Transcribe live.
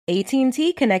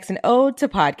AT&T connects an ode to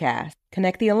podcasts.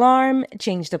 Connect the alarm,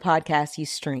 change the podcast you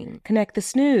stream. Connect the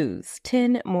snooze,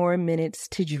 10 more minutes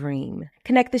to dream.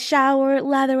 Connect the shower,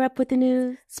 lather up with the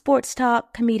news, sports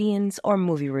talk, comedians, or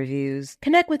movie reviews.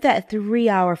 Connect with that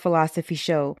 3-hour philosophy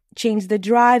show. Change the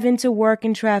drive into work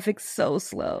and traffic so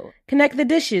slow. Connect the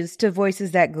dishes to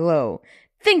voices that glow.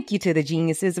 Thank you to the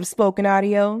geniuses of spoken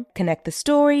audio. Connect the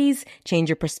stories, change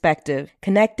your perspective.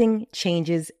 Connecting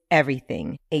changes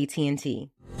everything. AT&T.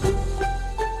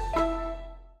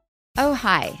 Oh,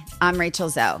 hi, I'm Rachel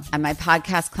Zoe, and my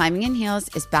podcast, Climbing in Heels,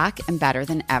 is back and better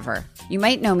than ever. You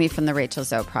might know me from the Rachel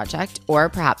Zoe Project, or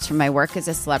perhaps from my work as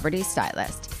a celebrity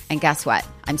stylist. And guess what?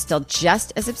 I'm still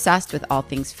just as obsessed with all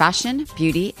things fashion,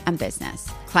 beauty, and business.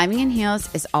 Climbing in Heels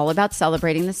is all about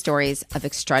celebrating the stories of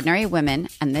extraordinary women,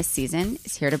 and this season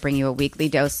is here to bring you a weekly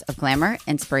dose of glamour,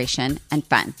 inspiration, and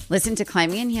fun. Listen to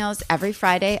Climbing in Heels every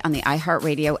Friday on the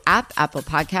iHeartRadio app, Apple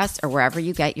Podcasts, or wherever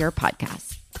you get your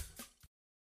podcasts.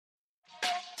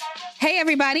 Hey,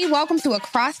 everybody. Welcome to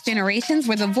Across Generations,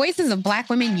 where the voices of Black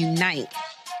women unite.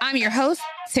 I'm your host,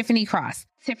 Tiffany Cross.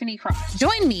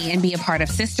 Join me and be a part of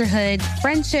sisterhood,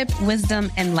 friendship,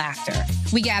 wisdom, and laughter.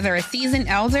 We gather a seasoned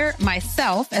elder,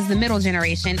 myself as the middle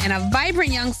generation, and a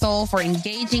vibrant young soul for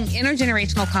engaging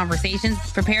intergenerational conversations.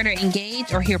 Prepare to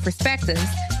engage or hear perspectives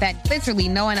that literally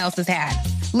no one else has had.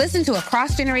 Listen to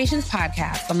Across Generations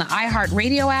podcast on the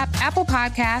iHeartRadio app, Apple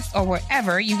Podcasts, or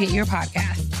wherever you get your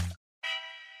podcasts.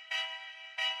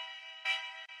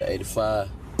 85.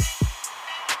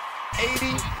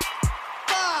 85.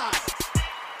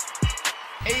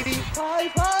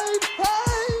 85.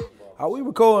 Are we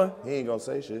recording? He ain't gonna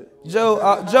say shit. Joe,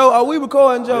 are we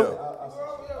recording, Joe?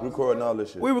 Yeah. Recording all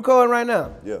this shit. We recording right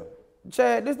now? Yeah.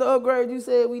 Chad, this the upgrade you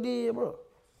said we did, bro?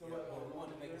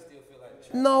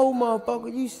 No,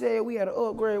 motherfucker, you said we had an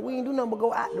upgrade. We ain't do nothing but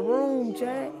go out the room,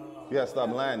 Chad. You gotta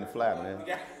stop lying to Flat, man.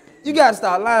 You gotta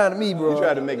stop lying to me, bro. You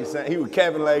tried to make it sound, he was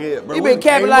capping like hell, bro. He been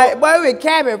capping like, boy, we been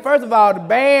capping. First of all, the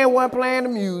band wasn't playing the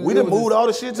music. We done moved all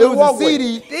the shit to the the walkway.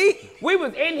 CD. We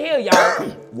was in here,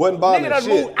 y'all. Wasn't bothering Nigga done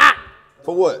shit. moved out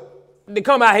For what? to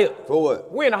come out here. For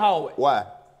what? We in the hallway. Why?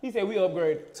 He said we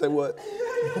upgraded. Say what?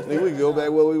 Nigga, we can go back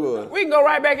where we was. We can go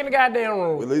right back in the goddamn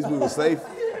room. At least we were safe.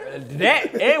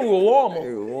 That, and we were warmer.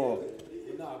 It was warm.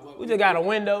 We just got a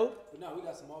window. No, we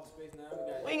got some office space now.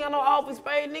 We ain't got no office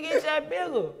space, nigga. It's that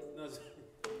bigger. No,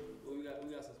 we got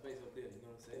some space up there. You know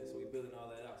what I'm saying? So we building all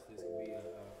that out so this can be a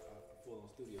full-on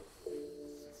studio.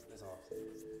 That's all.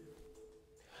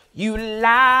 You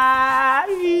lie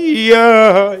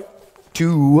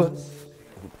to us.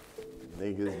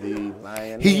 Niggas be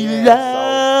lying. He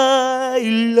lied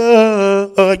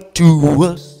to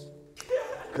us.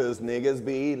 Cause niggas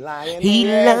be lying. He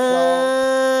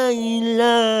lied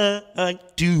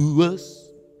to us.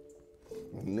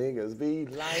 Niggas be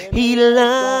lying. He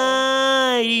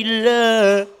lied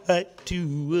to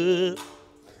us.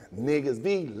 Niggas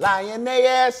be lying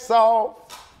their ass off.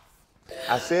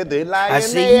 I said they lying I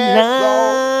said their ass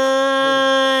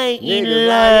off. he Niggas lying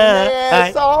their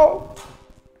ass off.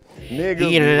 Niggas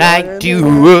He be lied lying to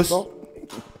their us. ass off.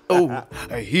 Oh,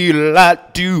 he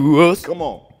lied to us. Come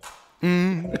on.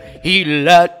 He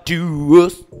lied to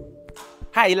us.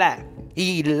 How he lied?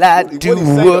 He lied What'd to he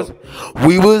say, us.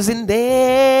 We was in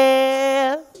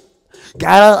there.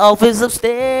 Got an office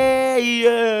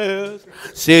upstairs.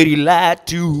 Said he lied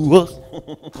to us.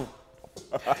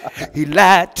 He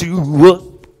lied to us.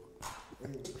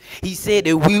 He said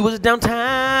that we was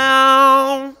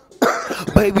downtown.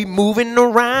 Baby moving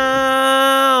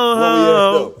around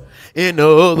in the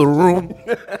other room.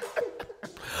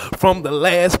 From the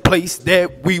last place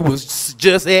that we was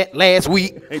just at last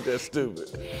week. Ain't that stupid?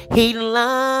 He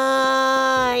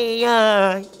lied.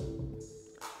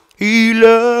 He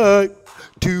lied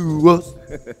to us.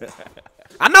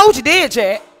 I know what you did,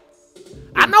 Chad.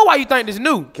 I know why you think this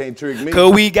new. Can't trick me.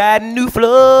 Cause we got new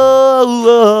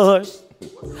floors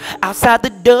outside the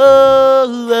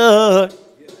door.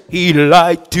 He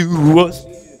lied to us.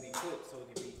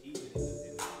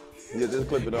 Yeah, just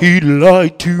clip it on. He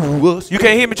lied to us. You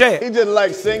can't hear me, Chad? He just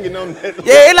like singing on that.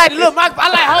 Yeah, he like the little mic. I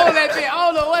like holding that shit. I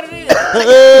don't know what it is.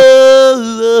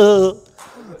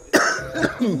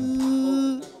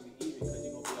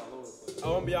 I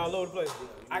won't be all over the place.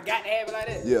 I got to have it like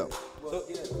that. Yeah.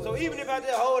 So even if I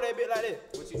just hold that bit like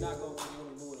that. But you're not going to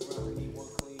move it around. You need one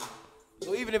clean.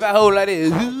 So even if I hold like this.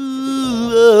 You're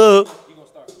going to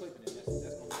start clipping it. That's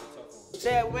going to be tough on.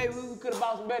 Chad, maybe we could have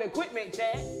bought some better equipment,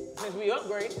 Chad, since we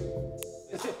upgraded.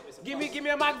 Give me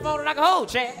a microphone that I can hold,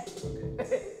 Chad.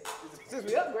 Since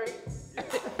we upgrade.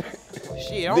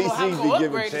 Shit, I don't know how we DC gonna be giving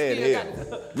upgrade. Chad Still hell. got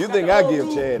You got think the I old give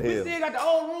room. Chad We hell? still got the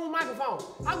old room microphone.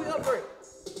 How we upgrade?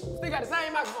 got the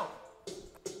same microphone.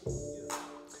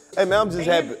 Hey man, I'm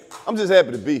just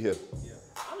happy to be here.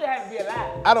 I'm just happy to be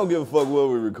alive. I don't give a fuck where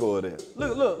we record at.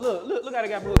 Look how they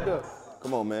got me hooked up.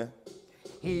 Come on, man.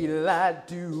 He lied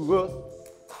to us.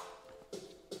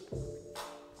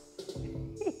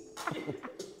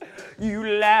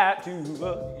 You lied to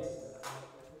us.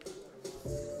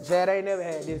 Chad, I ain't never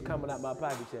had this coming out my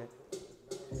pocket, Chad.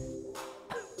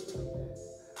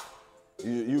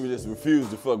 You just refuse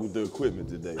to fuck with the equipment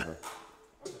today, huh?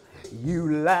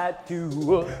 You lied to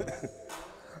us.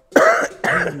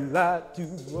 You lied to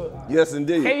us. Yes,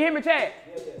 indeed. Can you hear me, Chad?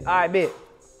 All right, bet.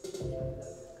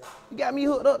 You got me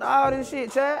hooked up to all this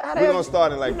shit, Chad. How the We're hell gonna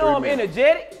start in like 3 You know I'm minutes.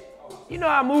 energetic. You know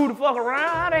I move the fuck around.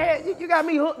 How the hell you got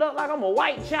me hooked up like I'm a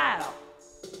white child?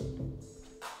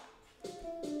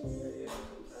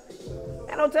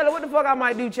 And don't tell her what the fuck I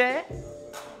might do, Chad.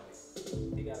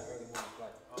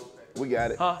 We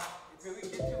got it. Huh? Can we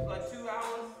get you like 2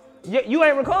 hours? Yeah, you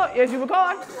ain't record? Yes, you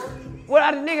record? Well,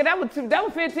 I nigga, that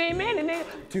was 15 minutes,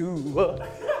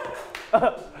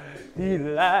 nigga. He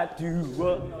lied to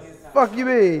us. Fuck you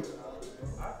mean?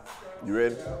 You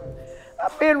ready?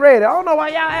 I've been ready. I don't know why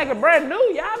y'all acting brand new.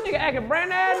 Y'all nigga acting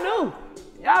brand new.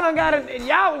 Y'all done got it.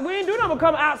 Y'all, we ain't do nothing but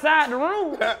come outside the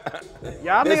room.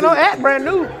 Y'all nigga don't act brand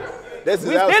new. We We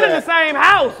still in the same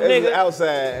house, That's his nigga. outside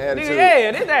attitude. Nigga,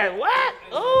 yeah, this that what?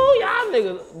 Oh, y'all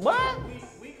niggas, what?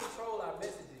 We control our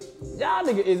messaging. Y'all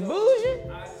nigga is bougie.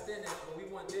 I understand that, but we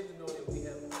want them to know that we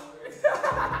have.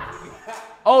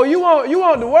 Oh, you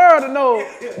want the world to know.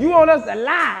 You want us to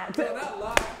lie.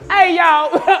 Hey,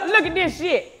 y'all, look at this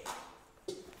shit.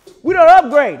 We done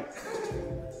upgraded.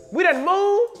 We done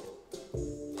moved.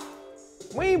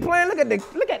 We ain't playing. Look at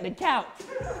the couch.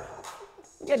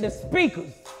 Look at the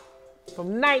speakers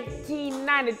from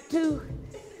 1992.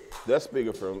 That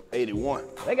speaker from 81.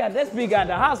 They got that speaker at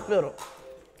the hospital.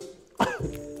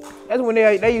 That's when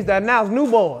they used to announce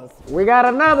newborns. We got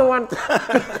another one.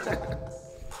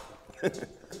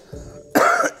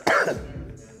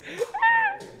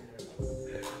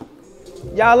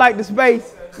 Y'all like the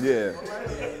space? Yeah.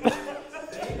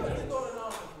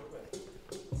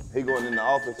 He going in the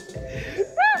office.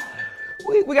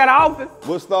 We got an office.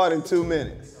 We'll start in 2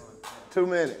 minutes. 2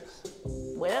 minutes.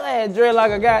 Well, I had dread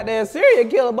like a goddamn serial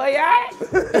killer, but all right?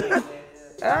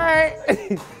 All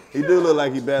right. He do look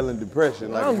like he battling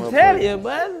depression. Like I'm telling you,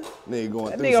 bud. Nigga going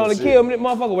That through nigga some only shit. killed me,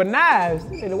 motherfucker, with knives.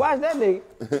 You need to watch that nigga.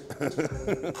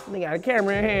 Nigga got a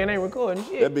camera in hand, ain't recording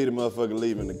shit. That be the motherfucker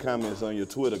leaving the comments on your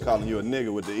Twitter calling you a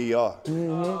nigga with the ER.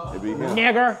 Mm-hmm. It be him.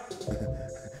 Nigger.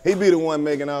 He be the one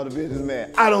making all the bitches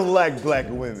mad. I don't like black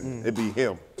women. It be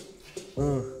him.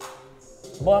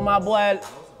 Boy, my boy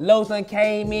Lawson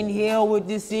came in here with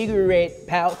this cigarette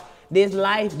pouch. This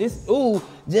life, just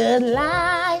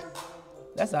life.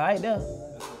 That's all right, though.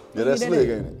 Yeah, that's that slick, is.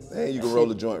 ain't it? Hey, you can roll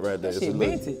a joint right there. That It's shit a look.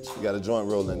 vintage. You got a joint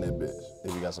roll in that bitch.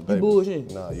 If you got some paper.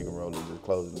 bullshit. Nah, you can roll it, just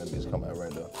close it and that bitch come out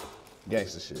right there.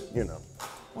 Gangsta shit, you know.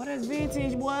 What that's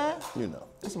vintage, boy? You know.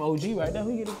 That's some OG right there.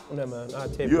 Who get it? Oh, never mind. I'll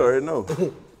tell you. You already know.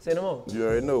 Say no more. You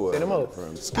already know where Say no I'm more.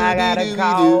 from. I gotta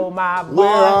call my boy. Where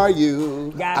are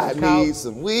you? Gotta I call- need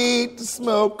some weed to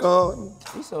smoke on.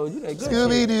 He sold you that good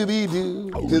Scooby shit. Dooby Doo.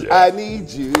 Cause I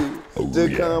need you to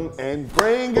come and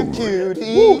bring a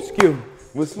cutie. Woo, excuse me.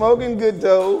 We're smoking good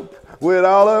dope with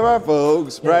all of our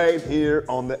folks right here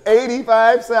on the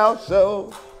 85 South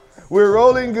Show. We're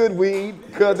rolling good weed,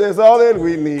 cause that's all that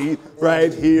we need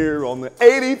right here on the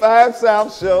 85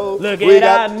 South Show. Look We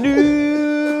at our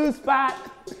new spot.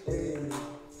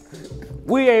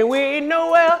 We ain't waiting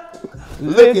nowhere.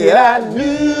 Look at our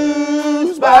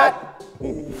new spot.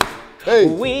 Hey,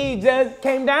 We just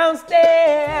came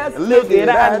downstairs. Look at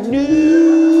our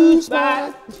new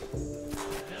spot.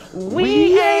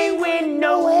 We ain't went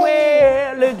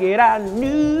nowhere. Look at our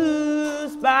new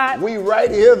spot. we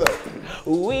right here though.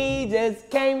 We just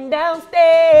came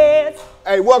downstairs.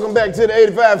 Hey, welcome back to the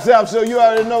 85 South Show. You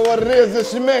already know what it is.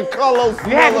 It's your man Karlous.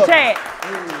 You have to chat.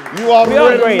 You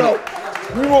already upgraded. know.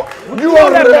 You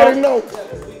let it already know.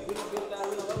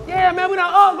 Yeah, man, we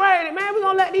done upgraded, man. We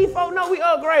gonna let these folks know we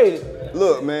upgraded.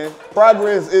 Look, man,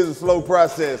 progress is a slow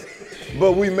process,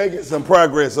 but we making some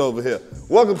progress over here.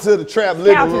 Welcome to the Trap Couch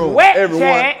Living is Room, wet, everyone.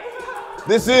 Chad.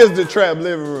 This is the Trap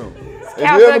Living Room. If couch you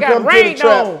done ever got come to the rained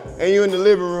Trap on. and you in the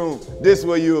living room, this is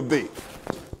where you'll be.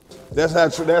 That's how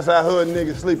hood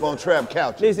niggas sleep on trap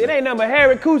couches. Listen, it ain't nothing but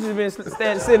Harry Coochie's been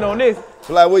sitting on this.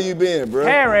 Like, where you been, bro?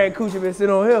 Harry Coochie been sitting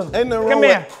on here. Ain't nothing wrong Come with,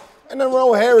 here. Ain't nothing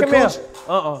wrong with Harry Come here.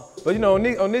 Coochie. But you know,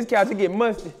 on this couch it get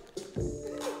musty.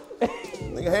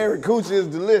 Nigga, Harry Coochie is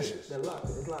delicious.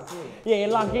 Yeah, it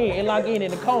lock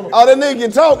in the corner. Oh, that nigga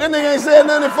can talk. That nigga ain't said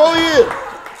nothing in 4 years.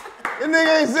 That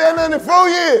nigga ain't said nothing in 4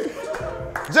 years.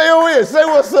 J.O.N., say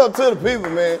what's up to the people,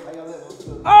 man.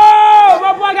 Oh,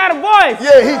 my boy got a voice.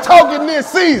 Yeah, he talking this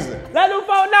season. Let them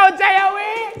folks know,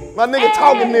 J.O.N. My nigga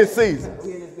talking this season.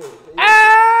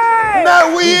 Hey!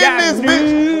 Now we in got this a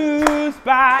bitch. new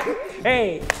spot.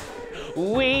 Hey,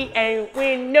 we ain't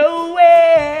went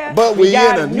nowhere. But we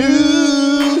in a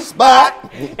new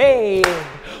spot. Hey,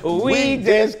 we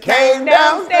just came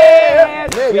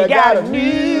downstairs. Nigga We got a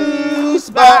new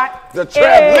spot. The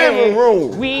trap living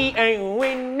room. We ain't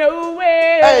went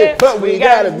nowhere. Hey, but we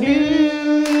got a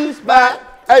new spot.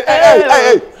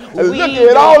 Hey. Look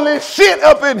at all this shit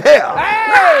up in here.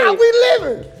 Hey.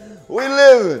 We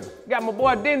living. Got my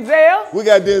boy Denzel. We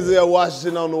got Denzel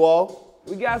Washington on the wall.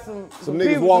 We got some niggas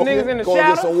people, walking, some niggas in the going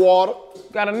shadow. get some water.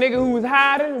 Got a nigga who was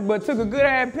hiding but took a good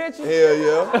ass picture. Hell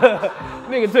yeah.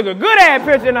 Nigga took a good ass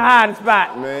picture in the hiding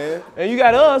spot. Man. And you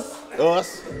got us.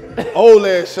 Old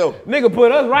ass show. Nigga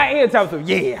put us right here talking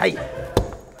to hey.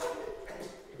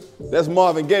 That's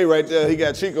Marvin Gaye right there. He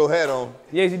got Chico hat on.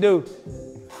 Yes, you do.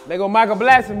 They go Michael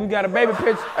Blackson. We got a baby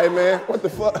picture. Hey man, what the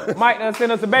fuck? Mike done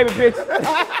sent us a baby picture.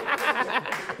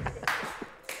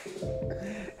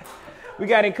 We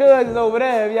got his cousins over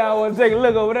there. If y'all want to take a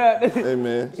look over there. Hey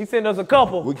man. He sent us a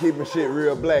couple. We keeping shit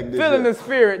real black this Feeling year. the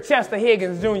spirit, Chester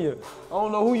Higgins Jr. I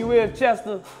don't know who you is,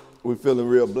 Chester. We feeling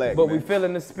real black, But man. we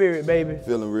feeling the spirit, baby.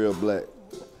 Feeling real black.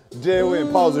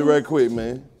 J.O.N., pause it right quick,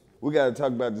 man. We got to talk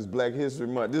about this Black History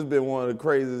Month. This has been one of the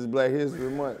craziest Black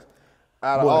History Months.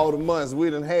 Out of all the months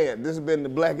we done had, this has been the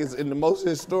blackest and the most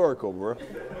historical, bro.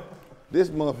 This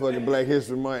motherfucking Black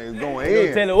History Month is going in.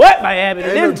 No telling what might happen.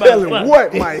 Ain't no telling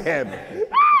what might happen.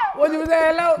 What you was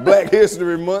saying, Lo? Black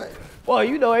History Month. Boy,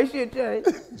 you know ain't shit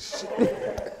changed.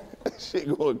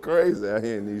 Shit going crazy out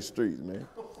here in these streets, man.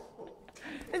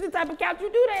 This is the type of couch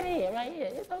you do that in, right here.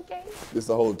 It's okay. This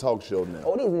a whole talk show now.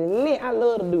 Oh, this is lit. I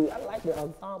love to do. I like the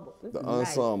ensemble. This The is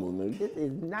ensemble, nice. nigga. This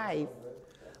is nice.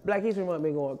 Black History Month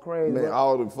been going crazy. Man, bro.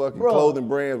 all the fucking Bro. clothing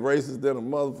brands racist than a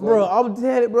motherfucker. Bro, I'm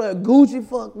telling you, bro, Gucci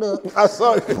fucked up. I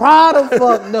saw it. Prada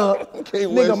fucked up.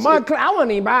 Can't wear Nigga, shit. Montclair, I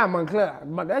wasn't even buying Montclair.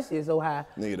 But that shit so high.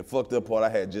 Nigga, the fucked up part, I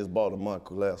had just bought a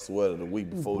Montclair sweater the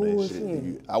week before that shit.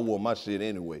 Nigga. I wore my shit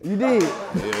anyway. You did?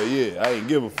 Yeah, I ain't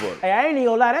give a fuck. Hey, I ain't even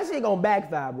gonna lie, that shit gonna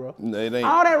backfire, bro. No, it ain't.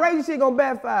 All that racist shit gonna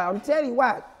backfire. I'm telling you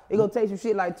why. It gonna take some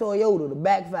shit like Toyota to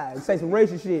backfire and say some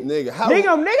racist shit. Nigga, nigga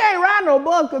ain't riding no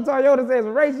bus cause Toyota says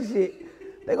some racist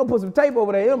shit. They gonna put some tape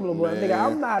over their emblem, but nigga,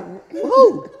 I'm not,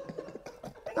 who?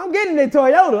 I'm getting that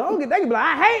Toyota. They can be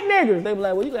like, I hate niggas. They be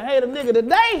like, well, you can hate a nigga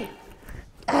today.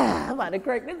 I'm about to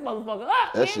crack this motherfucker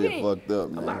up. That shit fucked up,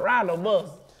 I'm man. not riding no bus.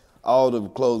 All the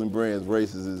clothing brands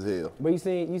racist as hell. But you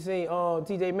seen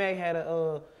TJ Maxx had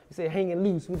he said hanging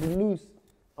loose with the noose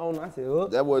on. I said, oh.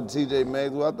 That wasn't TJ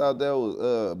Maxx. I thought that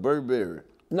was Burberry.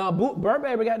 No,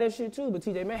 Burberry got that shit too, but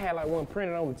TJ Maxx had like one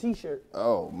printed on the t-shirt.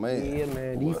 Oh, man. Yeah,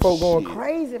 man. These Well, folk going shit.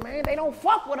 crazy, man. They don't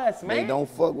fuck with us, man. They don't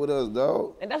fuck with us,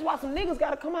 dog. And that's why some niggas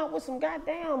gotta come out with some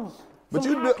goddamn. But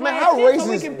some you do- high-class man, how shit so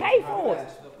we racist- can pay for it.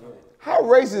 How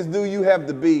racist do you have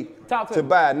to be Talk to to me.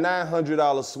 buy a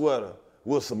 $900 sweater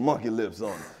with some monkey lips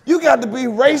on it? You got to be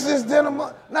racist then a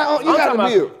monkey. Now you I'm got to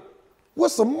talking be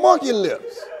with some monkey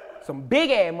lips. Some big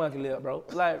ass monkey lip, bro.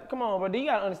 Like, come on, bro. You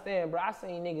gotta understand, bro. I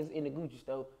seen niggas in the Gucci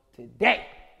store today.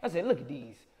 I said, look at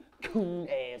these coon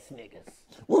ass niggas.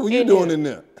 What were you doing in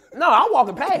there? No, I'm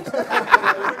walking past.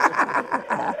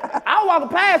 I was walking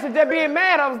past and just being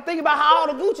mad. I was thinking about how all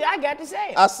the Gucci I got to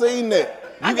sell. I seen that.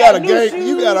 I You got a got new gang.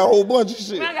 You shoes. got a whole bunch of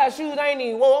shit. Man, I got shoes I ain't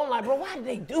even wore. I'm like, bro, why did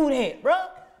they do that, bro?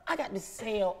 I got to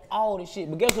sell all this shit.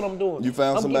 But guess what I'm doing? You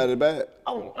found I'm somebody bad?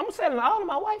 Oh, I'm selling all of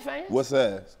my white fans. What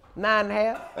size?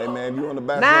 9.5. Hey man, if you want to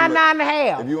buy Nine, some,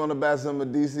 9.5. if you want to buy some of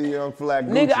DC Young Fly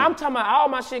Gucci, Nigga, I'm talking about all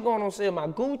my shit going on sale. My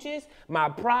Gucci's, my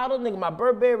Prada, nigga, my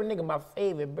Burberry, nigga, my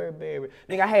favorite Burberry.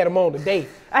 Nigga, I had them on today.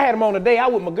 I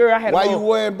with my girl. I had Why them you on.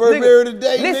 wearing Burberry Nigga,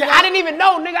 today, Listen, nigga? I didn't even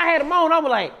know, nigga. I had them on. I was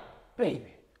like,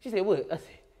 baby. She said, what? I said,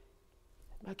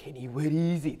 I can't even wear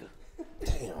these either.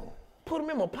 Damn. Put them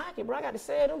in my pocket, bro. I got to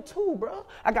sell them too, bro.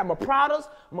 I got my Pradas,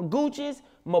 my Gucci's,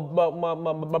 my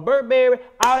Burberry,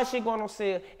 all that shit going on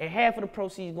sale, and half of the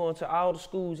proceeds going to all the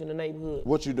schools in the neighborhood.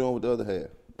 What you doing with the other half?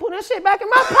 Put that shit back in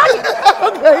my pocket.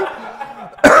 Okay.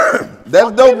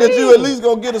 That's dope that you at least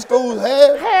gonna get a school's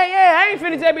half. Hell yeah, I ain't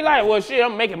finna just be like, well, shit,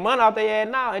 I'm making money off their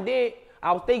ass now. And then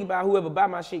I was thinking about whoever buy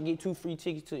my shit get 2 free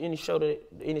tickets to any show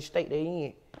any state they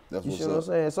in. That's You what's see what I'm up.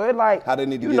 saying? So it's like, How they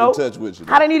need to you get know, in touch with you,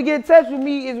 How they need to get in touch with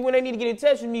me is when they need to get in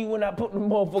touch with me when I put the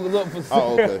motherfuckers up for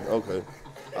sale.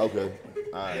 Oh, okay.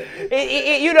 All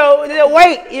right. You know, they'll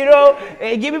wait, you know,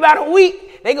 and give me about a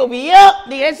week. They gonna be up.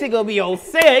 Nigga, that shit gonna be on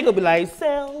sale. They gonna be like,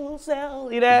 sell. You know what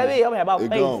I mean? I'm gonna have about It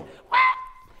face. gone.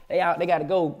 They got to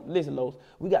go. Listen, Los,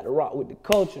 we got to rock with the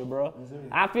culture, bro.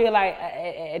 I feel like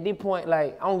at this point,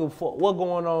 like, I don't give a fuck what's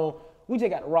going on. We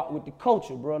just got to rock with the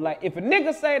culture, bro. Like, if a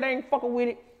nigga say they ain't fucking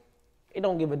with it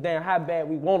don't give a damn how bad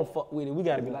we want to fuck with it. We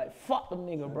got to be like, fuck them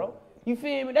nigga, bro. You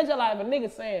feel me? That's just like if a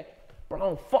nigga saying, bro, I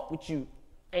don't fuck with you,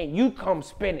 and you come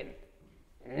spending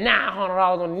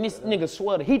 $900 on this nigga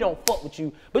sweater. He don't fuck with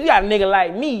you. But you got a nigga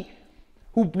like me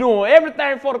who doing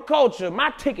everything for the culture.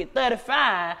 My ticket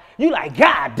 $35. You like,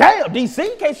 God damn, DC,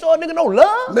 you can't show a nigga no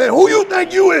love. Man, who you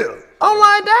think you is? I'm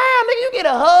like, damn, nigga, you get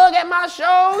a hug at my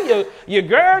show. Your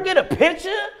girl get a picture.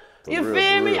 You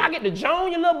feel me? I get to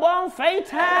join your little boy on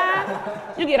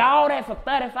FaceTime. You get all that for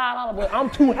 $35, but I'm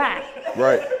too high.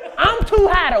 Right. I'm too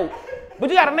high though. But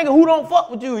you got a nigga who don't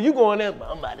fuck with you. You going there,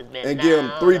 I'm about to spend and give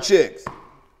him 3 checks.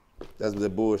 That's the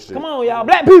bullshit. Come on, y'all,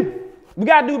 black people. We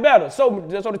gotta do better. So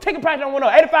the ticket price don't went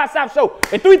up. 85 South Show,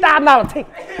 a $3,000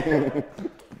 ticket.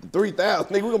 3,000,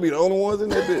 nigga, we gonna be the only ones in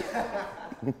that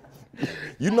bitch.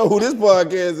 You know who this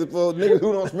podcast is for? Niggas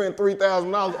who don't spend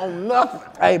 $3,000 on nothing.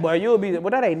 Hey, boy, you'll be there.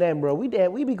 But that ain't nothing, bro. We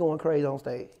be going crazy on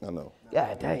stage. I know.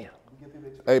 God damn.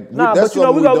 Hey, Nah, that's but you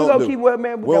know, we something gonna do. keep working,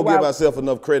 man. We don't give ourselves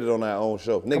enough credit on our own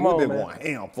show. Nigga, on, we've been man. going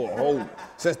ham for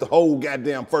since the whole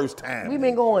goddamn first time. We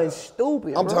been going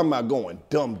stupid, I'm bro. talking about going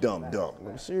dumb.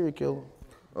 Serial killer.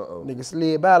 Nigga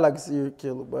slid by like a serial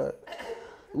killer, but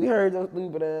we heard them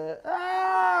stupid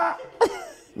ass.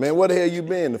 Man, where the hell you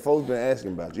been? The folks been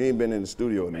asking about you. You ain't been in the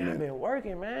studio in a I've minute. been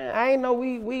working, man. I ain't know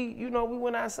we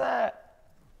went outside.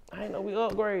 I ain't know we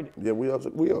upgraded. Yeah, we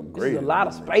upgraded. This is a lot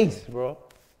of space, bro.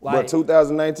 But Like,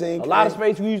 2019 a lot of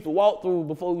space we used to walk through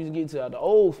before we used to get to the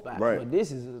old spot. Right. But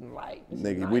this is like, this is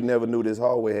Nigga, nice. we never knew this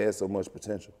hallway had so much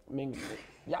potential. I mean,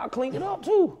 y'all cleaned it up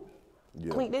too.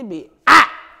 Yeah. Cleaned that bitch.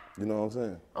 You know what I'm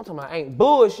saying? I'm talking about ain't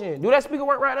bullshitting. Do that speaker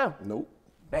work right now? Nope,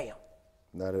 Damn.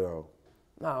 not at all.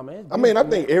 Nah, man. I mean, I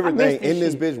think everything miss this in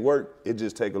this shit. bitch work. It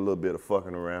just take a little bit of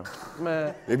fucking around.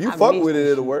 Man, If you I fuck miss with it,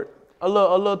 this it'll shit. work. A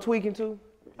little tweaking too.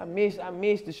 I miss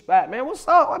the spot, man. What's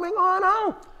up? What been going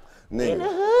on? In the Nigga,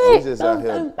 hood. we just out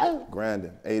here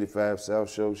grinding. 85 South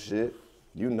Show shit.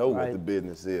 You know what Right. the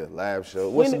business is. Live show.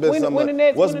 When What's the been some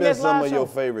next of live your show?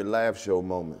 favorite live show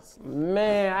moments?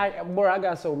 Man, I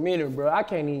got so many, bro. I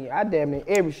damn near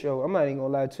every show. I'm not even gonna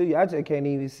lie to you. I just can't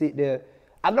even sit there.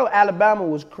 I know Alabama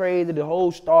was crazy, the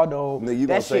whole Stardome. Nigga, you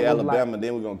That gonna say shit was like- Alabama,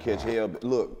 then we're gonna catch hell. But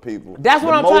look, people. That's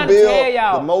what the I'm trying to tell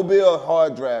y'all. The Mobile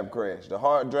hard drive crashed. The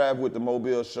hard drive with the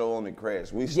Mobile show on it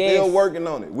crashed. We still Yes. working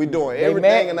on it. We doing They everything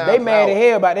mad- in our they mad power. as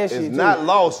hell about that shit, It's too. not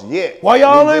lost yet. Why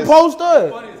y'all We ain't just- post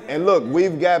us? And look,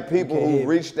 we've got people Okay. who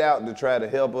reached out to try to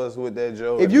help us with that,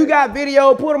 Joe. If you got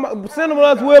video, send them to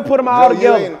us. We'll put them all Joe, you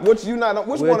together. ain't, which you not on?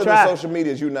 Which We'll one try. of the social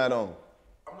medias you not on?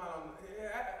 I'm not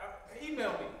on. Email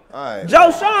me. All right.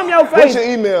 Joe, show them your face. What's your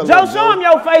email, Joe, look, show Joe? them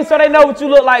your face so they know what you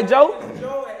look like, Joe.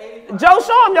 Joe at 85. Joe,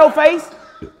 show them your face.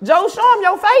 Joe, show them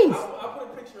your face. I'll put a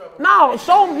picture up. No,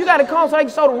 show them. You got to come so they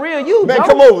can show the real you, Man, Joe.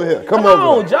 come over here. Come over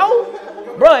on, here. Joe.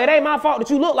 Bro, it ain't my fault that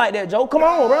you look like that, Joe. Come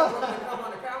on, bro.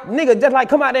 Nigga, just like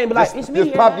come out there and be like, it's me.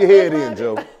 Just pop your head in,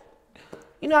 Joe.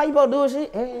 You know how you supposed to do this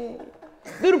shit? Hey.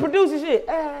 Do the producer shit.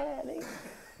 Nigga.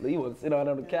 Look, you want to sit on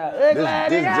the couch.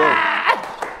 This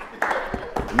Joe.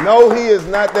 No, he is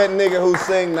not that nigga who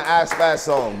sang the I Spy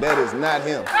song. That is not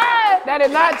him. That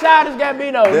is not Childish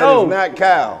Gambino. That no. is not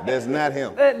Kyle. That's not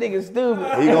him. That nigga stupid.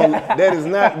 That is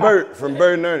not Bert from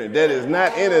Bert and Ernie. That is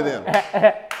not any of them.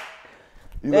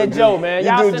 You That look Joe, just- man. You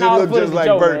Y'all do send all the look footage just to like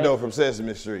Joe, Bert man. though from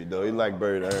Sesame Street though. He like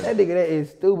Bert and Ernie. That nigga, that is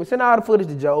stupid. Send all the footage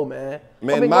to Joe, man. What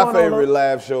Man, been my going on, favorite though?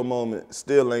 live show moment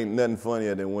still ain't nothing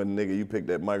funnier than when nigga you picked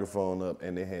that microphone up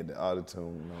and they had the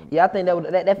auto-tune on. Yeah, I think that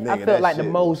Nigga, I felt that like the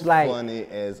shit most was like funny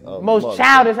as a most mother-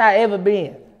 childish I ever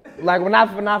been. Like when I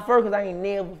first, cause I ain't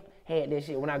never had that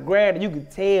shit. When I grabbed it, you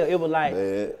could tell it was like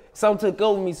Bad. something took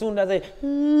over me. Soon as I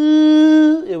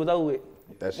said, it was over with.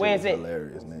 That shit Where's was it?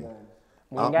 hilarious, nigga.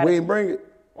 ain't got We it. ain't bring it.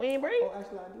 We ain't bring it.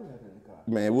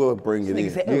 Man, we'll bring it Nigga in.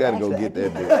 said, You "Oh, gotta go actually, get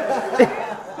that bitch.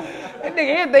 That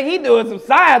nigga, he think he doing some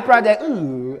science project.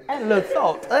 Ooh, that little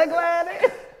salt. Ugly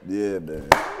ass. Yeah, man.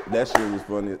 That shit was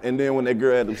funny. And then when that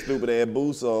girl had them stupid ass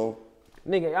boots on,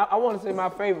 Nigga, I want to say one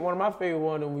of my favorite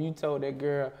ones when you told that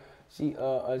girl she's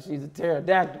a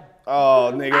pterodactyl.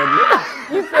 oh, nigga.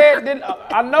 He said,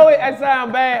 I know it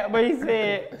sound bad, but he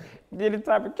said, did the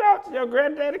type of couch your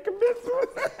granddaddy commit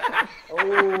suicide?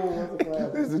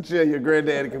 This is the chair your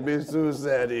granddaddy committed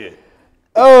suicide in.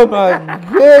 Oh my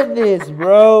goodness,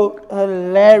 bro.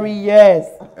 Hilarious.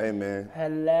 Hey, man.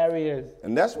 Hilarious.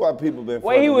 And that's why people been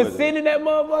Wait, he fucking was with it. sending that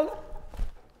motherfucker?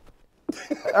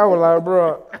 I was like,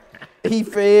 bro, he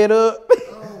fed up.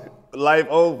 Life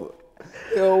over.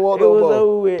 He don't want It no was more.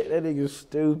 over with. That nigga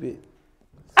stupid.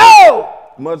 Oh!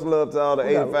 Much love to all the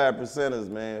 85%ers,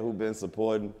 man, who've been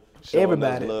supporting, showing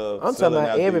Everybody. us love, I'm talking selling about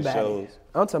out these everybody. shows.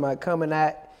 I'm talking about coming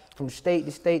out from state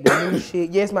to state, the new shit.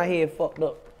 Yes, my head fucked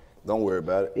up. Don't worry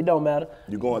about it. It don't matter.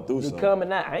 You're going through You something.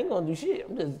 coming out. I ain't gonna do shit.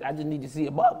 I just need to see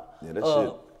a bubble. Yeah, that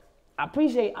shit. I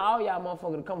appreciate all y'all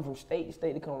motherfuckers that come from state to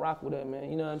state to come rock with us, man.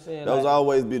 You know what I'm saying? Those Like,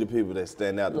 always be the people that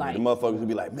stand out to Like- me. The motherfuckers who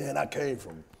be like, man, I came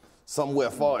from somewhere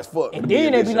far as fuck. and to then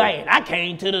in they this be show." like, I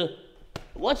came to the,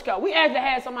 we actually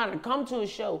had somebody to come to a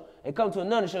show and come to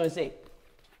another show and say,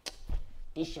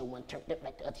 this show wasn't turned up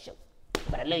like the other show,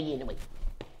 but I love you anyway.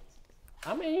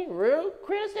 I mean, real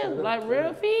criticism, like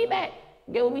real feedback.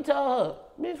 Get what we told her.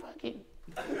 Bitch, fuck you.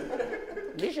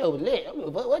 This show was lit. I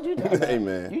mean, what you talking about? Hey,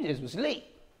 man. You just was lit.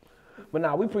 But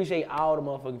nah, we appreciate all the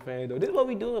motherfucking fans, though. This is what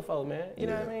we doing for, man. You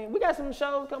know what I mean? We got some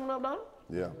shows coming up, though.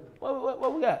 Yeah.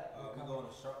 What we got? We're going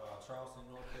to Charleston,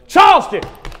 North Carolina. Charleston!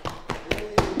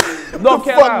 What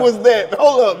the fuck was that?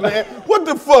 Hold up, man. What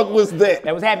the fuck was that?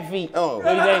 That was Happy Feet. Oh.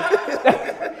 What you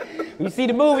say? You see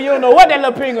the movie, you don't know what that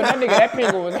little penguin, that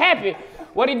penguin was happy.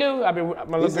 What'd he do? My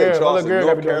little said girl, Charleston, North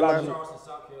got me doing a lot of Carolina? shit. Charleston,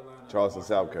 South Carolina. Charleston,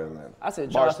 South Carolina. I said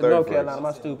March Charleston, North 31st. Carolina,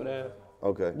 my stupid ass.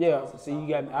 Okay. Yeah, see, you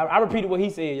got me. I repeated what he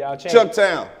said, y'all. Change.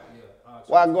 Chucktown.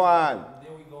 Why go on?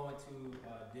 Then we going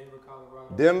to Denver,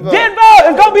 Colorado. Denver. Denver,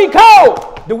 it's gonna be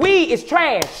cold. The weed is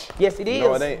trash. Yes, it is.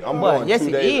 No, it ain't. I'm Boy, going yes, 2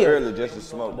 it days is. early just to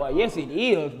smoke. Boy, yes, it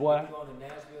is, boy. We're going to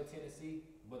Nashville, Tennessee,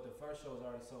 but the first show's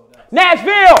already sold out.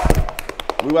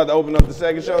 Nashville, We about to open up the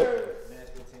second show? Nashville,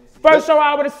 Tennessee. first show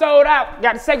I would have sold out.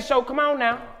 Got the second show. Come on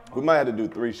now. We might have to do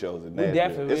 3 shows in Nashville.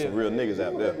 definitely There's some will. real niggas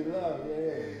out there.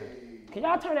 Can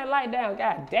y'all turn that light down?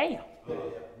 God damn.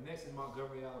 Next is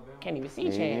Montgomery, Alabama. Can't even see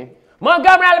Chan.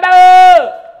 Montgomery,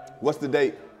 Alabama. What's the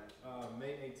date?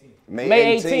 May 18th.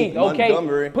 May 18th. Okay.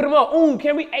 Montgomery. Put them up. Ooh,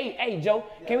 can we? Hey, Joe.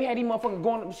 Can we have these motherfuckers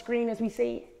going up the screen as we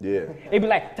say it? Yeah. It be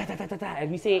like ta ta ta ta ta. As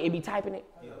we say it, it be typing it.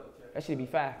 That should be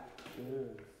fire.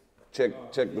 Check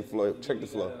the flow. Check the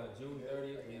flow. June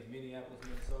 30th is Minneapolis,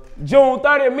 Minnesota. June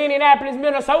 30th, Minneapolis,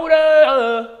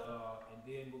 Minnesota. And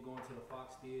then we're going to the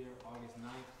Fox Theater August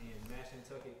 9th in Mash,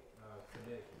 Kentucky,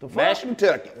 today. The fuck? Mash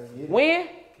Kentucky. When?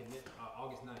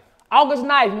 August 9th. August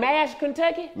 9th, Mash,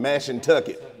 Kentucky. Mash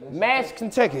Kentucky. Mash,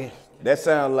 Kentucky. That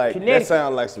sound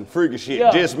Connecticut. like some freaky shit.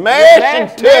 Yeah. Just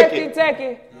Mash Kentucky. Mash, Kentucky.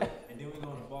 And then we're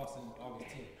going to Boston August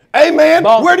 10th. Hey man,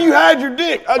 Boston. where do you hide your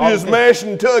dick? I just Mash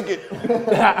Kentucky.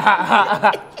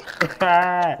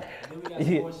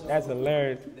 That's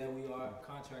hilarious. That we are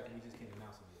contracted, we just can't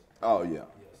announce them yet. Oh yeah. Yeah,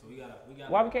 so we got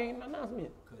Why we can't announce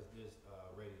it? because there's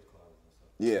radio clauses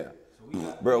and stuff.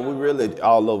 Yeah. Bro, we really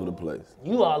all over the place.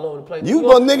 You all over the place. You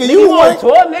but nigga, you you on ain't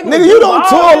tour, nigga. Nigga, you don't Wow,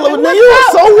 tour, nigga, nigga. You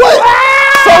what's so what?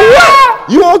 Ah! So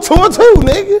what? You on tour too,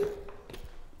 nigga.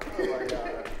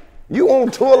 You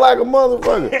on tour like a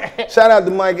motherfucker. Shout out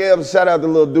to Mike Evans. Shout out to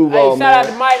Lil Duval, Hey, man. shout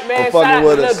out to Mike, man. for Shout out fucking to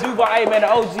with Lil us. Duval. Hey, man,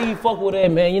 the OG fuck with that,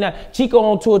 man. You know, Chico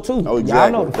on tour too. Oh, Y'all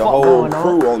exactly. know the The fuck whole going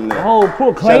crew on there. The whole crew.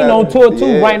 Shout Clayton out- on tour too,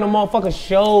 yeah. writing a motherfucking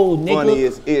show, nigga.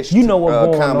 Funniest ish. You know what's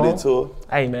going comedy on. tour.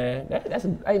 Hey, man.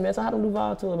 Hey, man, so how the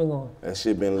Duval tour been going? That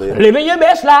shit been lit. Living your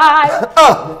best life.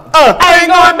 I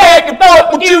ain't going back and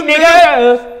forth with you,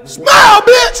 niggas. Smile,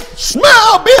 bitch.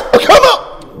 Smile, bitch. Come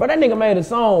on. But that nigga made a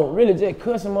song really just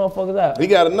cussing motherfuckers out. He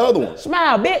got another one.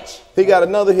 Smile, bitch. He got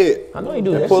another hit. I know he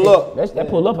do That that. pull shit. up. That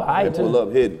pull up, alright. That pull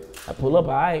up hidden. That pull up,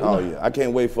 alright. Oh yeah. I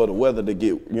can't wait for the weather to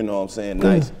get, you know what I'm saying,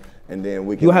 nice. And then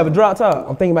we can. You gonna have a drop top?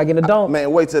 I'm thinking about getting a dome.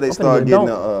 Man, wait till they I'm finna start get a getting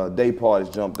the day parties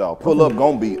jumped off. Pull up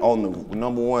gonna be on the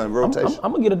 #1 rotation.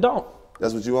 I'm gonna get a dunk.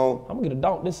 That's what you on? I'm gonna get a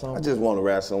dunk this song. I just want to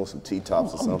rap some with some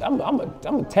T-tops or something. I'm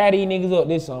gonna tie these niggas up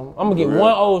this song. I'm gonna get For real?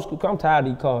 one old school. I'm tired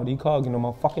of these cars. These cars getting on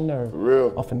my fucking nerve. For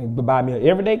real? I'm finna buy me an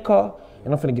everyday car,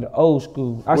 and I'm finna get an old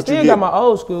school. I What you still get? got my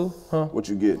old school. Huh? What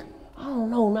you get? I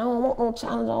don't know, man. I don't want no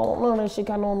challenge. I don't want none of that shit.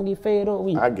 I know I'm gonna get fed up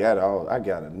with. I got all. I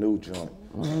got a new joint.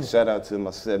 Shout out to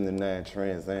my '79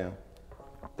 Trans Am.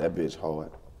 That bitch hard.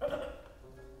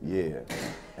 Yeah,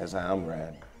 that's how I'm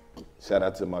riding. Shout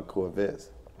out to my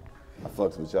Corvettes. I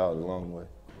fucks with y'all the long way.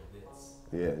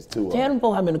 Yeah, it's 2 of Tell them. them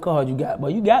for how many cars you got, boy.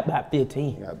 You got about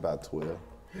 15. I got about 12.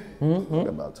 Got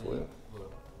about 12.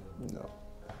 No.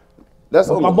 That's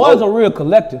on My the boy's low. a real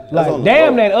collector. on Like, the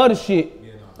damn low. that other shit.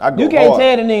 I go You can't hard.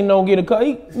 tell the nigga don't get a car.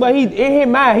 But he in his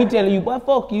mind, he telling you, boy,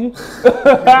 fuck you.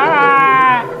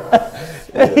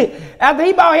 After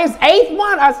he bought his 8th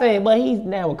one, I said, but he's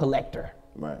now a collector.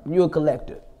 Right. You a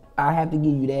collector. I have to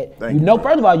give you that. Thank you you, know, bro.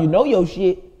 first of all, you know your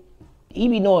shit. He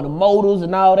be knowing the motors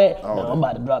and all that. All No, that. I'm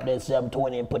about to drop that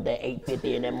 720 and put that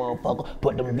 850 in that motherfucker.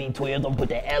 Put them V12s, I'm put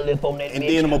that airlift on that And bitch.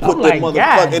 then I'm gonna put that like, motherfucker.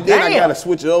 God And then I damn. gotta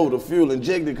switch it over to fuel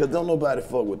injected because don't nobody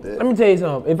fuck with that. Let me tell you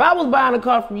something. If I was buying a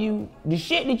car from you, the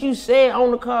shit that you said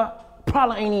on the car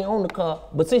Probably ain't even on the car.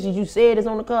 But since you said it's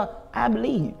on the car, I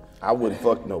believe you. I wouldn't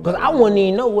fuck nobody. Cause I wouldn't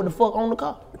even know what the fuck on the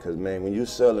car. Because man, when you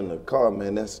selling a car,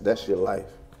 man, that's your life.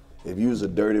 If you was a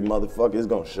dirty motherfucker, it's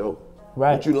gonna show.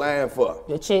 Right. What you lying for?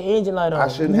 Your check engine light on. I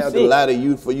shouldn't have to lie to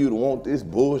you for you to want this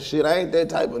bullshit. I ain't that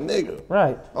type of nigga.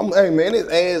 Right. Hey man, it's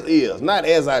as is, not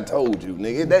as I told you,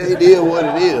 nigga. It is what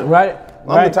it is. Right.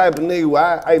 I'm the type of nigga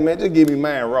where hey man, just give me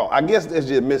mine raw. I guess that's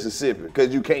just Mississippi,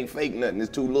 because you can't fake nothing. It's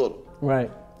too little.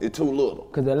 Right. It's too little.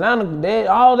 Cause Atlanta,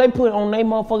 all they put on they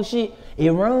motherfucking shit,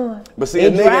 it run. But see,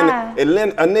 a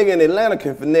nigga in Atlanta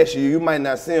can finesse you. You might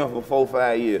not see him for 4 or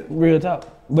 5 years. Real talk.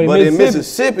 But in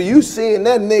Mississippi, you seeing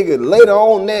that nigga later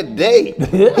on that day.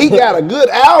 He got a good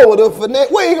hour to finesse.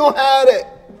 Where he gonna hide at?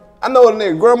 I know where the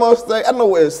nigga grandma stay. I know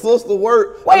where his sister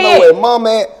work. I know where mom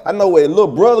at. I know where his little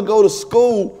brother go to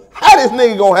school. How this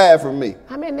nigga gonna hide from me?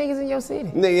 How many niggas in your city?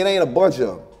 Nigga, it ain't a bunch of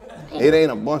them. It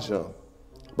ain't a bunch of them.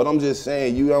 But I'm just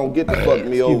saying, you don't get to fuck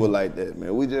me over like that,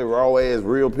 man. We just raw ass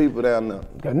real people down there.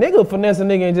 A nigga finesse a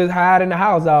nigga and just hide in the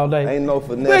house all day. Ain't no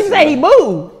finesse. But say he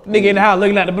moved. Nigga in the house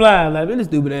looking at the blind like, this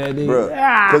stupid ass nigga.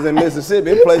 Bruh, because in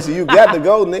Mississippi, in places you got to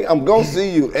go, nigga. I'm gonna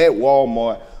see you at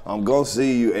Walmart. I'm gonna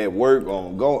see you at work.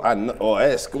 Or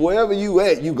at school. Wherever you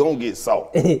at, you gonna get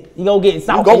salt. You gonna get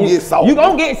salt. You gonna get salt. You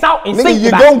gonna get salt and nigga, synced you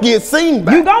about. gonna get seen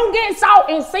by. You gonna get salt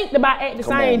and synced about at the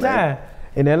Come same on, man. time.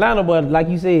 In Atlanta, but like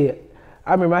you said,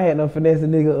 I remember I had no finesse a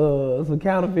nigga some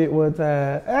counterfeit one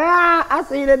time. I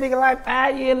seen that nigga like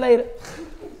 5 years later.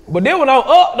 But then when I was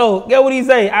up though, get what he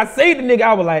say? I see the nigga,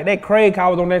 I was like, that crazy car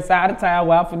was on that side of town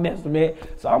where I finessed him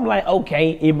at. So I'm like,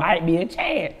 okay, it might be a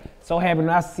chance. So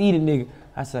happened I see the nigga,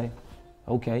 I say,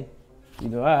 okay. You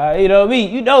know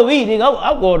me, nigga,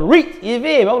 I'm going to reach, you feel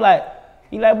me? I'm like,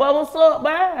 he like, but what's up,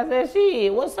 man? I said,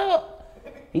 shit, what's up?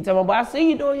 He talking about, but I see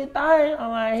you doing your thing.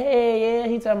 I'm like, hey, yeah.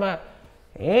 He talking about,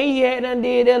 hey, you had done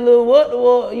did that little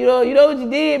what, you know what you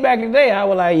did back in the day? I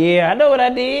was like, yeah, I know what I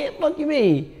did. Fuck you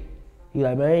mean? He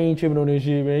like, man, I ain't tripping on this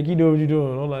shit, man. Keep doing what you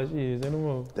doing. I'm like, shit, say no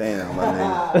more. Damn, my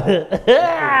nigga.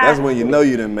 That's when you know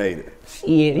you done made it.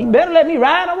 Shit, he better let me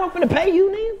ride. I wasn't finna pay you,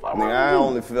 nigga. Nigga, I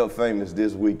only felt famous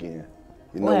this weekend.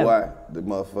 You know why? The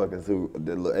motherfuckers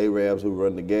the little Arabs who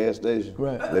run the gas station,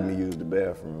 let me use the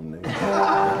bathroom,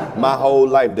 nigga. My whole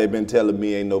life they been telling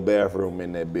me ain't no bathroom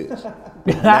in that bitch.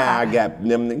 Now I got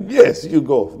them niggas. Yes, you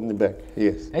go in the back.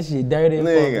 Yes. That shit dirty as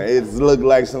Nigga, it look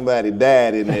like somebody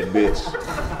died in that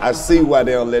bitch. I see why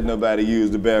they don't let nobody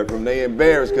use the bathroom. They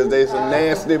embarrassed because they some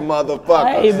nasty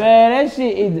motherfuckers. Hey man, that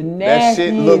shit is the nasty. That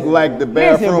shit look like the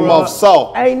bathroom off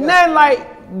Salt. Ain't nothing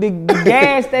like the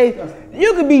gas station.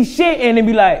 You could be shitting and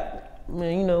be like,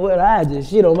 man, you know what? I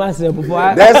just shit on myself before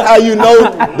I. That's how you know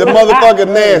the motherfucker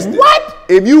nasty. What?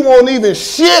 If you won't even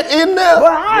shit in there.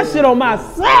 Well, I shit on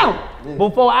myself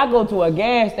before I go to a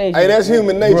gas station. Hey, that's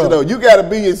human nature though. You gotta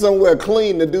be somewhere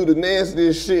clean to do the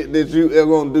nastiest shit that you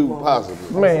ever gonna do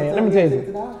possible. Man, let me tell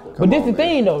you something. But this the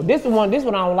thing though. This one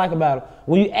I don't like about it.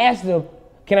 When you ask them,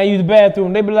 can I use the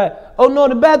bathroom? They be like, oh no,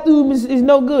 the bathroom is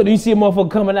no good. And you see a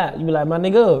motherfucker coming out. You be like, my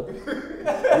nigga.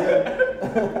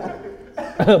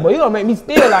 But you gonna make me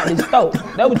steal out this stove.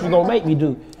 That's what you gonna make me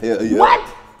do. Yeah.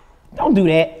 What? Don't do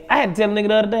that. I had to tell a nigga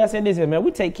the other day, I said this here, man,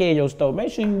 we take care of your stove.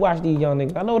 Make sure you watch these young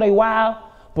niggas. I know they wild,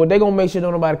 but they gonna make sure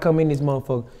don't nobody come in this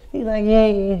motherfucker. He's like,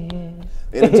 yeah.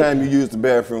 Anytime you use the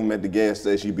bathroom at the gas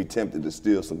station, you be tempted to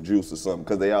steal some juice or something,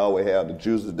 because they always have the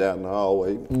juices down the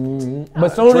hallway.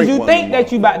 But soon as you think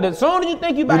that you about to look up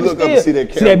steal, and see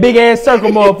that see that big ass circle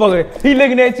motherfucker. He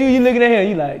looking at you, you looking at him.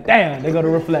 You like, damn, they go to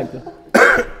reflector.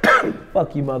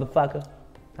 Fuck you, motherfucker.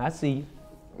 I see you.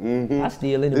 I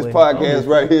steal anyway. This podcast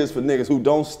right here is for niggas who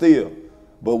don't steal,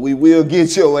 but we will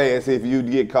get your ass if you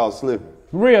get caught slipping.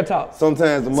 Real talk.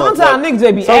 Sometimes niggas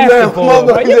they be asking for it.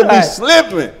 Sometimes You be like,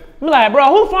 slipping. be like, bro,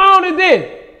 whose phone is this?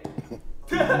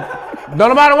 Don't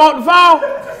nobody want the phone?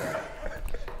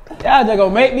 Y'all just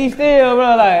gonna make me steal,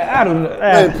 bro. Like, I don't know.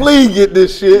 Man, please get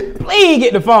this shit. Please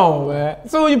get the phone, man.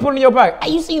 As soon as you put it in your pocket.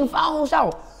 Hey, you seen the phone,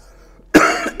 show?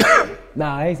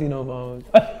 Nah, I ain't seen no phone.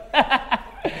 I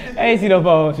ain't seen no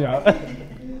phone, y'all. I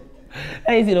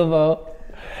ain't seen no phone.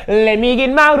 Let me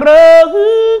get my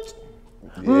rose.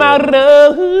 My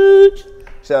rose.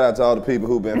 Shout out to all the people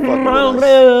who've been fucking with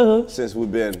us since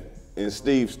we've been in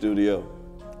Steve's studio.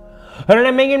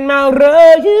 Let me get my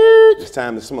rose. It's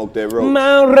time to smoke that roach.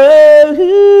 My rose.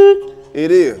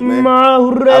 It is, man. My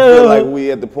rose. I feel like we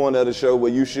at the point of the show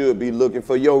where you should be looking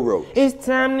for your roach. It's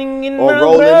time to get Or my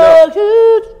rolling up.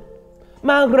 rose.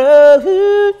 My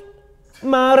rose.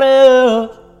 My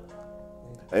rose.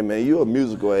 Hey man, you a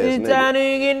musical ass It's time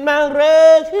nigga. to get my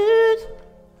rose.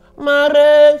 My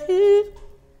rose.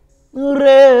 My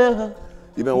rose.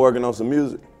 You been working on some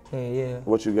music? Yeah.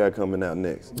 What you got coming out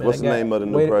next? Man, What's I the got name of the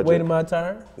new project? Waiting my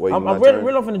turn. Waiting My I'm Turn.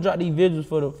 really finna drop these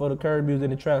visuals for the curb music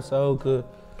and the trap soul, cause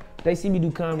they see me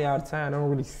do comedy all the time. They don't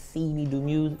really see me do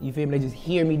music. You feel me? They just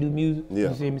hear me do music. Yeah.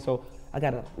 You feel me? So I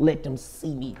gotta let them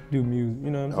see me do music.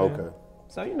 You know what I'm saying? Okay.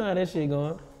 So you know how that shit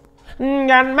going.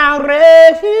 Got my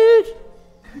refuge,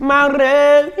 my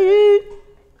refuge,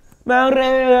 my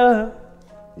refuge.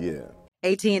 Yeah.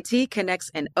 AT&T connects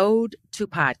an ode to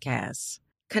podcasts.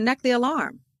 Connect the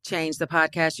alarm. Change the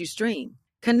podcast you stream.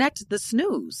 Connect the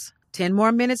snooze. 10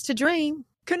 more minutes to dream.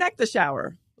 Connect the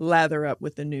shower. Lather up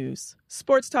with the news,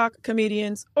 sports talk,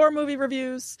 comedians, or movie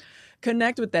reviews.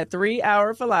 Connect with that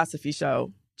 3-hour philosophy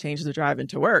show. Change the drive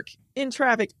into work in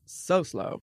traffic so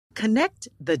slow. Connect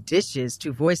the dishes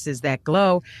to voices that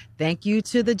glow. Thank you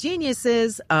to the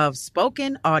geniuses of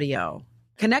spoken audio.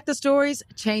 Connect the stories,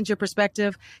 change your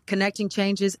perspective. Connecting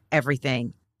changes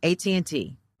everything.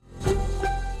 AT&T.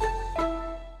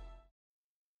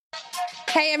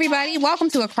 Hey, everybody. Welcome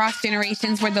to Across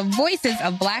Generations, where the voices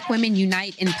of Black women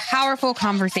unite in powerful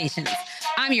conversations.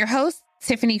 I'm your host,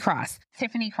 Tiffany Cross.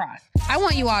 I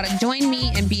want you all to join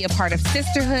me and be a part of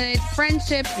sisterhood,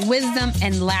 friendship, wisdom,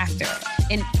 and laughter.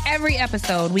 In every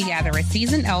episode, we gather a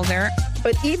seasoned elder.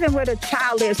 But even with a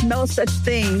child, there's no such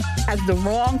thing as the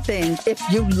wrong thing if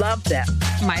you love them.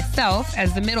 Myself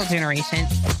as the middle generation.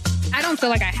 I don't feel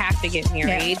like I have to get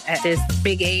married at this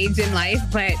big age in life,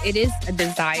 but it is a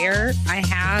desire I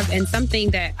have and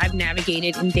something that I've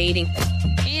navigated in dating.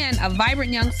 And a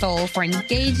vibrant young soul for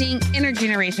engaging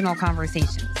intergenerational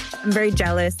conversations. I'm very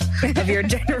jealous of your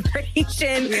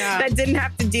generation that didn't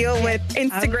have to deal with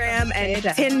Instagram and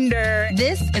Tinder.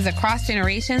 This is Across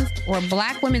Generations, where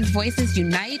Black women's voices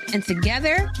unite, and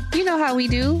together, you know how we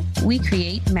do, we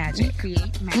create magic.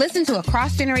 Listen to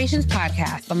Across Generations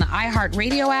podcast on the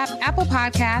iHeartRadio app, Apple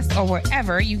Podcasts, or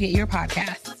wherever you get your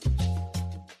podcasts.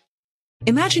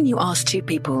 Imagine you ask two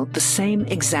people the same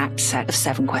exact set of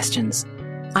 7 questions.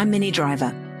 I'm Minnie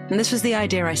Driver, and this was the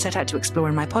idea I set out to explore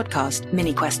in my podcast,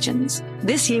 Mini Questions.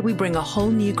 This year, we bring a whole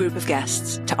new group of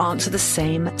guests to answer the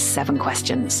same 7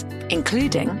 questions,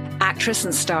 including actress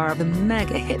and star of the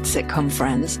mega hit sitcom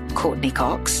Friends, Courtney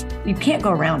Cox. You can't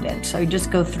go around it, so you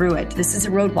just go through it. This is a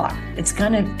roadblock. It's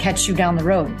going to catch you down the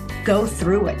road. Go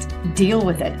through it. Deal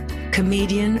with it.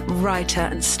 Comedian, writer,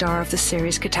 and star of the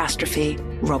series Catastrophe,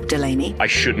 Rob Delaney. I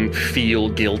shouldn't feel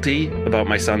guilty about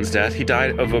my son's death. He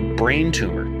died of a brain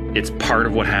tumor. It's part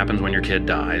of what happens when your kid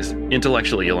dies.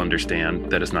 Intellectually, you'll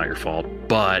understand that it's not your fault,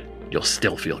 but you'll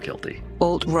still feel guilty.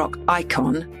 Alt-rock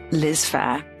icon, Liz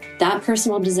Phair. That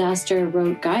personal disaster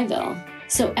wrote Guyville.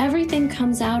 So everything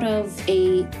comes out of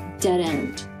a dead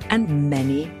end. And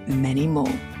many, many more.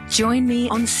 Join me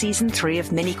on Season 3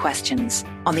 of Mini Questions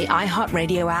on the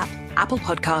iHeartRadio app, Apple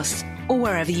Podcasts, or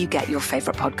wherever you get your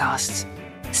favorite podcasts.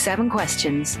 7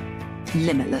 questions,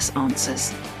 limitless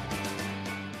answers.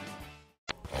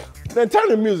 Man, turn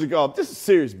the music off. This is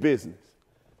serious business.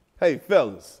 Hey,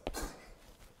 fellas,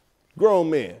 grown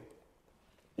men,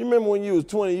 you remember when you was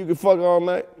 20, you could fuck all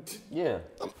night? Yeah.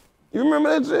 You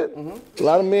remember that shit? A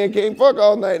lot of men can't fuck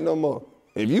all night no more.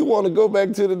 If you want to go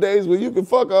back to the days where you could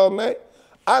fuck all night,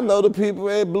 I know the people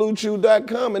at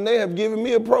BlueChew.com, and they have given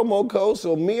me a promo code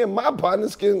so me and my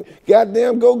partners can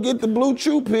goddamn go get the Blue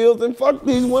Chew pills and fuck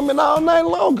these women all night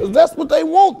long, because that's what they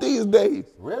want these days.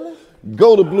 Really?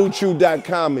 Go to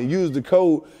BlueChew.com and use the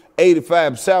code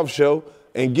 85SouthShow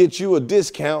and get you a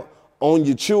discount on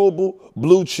your chewable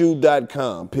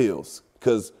BlueChew.com pills,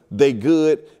 because they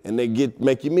good and they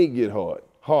make your meat get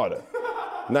harder.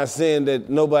 Not saying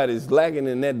that nobody's lacking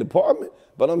in that department,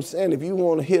 but I'm saying if you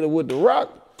want to hit her with the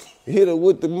rock, hit her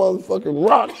with the motherfucking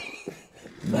rock.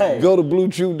 Go to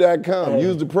BlueChew.com.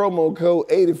 Use the promo code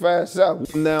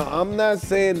 85South. Now, I'm not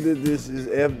saying that this is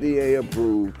FDA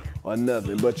approved or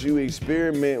nothing, but you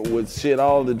experiment with shit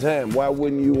all the time. Why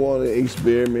wouldn't you want to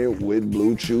experiment with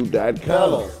BlueChew.com?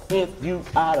 Fellas, if you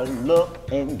out of luck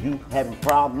and you having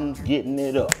problems getting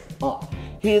it up,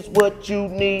 here's what you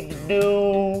need to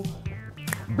do.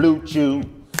 Blue Chew.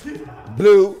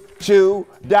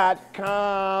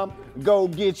 BlueChew.com. Go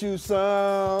get you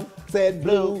some. Said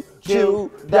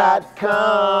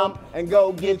BlueChew.com. And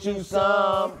go get you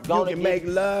some. You can make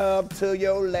love to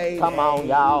your lady. Come on,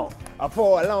 y'all.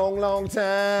 For a long, long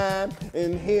time.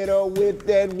 And hit her with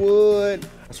that wood.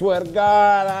 I swear to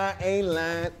God, I ain't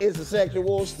lying. It's a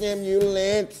sexual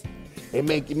stimulant. It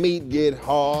make your meat get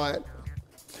hard.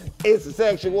 It's a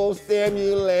sexual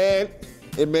stimulant.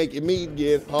 It make your meat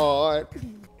get hard.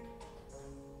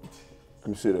 Let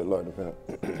me see that lighter, fam.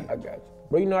 I got you.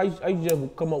 But you know, I used to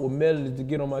just come up with melodies to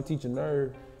get on my teacher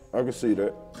nerve. I can see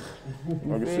that. I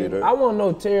can see that. I wasn't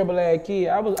no terrible ass kid.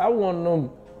 I wasn't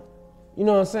them You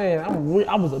know what I'm saying?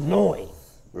 I was annoyed.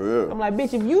 Yeah. I'm like,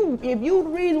 bitch, if you the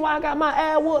reason why I got my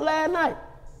ass whooped last night,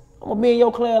 I'm gonna be in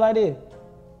your class like this.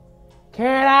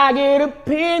 Can I get a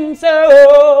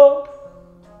pencil?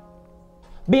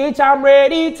 Bitch, I'm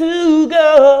ready to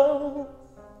go.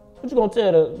 What you gonna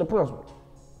tell the principal?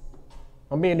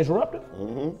 I'm being disruptive?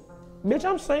 Mm-hmm. Bitch,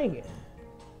 I'm singing.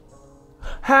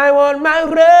 I want my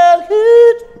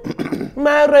road,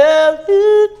 my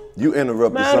road. You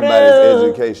interrupted somebody's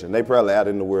education. They probably out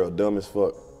in the world dumb as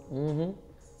fuck. Mm-hmm.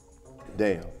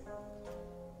 Damn.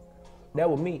 That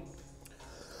was me.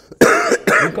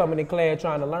 You coming in class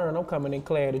trying to learn, I'm coming in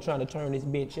class trying to turn this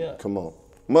bitch up. Come on.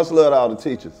 Much love to all the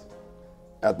teachers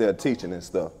out there teaching and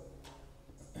stuff.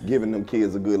 Giving them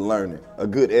kids a good learning, a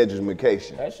good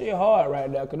education. That shit hard right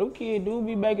now, cause them kids do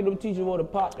be making them teachers want to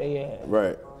pop their ass.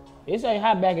 Right. It's like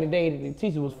how back in the day that the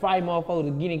teacher was fighting motherfuckers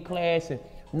to get in class and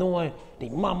knowing their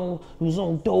mama was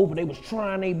on dope and they was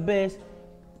trying their best.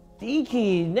 These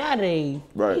kids nowadays,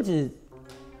 right. They just...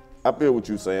 I feel what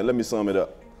you saying. Let me sum it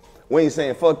up. We ain't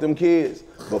saying fuck them kids,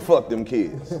 but fuck them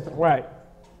kids. Right.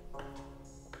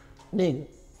 Nigga.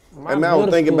 And now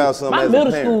I'm thinking about something as a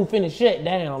parent. My middle school finna shut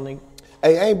down, nigga.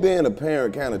 Hey, ain't being a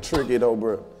parent kind of tricky though,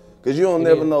 bro? Cause you don't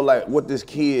never know like what this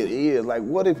kid is. Like,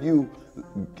 what if you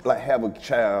like have a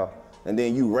child and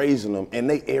then you raising them and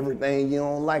they everything you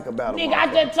don't like about them? Nigga,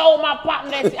 I just told my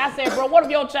partner that I said, bro, what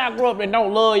if your child grew up and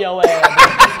don't love your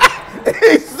ass?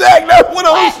 Exactly, that's what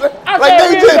I'm saying. Like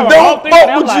they just don't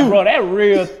fuck with you. Bro, that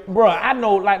real, bro. I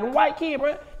know, like the white kid,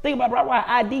 bro. Think about, bro, I watch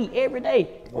ID every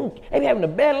day. They be having a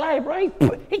bad life,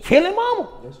 bro. He killing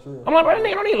mama. That's true. I'm like, bro, that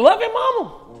nigga don't even love his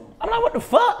mama. I'm like, what the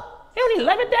fuck? He don't even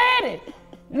love his daddy.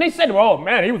 And they said, oh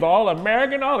man, he was all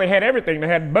American. Oh, they had everything. They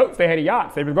had boats, they had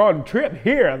yachts. They was going on trip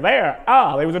here, there.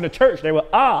 They was in the church. They were,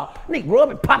 They grew up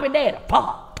and Poppy Daddy,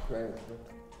 Pa.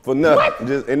 For nothing.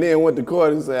 Just, and then went to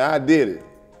court and said, I did it.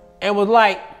 And was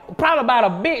like, probably about a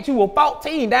bitch who was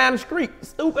 14 down the street.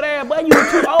 Stupid ass, boy, you were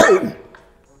too old.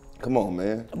 Come on,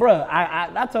 man. Bruh,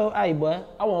 I told, hey, boy,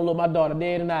 I want to look my daughter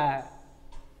dead tonight.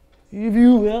 If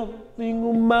you ever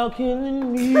think about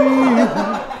killing me,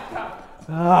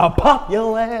 I'll pop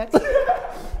your ass.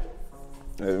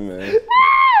 Hey, man.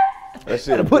 That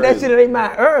shit Put that shit in their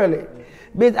mind early.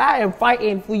 Bitch, I am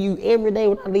fighting for you every day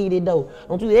when I leave this door.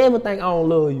 Don't you ever think I don't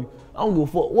love you. I don't give a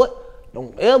fuck what.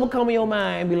 Don't ever come in your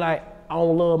mind and be like, I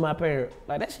don't love my parents.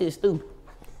 Like, that shit's stupid.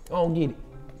 I don't get it.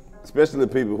 Especially the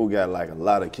people who got like a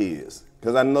lot of kids.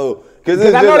 Cause I know,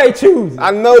 they choose. I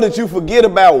know that you forget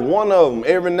about one of them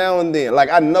every now and then.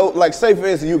 Like I know, like say for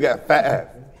instance, you got 5.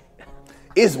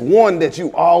 It's one that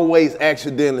you always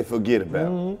accidentally forget about.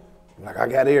 Mm-hmm. Like I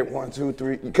got here 1, 2,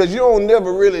 3. Cause you don't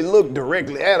never really look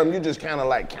directly at them. You just kind of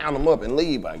like count them up and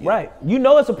leave. I guess. Right. You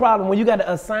know it's a problem when you got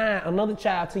to assign another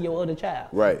child to your other child.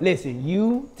 Right. Listen,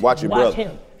 you watch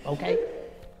him, okay?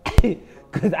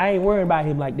 Cause I ain't worried about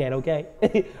him like that, okay?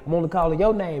 I'm only calling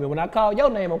your name, and when I call your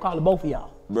name, I'm calling both of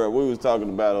y'all. Bro, we was talking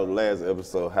about on the last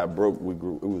episode how broke we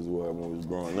grew. It was when we was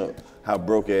growing up. How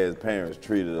broke ass parents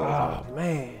treated us. Oh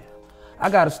man, I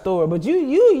got a story, but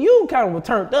you kind of were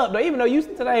turned up though. Even though you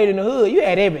stayed in the hood, you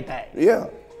had everything. Yeah,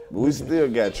 but we still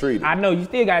got treated. I know you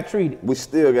still got treated. We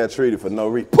still got treated for no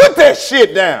reason. Put that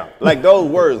shit down. Like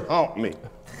those words haunt me.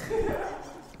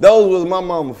 Those was my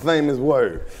mama's famous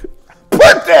words.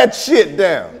 Put that shit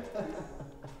down.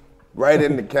 Right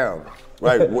in the counter.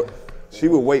 Right. She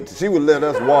would wait. She would let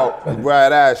us walk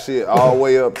right our shit all the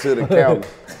way up to the counter.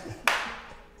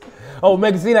 Oh,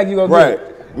 make it seem like you gonna get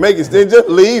it. Make it. Then just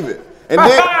leave it. And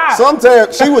then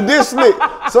sometimes she would this slick.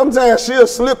 Sometimes she'll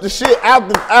slip the shit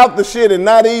out the shit and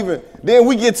not even. Then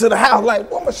we get to the house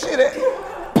like, where my shit at?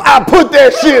 I put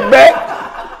that shit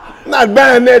back. Not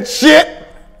buying that shit.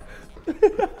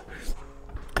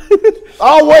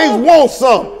 Always want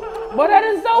something. But that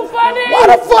is so funny. Why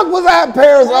the fuck was our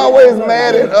parents always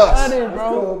mad at us? Funny,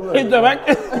 bro. It's the back.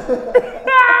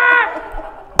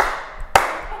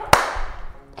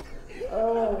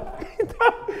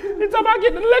 It's about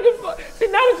getting looking for. See,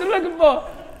 now what you're looking for.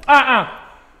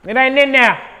 It ain't in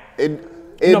there. It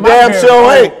damn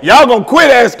sure ain't. Y'all gonna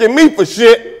quit asking me for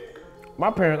shit.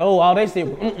 My parents, all they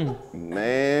said,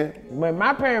 Man. When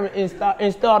my parents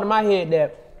installed in my head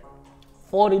that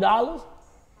 $40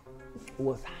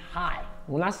 was high.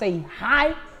 When I say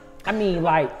high, I mean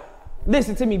like,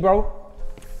 listen to me, bro.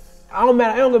 I don't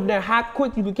give a damn how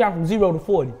quick you can count from 0 to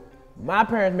 40. My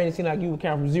parents made it seem like you would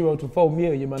count from 0 to 4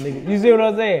 million, my nigga. You see what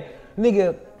I'm saying?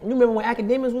 Nigga, you remember when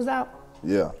Academics was out?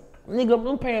 Yeah. Nigga,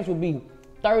 them parents would be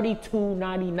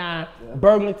 $32.99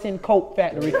 Burlington Coat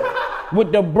Factory.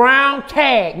 with the brown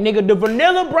tag, nigga, the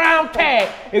vanilla brown tag.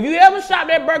 If you ever shop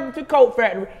that Burger King Coke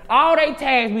factory, all they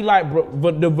tags be like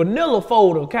the vanilla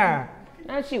folder kind.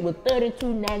 That shit was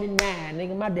 $32.99,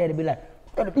 nigga. My daddy be like,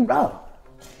 $32.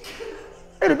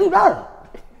 $32.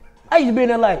 I used to be in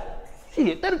there like,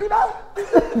 shit,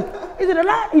 $32? Is it a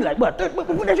lot? He like, what, put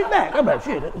that shit back. I'm like,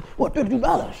 shit, what,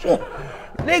 $32? Shit.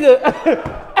 Nigga,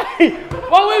 hey,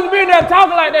 why we used to be in there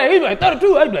talking like that? He be like,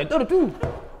 32. I be like, 32?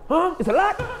 Huh? It's a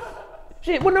lot?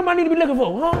 Shit, what number I need to be looking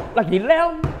for, huh? Like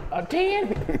 11 or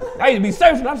 10? I used to be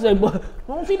searching. I said, but I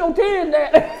don't see no 10s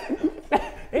there.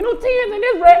 Ain't no 10s in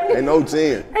this rap. Ain't no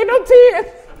 10. Ain't no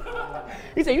 10s.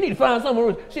 He said, you need to find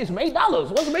something. Shit, some $8.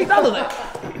 What's some $8 at?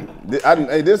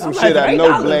 Hey, this some shit I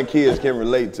know black kids can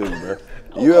relate to, bro.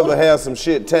 You ever have some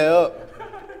shit tear up?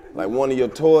 Like one of your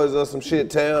toys or some shit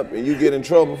tear up and you get in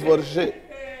trouble for the shit?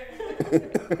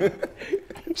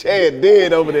 Chad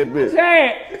dead over that bitch.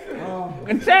 Chad.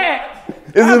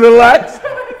 Is it a lot?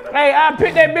 Hey, I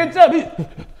picked that bitch up.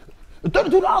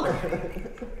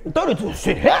 $32. 32.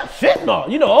 Shit no.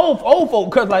 You know, old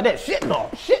folk cuss like that. Shit no.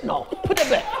 Put that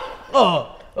back.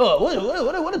 What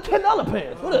a $10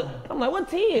 pants? I'm like, what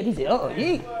 10? He said,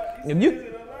 if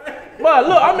you. But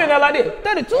look, I'm in there like this.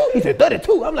 32? He said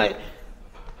 32. I'm like,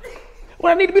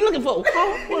 what I need to be looking for?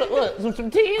 What? Some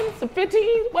 10s? Some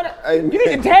 15s? You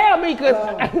need to tell me, because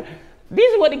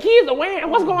these are what the kids are wearing.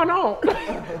 What's going on?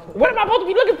 What am I supposed to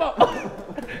be looking for?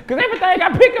 Because everything I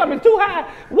pick up is too high.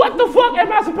 What the fuck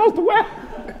am I supposed to wear?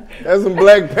 That's some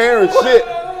black parent shit.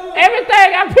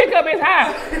 Everything I pick up is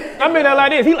high. I'm in there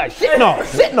like this. He like, shit no.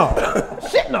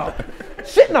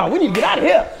 We need to get out of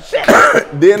here. Shit.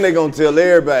 Then they gonna tell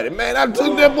everybody, man, I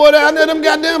took that boy down there, them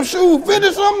goddamn shoes,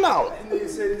 finish something out.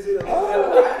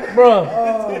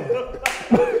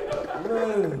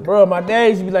 Bro, my dad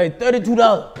used to be like, $32.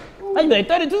 I used to be like,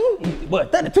 32?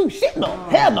 What, 32? Shit no.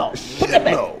 Hell no. Put that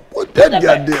back.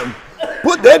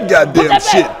 Put that goddamn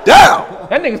shit down.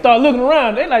 That nigga started looking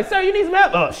around. They like, sir, you need some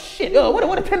help? Oh, shit.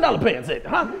 What a $10 pants at,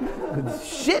 huh?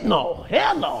 Shit no.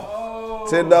 Hell no.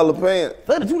 $10 pants.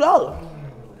 $32.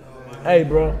 Hey,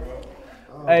 bro.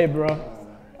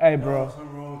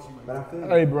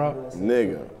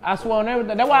 Nigga. I swear on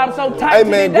everything. That's why I'm so tight. Hey,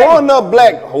 man, growing up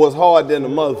black was hard than the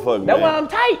motherfucker, That's man. why I'm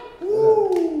tight.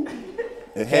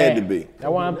 It had to be.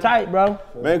 That's why I'm tight, bro.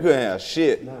 Man couldn't have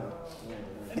shit.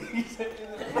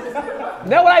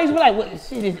 That's what I used to be like, what,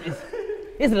 shit,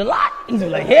 is it a lot? He used to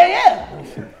be like, hell yeah.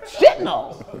 Shit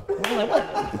no. I'm like,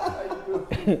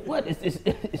 what? What? Is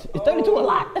 32 a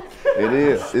lot? It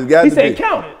is. It's got to be. He said,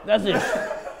 count it. That's it.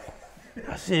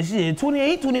 I said, shit,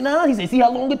 28, 29. He said, see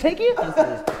how long it take you? I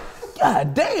said,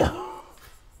 God damn.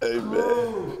 Hey,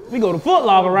 man. We go to Foot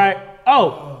Locker, right?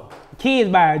 Oh, kids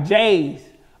buy J's.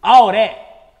 All that.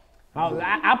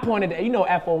 I pointed at,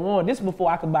 F01. This is before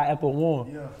I could buy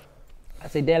F01. Yeah. I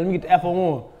said, Dad, let me get the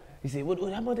F01. He said, what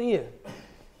how much it is?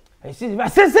 Hey,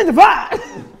 65. 65.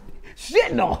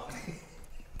 Shit no.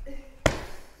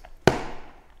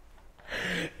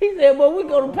 He said, well, we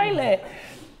go to Paylab.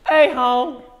 Hey,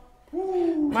 home.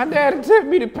 My daddy took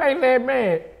me to Paylab,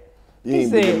 man. He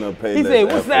said,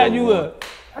 what size you up?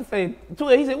 I said,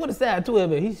 12. He said, what the size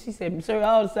 12 is? He said, sir,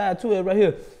 all the size 12 right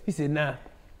here. He said, nah,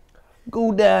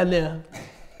 go down there.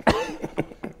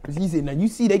 He said, now you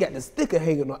see they got the sticker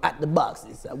hanging on out the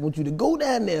boxes. I want you to go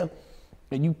down there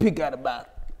and you pick out about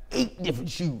 8 different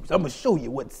shoes. I'm gonna show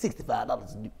you what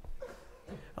 $65 do.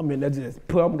 I mean, that just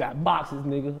put them got boxes,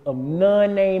 nigga, of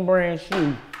non-name brand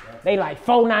shoes. They like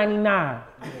 $4.99.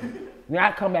 Now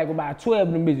I come back with about 12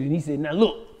 of them bitches, and he said, now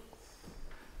look,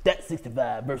 that's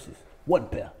 65 versus one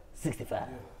pair, 65.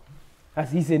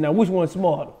 He said, now which one's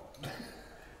smarter?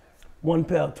 One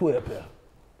pair, 12 pair.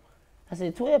 I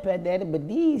said, 12 pair, Daddy, but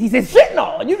these. He said, shit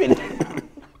no, you been.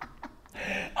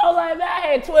 I was like, man, I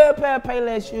had 12 pair of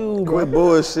Payless shoes, bro. Quit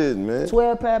bullshitting, man.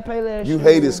 12 pair of Payless shoes. You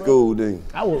hated school, didn't you?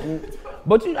 I was,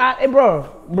 but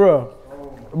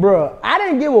bro, I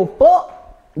didn't give a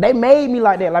fuck. They made me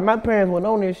like that. Like my parents went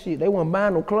on this shit. They wasn't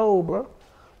buying no clothes, bro.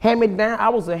 Hand me down, I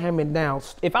was a hand me down.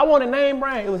 If I wanted name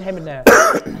brand, it was hand me down.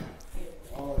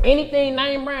 Anything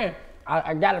name brand,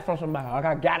 I got it from somebody. Like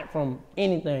I got it from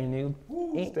anything,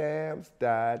 nigga.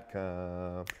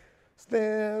 Stamps.com.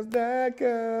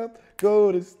 Stamps.com.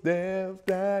 Go to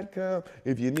stamps.com.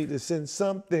 If you need to send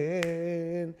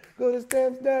something, go to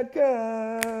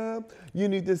stamps.com. You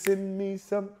need to send me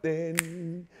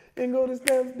something, and go to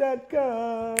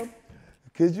stamps.com.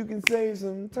 Cause you can save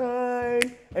some time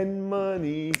and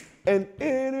money and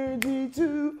energy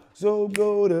too. So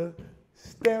go to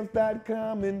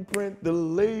Stamps.com and print the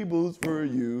labels for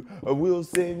you. Or we'll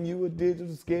send you a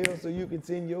digital scale so you can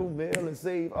send your mail and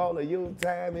save all of your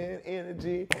time and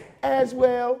energy as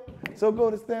well. So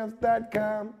go to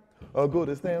Stamps.com or go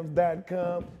to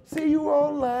Stamps.com. See you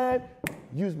online.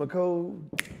 Use my code.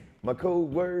 My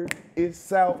code word is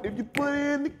South. If you put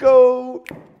in the code,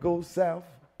 go South.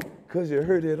 Cause you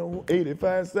heard it on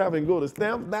 85 South and go to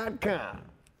Stamps.com.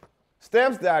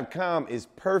 Stamps.com is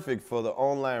perfect for the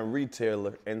online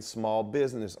retailer and small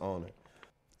business owner.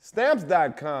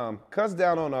 Stamps.com cuts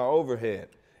down on our overhead,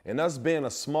 and us being a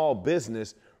small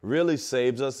business really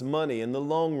saves us money in the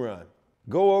long run.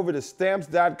 Go over to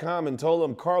Stamps.com and tell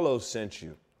them Karlous sent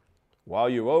you. While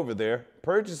you're over there,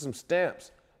 purchase some stamps.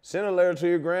 Send a letter to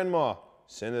your grandma.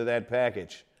 Send her that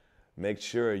package. Make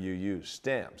sure you use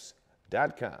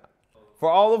Stamps.com. For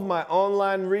all of my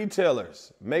online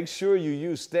retailers, make sure you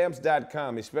use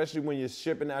Stamps.com, especially when you're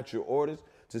shipping out your orders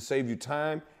to save you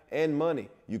time and money.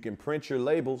 You can print your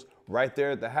labels right there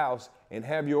at the house and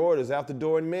have your orders out the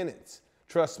door in minutes.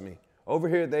 Trust me, over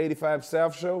here at the 85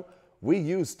 South Show, we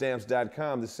use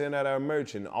Stamps.com to send out our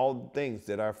merch and all the things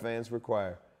that our fans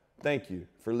require. Thank you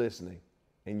for listening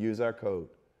and use our code.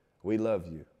 We love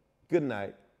you. Good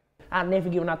night. I'll never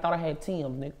forget when I thought I had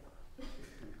Tim's, nigga.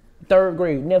 3rd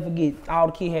grade, never forget, all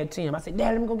the kids had Tim. I said,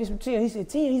 Dad, let me go get some Tim. He said,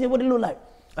 Tim? He said, what it look like?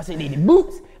 I said, they the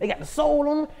boots, they got the sole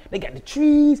on them, they got the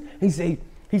trees. He said,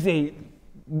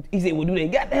 well, do they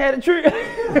got to have the tree?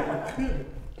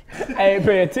 I ain't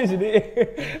paying attention to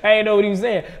it. I ain't know what he was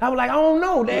saying. I was like, I don't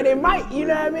know, Dad, they might, you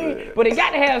know what I mean? But they got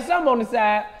to have something on the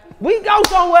side. We go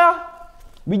somewhere,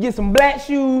 we get some black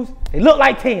shoes, they look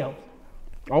like Tim's.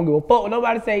 I don't give a fuck what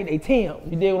nobody say, they Tim's.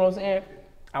 You dig what I'm saying?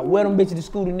 I wear them bitches to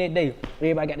school the next day.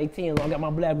 Everybody got their Timbs on. I got my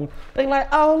black one. They like,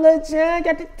 oh, Lil John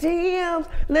got the Timbs.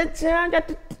 Lil John got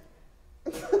the...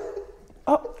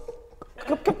 Oh,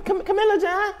 come here, Lil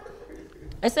John.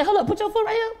 I said, hold up, put your foot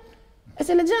right here. I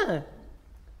said, Lil John,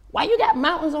 why you got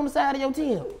mountains on the side of your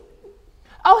Timbs?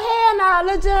 Oh, hell nah,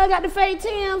 Lil John got the fake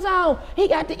Timbs on. He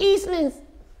got the Eastlands.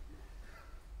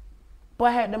 Boy,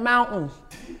 I had the mountains.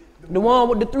 The one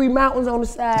with the 3 mountains on the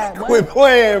side. Quit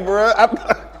playing, bro.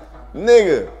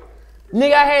 Nigga,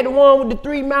 I had the one with the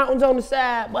 3 mountains on the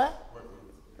side, but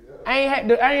I ain't had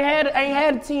a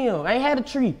Tim. I ain't had a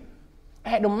tree. I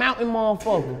had the mountain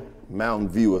motherfucker. Mountain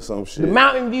View or some shit. The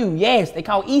Mountain View, yes. They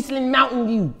call Eastland Mountain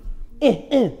View.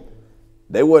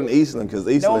 They wasn't Eastland because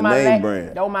Eastland name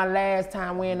brand. That was my last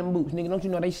time wearing them boots. Nigga, don't you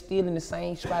know they still in the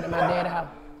same spot at my dad's house?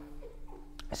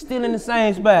 Still in the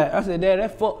same spot. I said, Dad,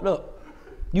 that's fucked up.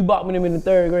 You bought me them in the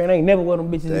 3rd grade. I ain't never wear them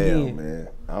bitches again. Damn, man.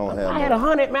 I don't have. I had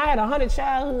 100, man. I had 100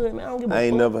 childhood, man. I don't give a fuck. I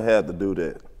ain't never had to do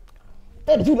that.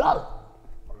 $32.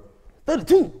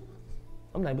 32.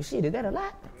 I'm like, but shit, is that a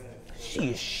lot?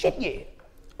 Shit, yeah.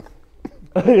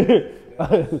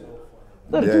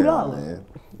 $32.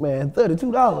 Man,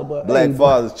 $32, but Black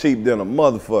fathers cheap than a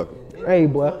motherfucker. Hey,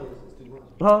 boy.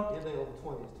 Huh?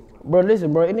 Bro,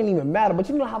 listen, bro. It didn't even matter. But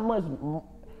you know how much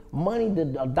money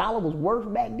a dollar was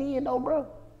worth back then, though, bro?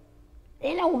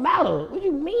 It don't matter. What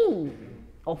you mean?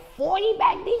 A 40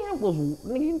 back then was,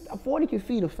 nigga, a 40 could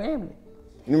feed a family.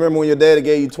 You remember when your daddy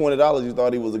gave you $20, you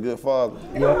thought he was a good father?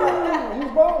 Yeah. He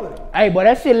was balling. Hey, boy,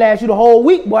 that shit lasts you the whole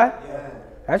week, boy. Yeah.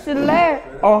 That shit last.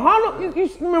 $100,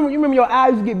 you remember your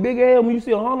eyes get bigger when you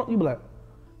see $100? You be like,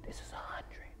 this is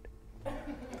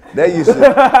 100. That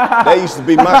used to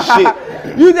be my shit.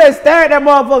 You just stare at that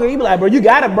motherfucker. You be like, bro, you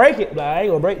gotta break it. Like, I ain't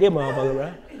gonna break this motherfucker,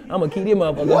 bro. I'm gonna keep this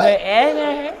motherfucker. What?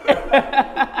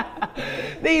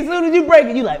 Then as soon as you break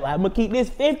it, you like, well, I'm gonna keep this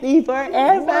 50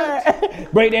 forever.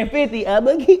 Break that 50, I'm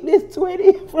gonna keep this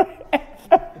 20 forever.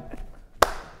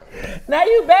 Now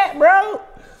you back, bro.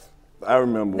 I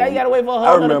remember. Now you gotta wait for a whole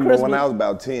I remember Christmas. when I was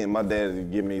about 10, my dad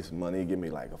would give me some money. He'd give me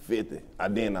like a 50. I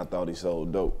thought he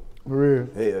sold dope. For real?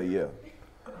 Hell yeah.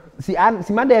 See,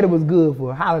 my daddy was good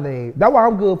for holidays. That's why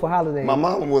I'm good for holidays. My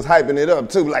mama was hyping it up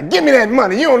too. Like, give me that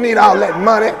money. You don't need all that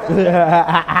money.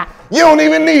 You don't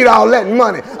even need all that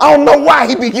money. I don't know why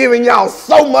he be giving y'all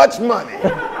so much money.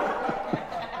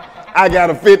 I got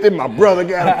a 50. My brother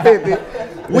got a 50.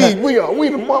 We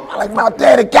the mother. Like, my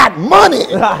daddy got money.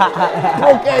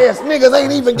 Broke ass niggas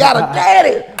ain't even got a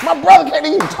daddy. My brother can't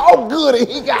even talk good and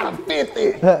he got a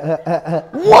 50.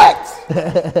 What?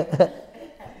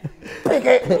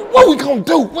 What we gonna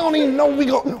do? We don't even know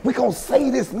we gonna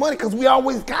save this money because we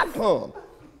always got some.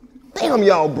 Damn,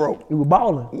 y'all broke. You were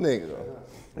balling. Nigga.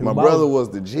 My brother was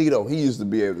the G though. He used to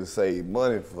be able to save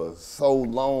money for so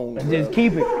long. Just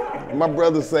keep it. My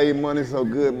brother saved money so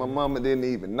good, my mama didn't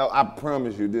even know. I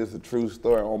promise you, this is a true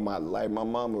story on my life. My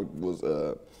mama was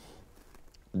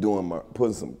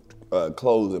putting some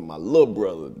clothes in my little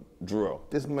brother's drawer.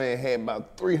 This man had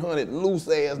about 300 loose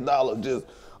ass dollars just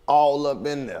all up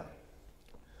in there.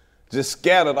 Just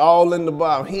scattered all in the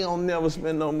bottom. He don't never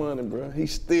spend no money, bro.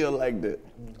 He's still like that.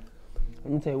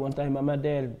 Let me tell you one thing about my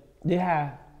dad. This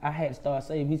how I had to start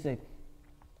saving. He said,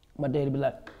 my daddy be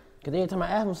like, cause every time I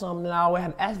ask him something, then I always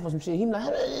have to ask him for some shit. He be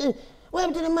like, what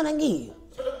happened to the money I gave you?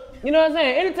 You know what I'm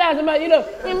saying? Anytime somebody, hey,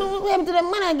 what happened to that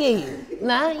money I gave you?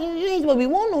 Nah, you ain't supposed to be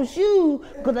wanting no shoes,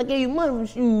 cause I gave you money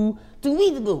for shoes 2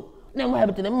 weeks ago. Now what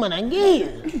happened to that money I gave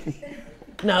you?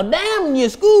 Now damn your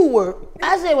schoolwork.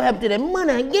 I said what happened to that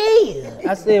money I gave you?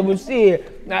 I said, well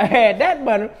shit, I had that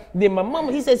money. Then my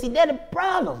mama, he said, see, that's the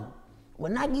problem.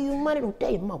 When I give you money, don't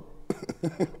tell your mama.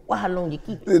 Why, how long you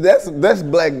keep it? That's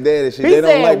black daddy shit. They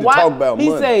don't like to talk about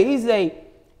money. He say,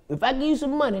 if I give you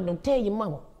some money, don't tell your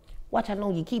mama. Watch how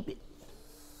long you keep it.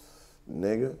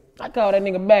 Nigga. I called that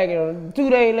nigga back 2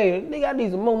 days later. Nigga, I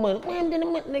need some more money.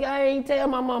 Nigga, I ain't tell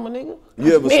my mama, nigga.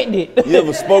 You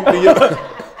ever spoke to your daddy?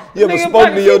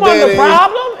 The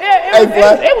problem?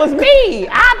 It was me.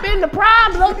 I've been the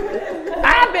problem.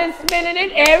 I've been spending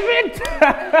it every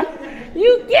time.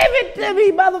 You give it to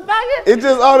me, motherfucker. It's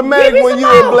just automatic when you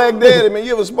a black daddy, man.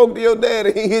 You ever spoke to your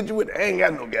daddy, he hit you with, I ain't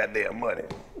got no goddamn money.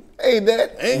 Hey,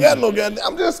 Dad, I ain't got no goddamn,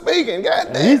 I'm just speaking,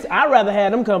 goddamn. I'd rather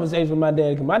have them conversations with my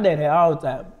daddy, because my dad had all the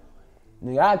time.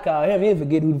 Nigga, I call him, he'll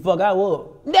forget who the fuck I was.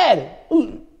 Daddy,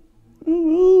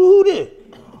 who this?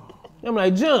 I'm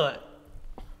like, John.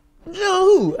 John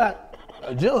who?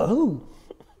 John who?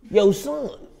 Your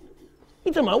son.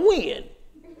 He talking about when?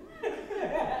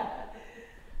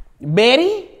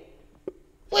 Betty?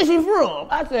 Where she from?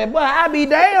 I said, boy, I be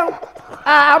damn.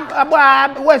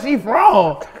 Where she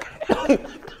from?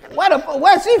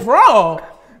 Where she from?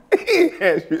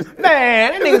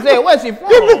 Man, that nigga said, where she from?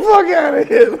 Get the fuck out of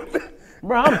here.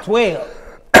 Bro, I'm 12.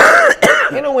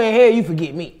 Ain't no way in hell you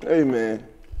forget me. Hey, man,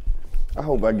 I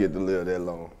hope I get to live that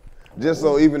long. Just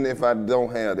so even if I don't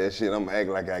have that shit, I'm gonna act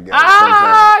like I got it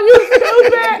sometimes.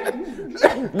 You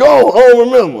stupid. Go, I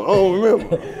don't remember.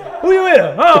 Who you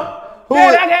with? Huh?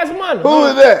 Dad, I got some money. Who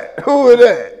is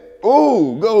that?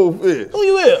 Ooh, goldfish. Who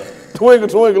you with? Twinkle,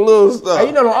 twinkle, little star. Hey,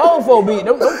 you know them old folk beat.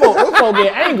 Them folk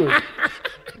get angry.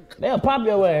 They'll pop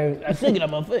your ass. I stick it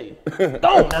on my face.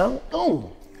 Go now,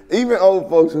 go. Even old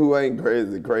folks who ain't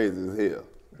crazy as hell.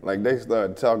 Like they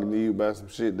start talking to you about some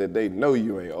shit that they know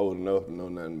you ain't old enough to know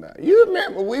nothing about. You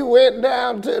remember we went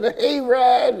down to the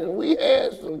hayride and we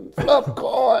had some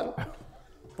popcorn.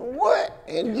 What?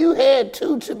 And you had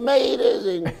 2 tomatoes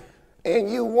and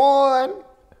you won.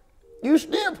 You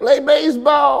still play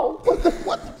baseball? What the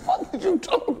fuck did you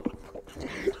talking about?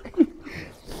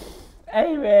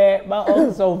 Hey man, my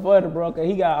uncle's so funny, bro, cause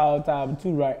he got all the time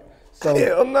too, right? So,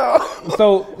 hell no.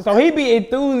 So he be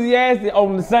enthusiastic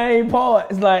on the same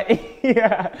parts. Like,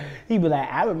 yeah, he be like,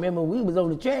 I remember we was on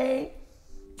the train,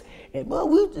 and boy,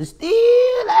 we used to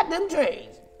steal out them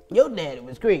trains. Your daddy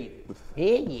was crazy.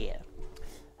 Yeah.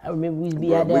 I remember we used to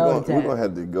be out there all the time. We're gonna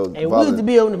have to go. And we used to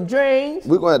be on them trains.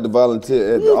 We're gonna have to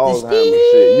volunteer at the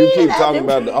Alzheimer's shit. You keep talking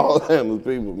about the Alzheimer's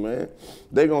people, man.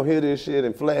 They gonna hear this shit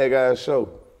and flag our show.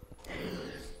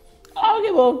 I don't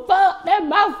give a fuck. That's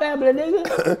my family,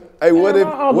 nigga. Hey, what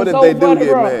if they do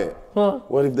get mad? Huh?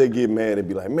 What if they get mad and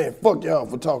be like, man, fuck y'all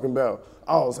for talking about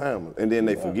Alzheimer's, and then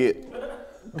they forget?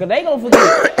 Cause they gonna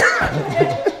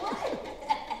forget.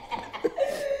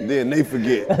 Then they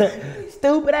forget.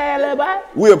 Stupid ass little boy.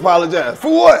 We apologize.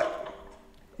 For what?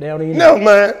 They don't even know.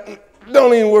 Man.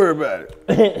 Don't even worry about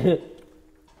it.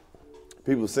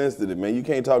 People sensitive, man. You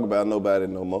can't talk about nobody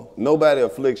no more. Nobody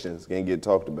afflictions can get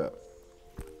talked about.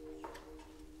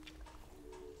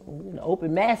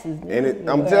 Open masses. And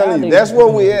I'm telling you, that's where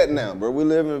we at now, bro. We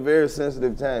live in a very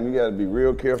sensitive time. You gotta be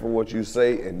real careful what you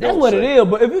say and that's don't what say. it is.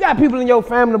 But if you got people in your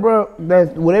family, bro,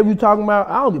 that's whatever you talking about,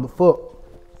 I don't give a fuck.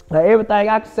 Like everything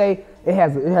I can say, it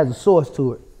has a source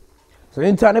to it. So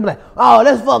anytime they be like, oh,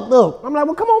 that's fucked up. I'm like,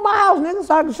 well, come on my house, nigga,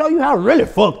 so I can show you how really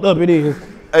fucked up it is.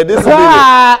 Hey, this will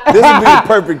be the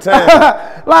perfect time.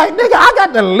 Like, nigga, I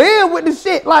got to live with the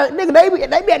shit. Like, nigga, they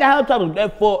be at the house talking, they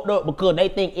fucked up because they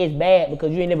think it's bad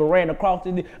because you ain't never ran across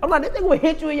it. I'm like, this nigga will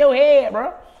hit you in your head,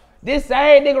 bro. This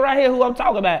same nigga right here who I'm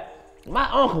talking about, my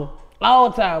uncle, all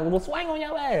the time, will swing on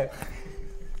your ass.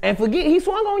 And forget he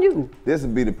swung on you. This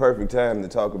would be the perfect time to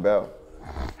talk about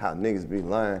how niggas be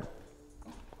lying.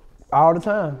 All the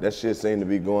time. That shit seem to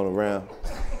be going around.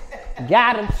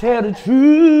 Gotta tell the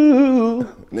truth.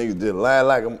 Niggas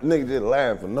just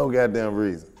lying for no goddamn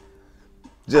reason.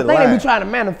 I think they be trying to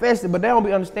manifest it, but they don't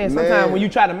be understanding. Sometimes when you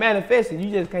try to manifest it,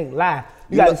 you just can't lie.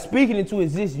 You got to speak it into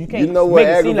existence. You can't You know what make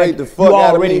it seem aggravates like the fuck you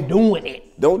out of me? already doing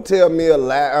it. Don't tell me a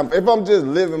lie. If I'm just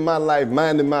living my life,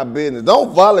 minding my business,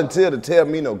 don't volunteer to tell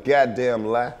me no goddamn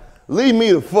lie. Leave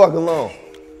me the fuck alone.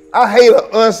 I hate an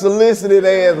unsolicited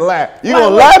ass lie. You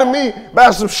gonna lie to me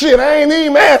about some shit I ain't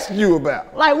even asking you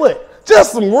about. Like what?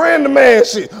 Just some random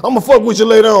ass shit. I'ma fuck with you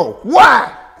later on.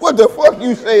 Why? What the fuck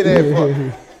you say that for?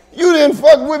 You didn't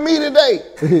fuck with me today.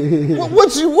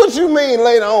 What you mean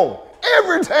later on?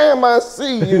 Every time I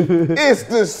see you, it's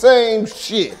the same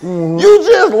shit. You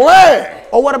just lying.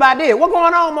 Or what about this? What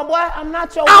going on, my boy? I'm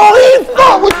not your. I don't even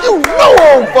fuck with you. No, I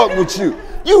don't fuck with you.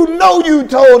 You know you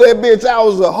told that bitch I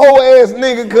was a hoe ass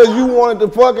nigga because you wanted to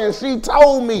fuck and she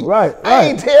told me. Right. I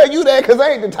ain't tell you that because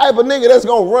I ain't the type of nigga that's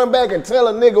gonna run back and tell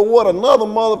a nigga what another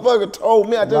motherfucker told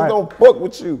me. I just don't fuck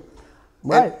with you.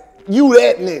 Right. And you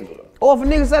that nigga. Or if a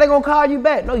nigga say they gonna call you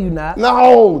back, no, you not.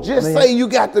 No, just say you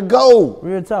got to go.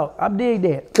 Real talk. I dig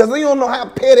that. Cause you don't know how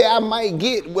petty I might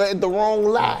get with the wrong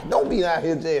lie. Don't be out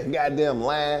here just goddamn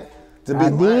lying to be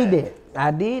lying. I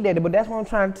did that, but that's what I'm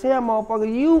trying to tell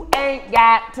motherfuckers. You ain't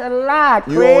got to lie,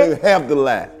 Craig. You don't even have to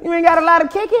lie. You ain't got to lie to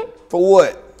kick it? For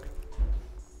what?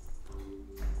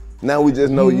 Now we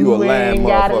just know you a lying ain't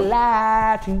got to motherfucker.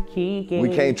 lie to kick it. We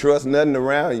can't trust nothing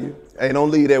around you. Hey,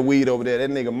 don't leave that weed over there. That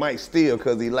nigga might steal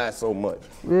cause he lies so much.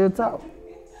 Real talk.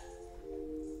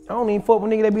 I don't even fuck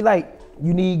with nigga that be like,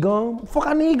 you need gum? Fuck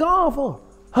I need gum for?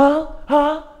 Huh?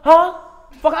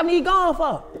 Fuck I need gum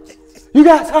for? You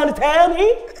got something to tell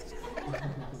me?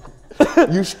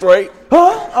 You straight?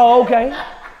 Huh? Oh, okay.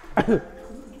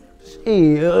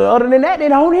 Shit, other than that, they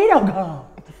don't need no gum.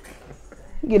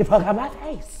 Get the fuck out of my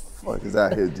face. Fuck is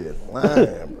out here just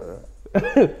lying, bro.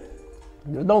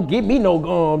 Just don't get me no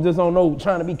gum. Just don't know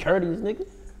trying to be courteous, nigga.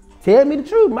 Tell me the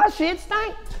truth. My shit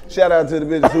stink. Shout out to the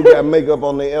bitches who got makeup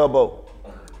on their elbow.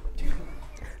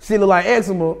 She look like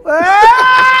eczema.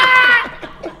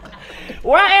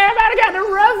 Why everybody got the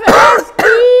rough ass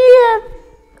skin?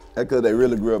 That's cause they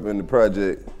really grew up in the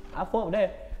project. I fuck with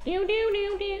that.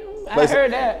 I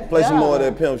heard that. Play some more of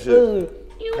that pimp shit.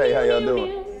 Hey, how y'all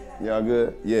doing? Y'all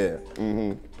good? Yeah.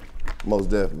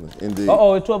 Most definitely. Indeed.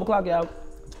 Uh-oh, it's 12 o'clock, y'all.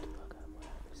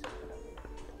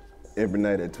 Every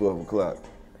night at 12 o'clock,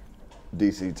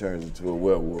 DC turns into a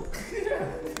werewolf.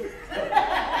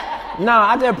 Nah,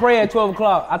 I just pray at 12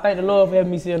 o'clock. I thank the Lord for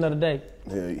having me see another day.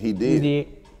 Yeah, He he did. did.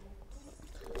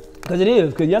 Because it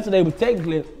is. Because yesterday was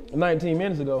technically 19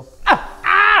 minutes ago.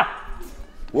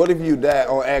 What if you died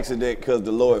on accident because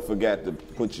the Lord forgot to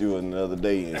put you another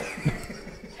day in?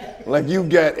 Like you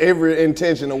got every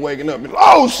intention of waking up and,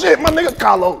 oh shit, my nigga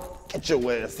Karlous, get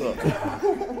your ass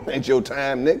up. Ain't your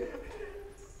time, nigga.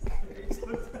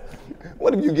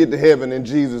 What if you get to heaven and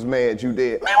Jesus mad you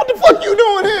dead? Man, what the fuck you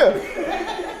doing here?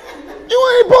 You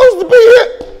ain't supposed to be here.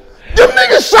 Them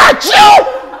niggas shot you.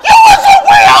 You was a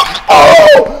real.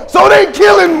 Oh, so they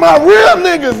killing my real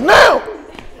niggas now.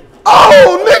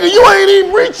 Oh, nigga, you ain't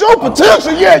even reached your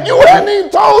potential yet. You hadn't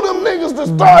even told them niggas to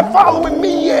start following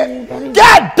me yet.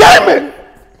 God damn it.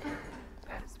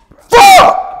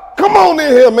 Fuck. Come on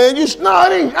in here, man.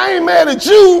 I ain't mad at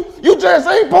you. You just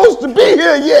ain't supposed to be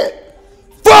here yet.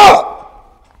 Fuck.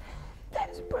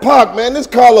 Park, man, this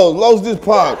Karlous, lost this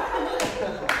Park.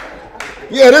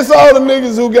 Yeah, this all the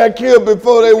niggas who got killed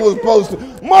before they was supposed to.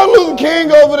 Martin Luther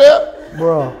King over there.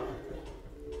 Bro.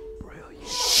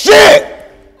 Shit!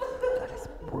 That is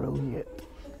brilliant.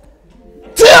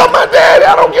 Tell my daddy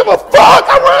I don't give a fuck.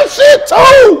 I run shit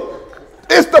too.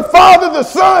 It's the Father, the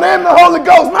Son, and the Holy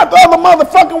Ghost, not the other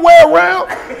motherfucking way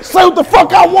around. Say what the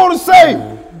fuck I want to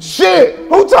say. Shit.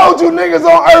 Who told you niggas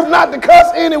on earth not to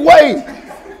cuss anyway?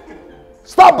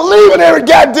 Stop believing every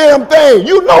goddamn thing.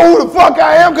 You know who the fuck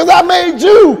I am because I made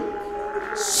you.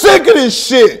 Sick of this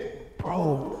shit.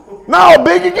 Bro. No,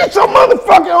 Biggie, get your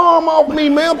motherfucking arm off me,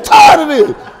 man. I'm tired of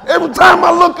this. Every time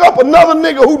I look up, another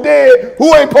nigga who dead,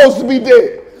 who ain't supposed to be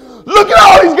dead. Look at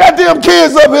all these goddamn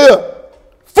kids up here.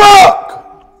 Fuck.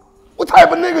 What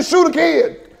type of nigga shoot a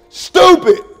kid?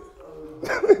 Stupid.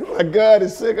 My God,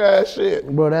 it's sick ass shit.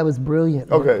 Bro, that was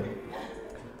brilliant. Okay.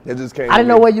 It just came. I didn't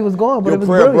know where you was going, but Your it was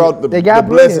prayer brilliant. brought They got the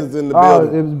blessings in the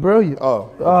building. It was brilliant.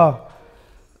 Oh.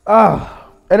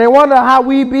 And they wonder how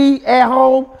we be at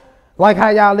home, like how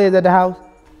y'all live at the house.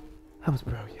 That was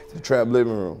brilliant. The trap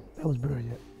living room. That was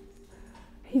brilliant.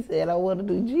 He said, I want to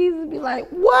do Jesus. Be like,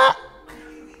 what?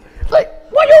 Like,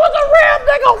 well, you was a real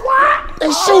nigga, what?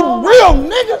 They shoot real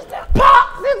niggas.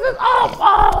 Pop, this is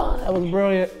awful. That was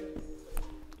brilliant.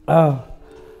 Oh,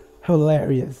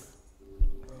 hilarious.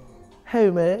 Hey,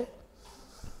 man.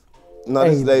 No,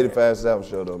 this is the 85 South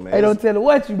show, though, man. Hey, don't tell her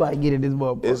what you might get in this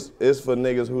motherfucker. It's for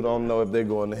niggas who don't know if they're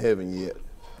going to heaven yet.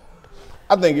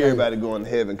 I think everybody going to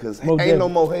heaven because ain't no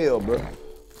more hell, bro.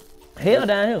 Hell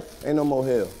down here. Ain't no more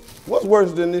hell. What's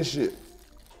worse than this shit?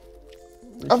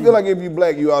 I feel like if you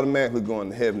black, you automatically going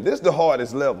to heaven. This is the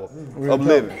hardest level of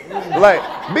living.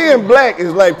 Like, being black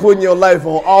is like putting your life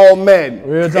on all Madden.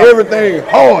 Everything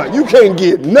hard. You can't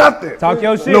get nothing. Talk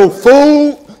your shit. No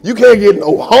food. You can't get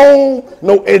no home,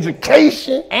 no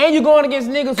education. And you're going against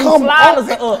niggas who sliders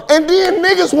are up. And then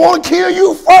niggas want to kill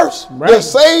you first. Right. The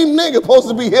same nigga supposed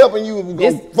to be helping you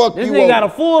gonna fuck you up. This nigga got a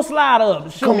full slider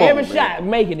up, shooting every shot,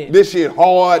 making it. This shit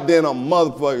hard than a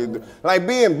motherfucker. Like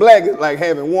being black is like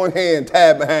having one hand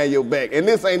tied behind your back. And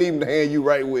this ain't even the hand you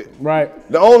right with. Right.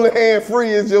 The only hand free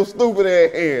is your stupid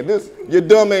ass hand. This your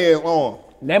dumb ass arm.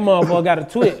 That motherfucker got a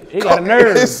twitch. He got a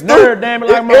nerve. Nerve damn it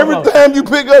like a motherfucker. Every time you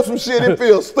pick up some shit, it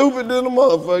feels stupid than a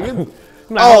motherfucker.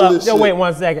 All this shit. Wait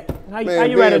 1 second. How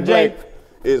you ready, Jay?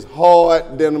 It's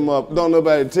hard than a motherfucker. Don't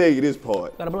nobody tell you this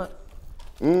part. Got a blunt?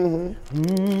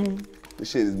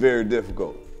 This shit is very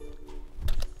difficult.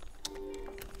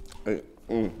 I had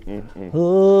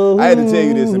to tell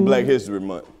you this in Black History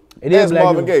Month. It is Black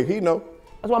Marvin Gaye. He know.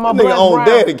 That's why my nigga own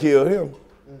daddy killed him.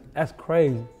 That's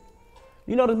crazy.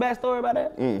 You know the backstory about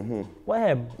that? What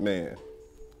happened? Man.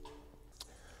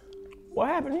 What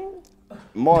happened here?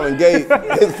 Marvin Gaye,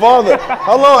 his father.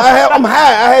 Hold on, I'm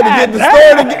high. I had to get the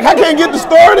story together. I can't get the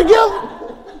story together.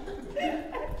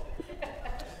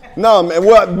 No, man.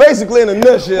 Well, basically in a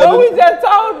nutshell, we just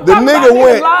told the nigga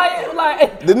went.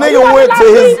 The nigga went to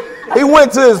his. He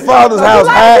went to his father's house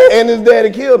high, and his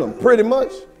daddy killed him. Pretty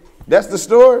much. That's the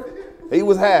story. He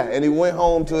was high, and he went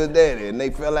home to his daddy, and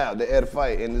they fell out. They had a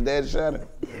fight, and his daddy shot him.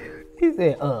 He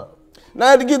said, Now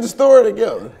I had to get the story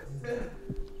together.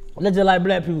 That's just like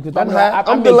black people, because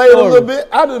I'm delayed a little bit.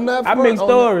 I do not. I make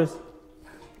stories.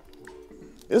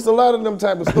 It's a lot of them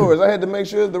type of stories. I had to make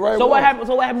sure it's the right one. What happened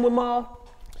with Marv?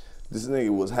 This nigga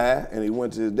was high, and he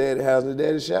went to his daddy's house, and his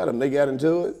daddy shot him. They got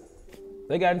into it.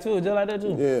 They got into it just like that,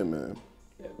 too? Yeah, man.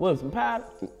 What, some powder?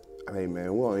 Hey,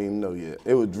 man, we don't even know yet.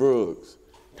 It was drugs.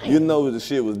 You know the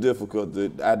shit was difficult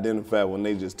to identify when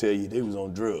they just tell you they was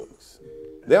on drugs.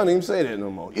 They don't even say that no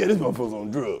more. Yeah, this motherfucker's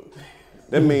on drugs.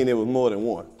 That mean it was more than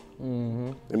one.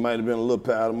 It might have been a little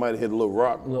powder, might have hit a little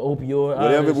rock. A little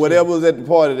opioid. Whatever was at the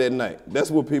party that night.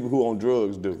 That's what people who on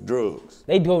drugs do, drugs.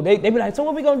 They be like, so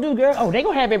what we gonna do, girl? Oh, they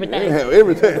gonna have everything. They have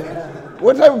everything.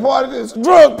 What type of party is this?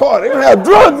 Drug party. They gonna have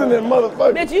drugs in there,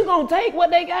 motherfucker. Bitch, you gonna take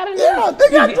what they got in there? Yeah, they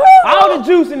got drugs. All the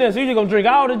juice in there, so you just gonna drink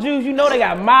all the juice. You know they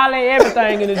got Molly,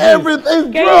 everything in the juice. Everything's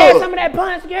Can you drugs. have some of that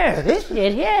punch, girl? This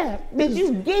shit here. Bitch,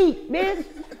 you geek, bitch.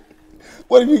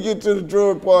 What if you get to the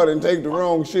drug party and take the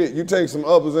wrong shit? You take some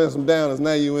uppers and some downers,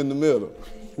 now you in the middle.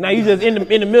 Now you just in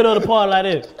the middle of the party like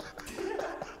this.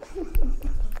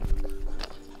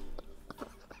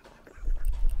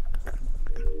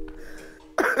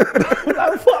 What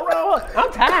the fuck wrong with her?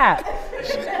 I'm tired.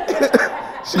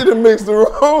 She done mixed the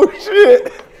wrong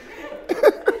shit.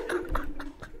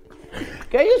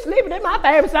 Girl, you sleeping? That's my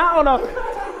favorite song though.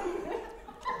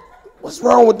 What's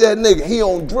wrong with that nigga? He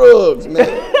on drugs, man.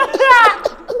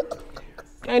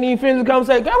 Can't even finish the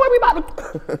conversation. Girl, where we about to?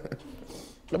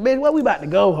 Bitch, where we about to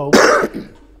go, ho?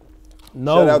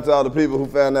 No. Shout out to all the people who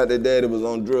found out their daddy was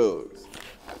on drugs.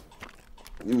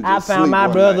 I found my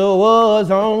brother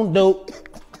was on dope.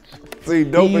 See,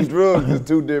 dope and drugs is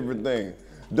two different things.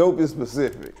 Dope is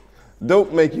specific.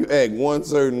 Dope make you act one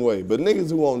certain way, but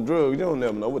niggas who on drugs, you don't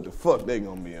never know what the fuck they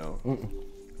gonna be on.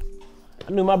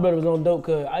 I knew my brother was on dope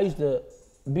because I used to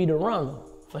be the runner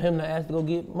for him to ask to go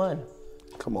get money.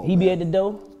 Come on, He be at the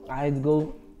door. I had to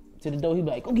go to the door. He be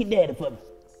like, go get daddy for me.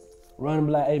 Run and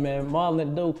be like, hey man, Marlon at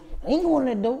the door. I ain't going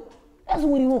to that door. That's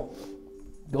what he want.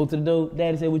 Go to the door.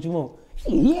 Daddy said, what you want?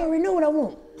 He already know what I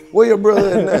want. Where your brother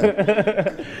at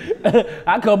now?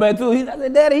 I come back to him. I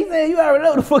said, Daddy, he said, you already know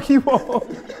what the fuck he want.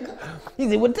 He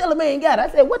said, well, tell him I ain't got it. I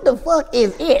said, what the fuck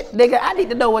is it? Nigga, I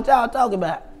need to know what y'all talking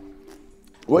about.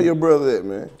 Where your brother at,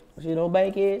 man? Shit on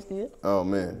Bankhead still. Oh,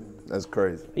 man. That's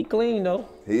crazy. He clean, though.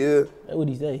 He is? That's what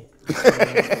he say.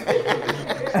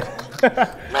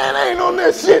 Man, I ain't on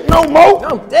that shit no more.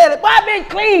 I'm telling you, I been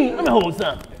clean. Let me hold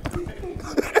something.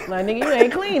 Like, nigga, you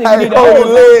ain't clean if I you need ain't to hold hold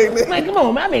your leg, something. Like, come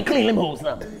on, man, I been clean. Let me hold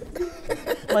something.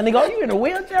 My nigga, are you in a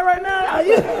wheelchair right now? Are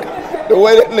you? The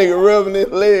way that nigga rubbing his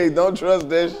leg, don't trust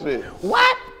that shit.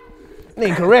 What?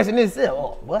 Nigga caressing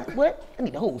himself. Oh, what? I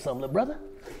need to hold something, little brother.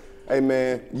 Hey,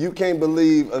 man, you can't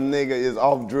believe a nigga is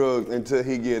off drugs until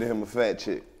he get him a fat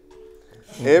chick.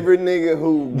 Every nigga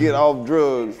who get off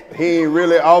drugs, he ain't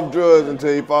really off drugs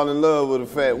until he fall in love with a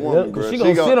fat woman, Yep, bro. she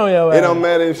gonna sit on your ass. It don't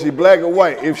matter if she black or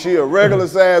white. If she a regular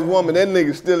sized woman, that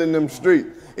nigga still in them streets.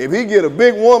 If he get a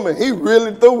big woman, he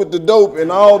really through with the dope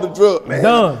and all the drugs. Man,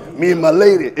 Done. me and my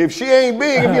lady. If she ain't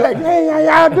big, and be like, hey,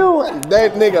 how y'all doing?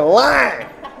 That nigga lying.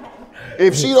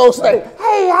 If she don't say,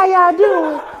 hey, how y'all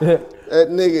doing? That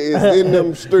nigga is in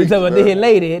them streets. You talking about his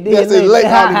lady? That's his lady.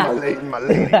 My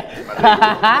lady. That's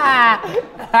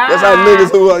how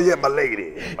niggas who are, my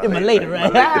lady. My lady,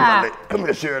 right? My lady. Come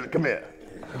here, Shirley. Come here.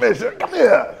 Come here, Shirley. Come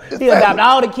here. He adopted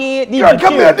all the kids. Girl,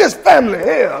 come here. This family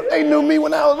here. They knew me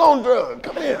when I was on drugs.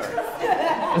 Come here.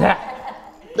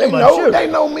 They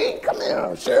know me. Come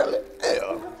here, Shirley.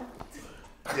 Yeah.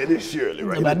 Yeah, this Shirley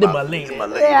right here. This my lady. My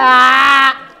lady.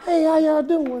 Hey, how y'all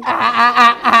doing?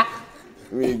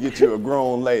 Let me get you a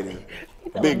grown lady.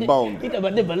 Big bone. You talking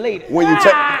about this my lady. When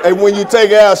you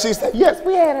take her out, she said, yes,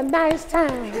 we had a nice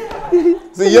time.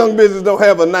 See, young bitches don't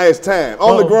have a nice time.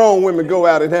 Only grown women go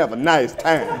out and have a nice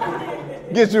time.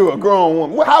 Get you a grown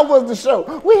woman. Well, how was the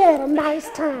show? We had a nice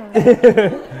time.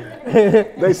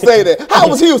 They say that. How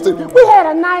was Houston? We had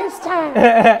a nice time.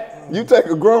 You take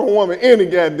a grown woman any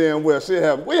goddamn where she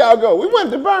have. Where y'all go? We went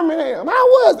to Birmingham. How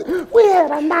was it? We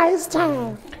had a nice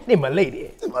time. This my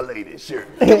lady. This my lady, sure.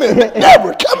 Come here,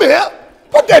 Deborah. Come here.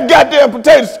 Put that goddamn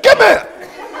potatoes. Come here.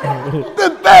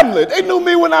 This family. They knew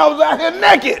me when I was out here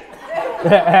naked.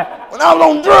 When I was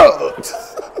on drugs.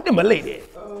 This my lady.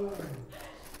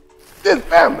 This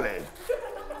family.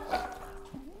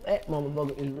 That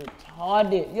motherfucker is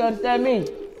retarded. You understand me?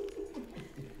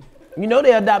 You know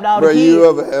they adopt all the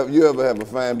kids. You ever have a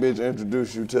fine bitch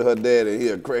introduce you to her daddy and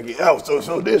he'll crack it out?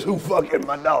 So this who fucking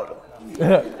my daughter?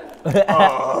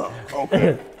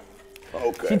 Okay.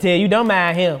 She tell you don't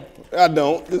mind him. I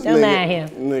don't. This don't mind him.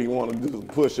 Nigga want to do some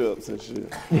push-ups and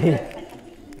shit.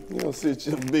 You don't sit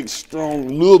your big, strong,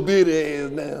 little bitty ass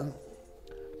down.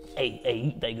 Hey,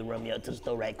 you think you run me out to the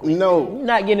store right quick? No. You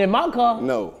not getting in my car.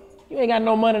 No. You ain't got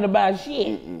no money to buy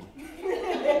shit.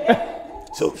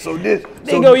 So this.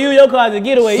 They go use your car as a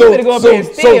getaway. You better go up here and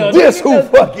steal. So this who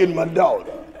fucking my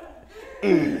daughter?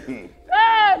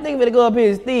 They better go up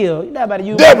here and steal. You not about to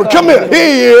use Deborah, come here.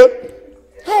 Here you is.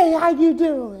 Hey, how you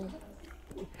doing?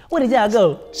 Where did y'all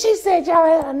go? She said y'all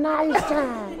had a nice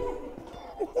time.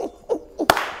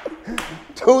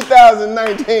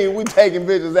 2019, we taking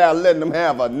bitches out, letting them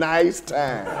have a nice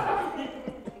time.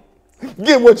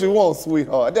 Get what you want,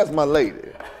 sweetheart. That's my lady.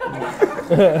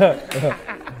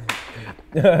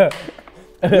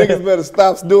 Niggas better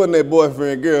stop doing that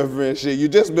boyfriend, girlfriend shit. You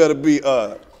just better be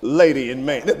a lady in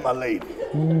man. That's my lady.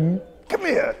 Mm-hmm. Come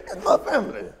here. That's my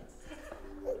family.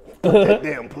 Put that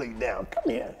damn plate down. Come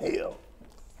here. Hell.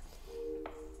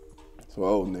 That's what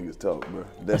old niggas talk, bro.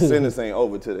 That sentence ain't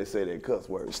over till they say that cuss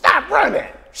word. Stop running.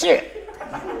 Shit.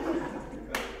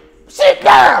 Sit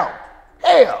down.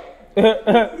 Hell.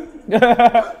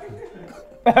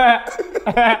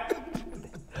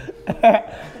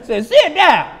 Said, sit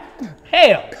down.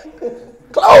 Hell.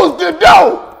 Close the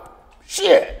door.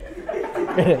 Shit.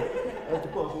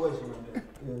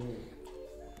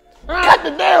 Cut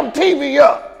the damn TV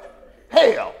up.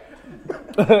 Hell.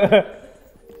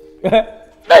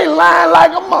 They lying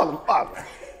like a motherfucker.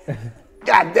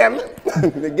 God damn it.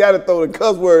 They gotta throw the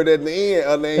cuss word at the end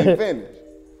or they ain't finished.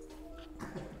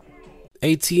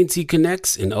 AT&T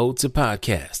connects an ode to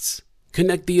podcasts.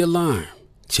 Connect the alarm.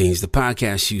 Change the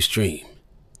podcast you stream.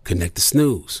 Connect the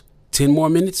snooze. 10 more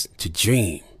minutes to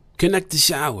dream. Connect the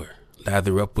shower.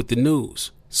 Lather up with the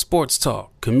news, sports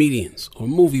talk, comedians, or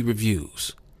movie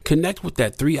reviews. Connect with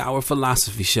that 3-hour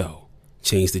philosophy show.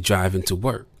 Change the drive into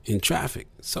work in traffic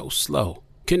so slow.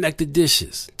 Connect the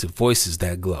dishes to voices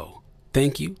that glow.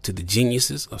 Thank you to the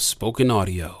geniuses of spoken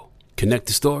audio. Connect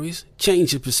the stories,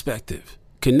 change your perspective.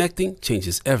 Connecting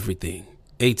changes everything.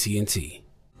 AT&T.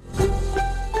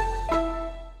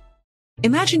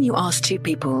 Imagine you ask two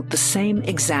people the same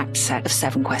exact set of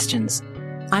 7 questions.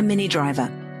 I'm Minnie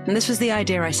Driver, and this was the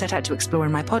idea I set out to explore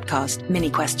in my podcast, Mini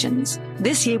Questions.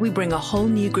 This year, we bring a whole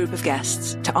new group of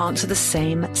guests to answer the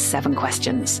same 7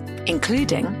 questions,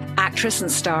 including actress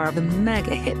and star of the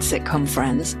mega hit sitcom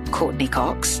Friends, Courtney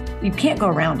Cox. You can't go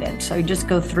around it, so you just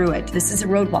go through it. This is a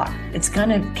roadblock. It's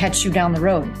gonna catch you down the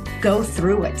road. Go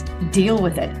through it. Deal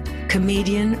with it.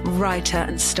 Comedian, writer,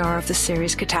 and star of the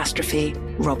series Catastrophe,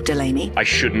 Rob Delaney. I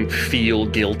shouldn't feel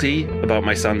guilty about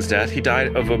my son's death. He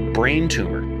died of a brain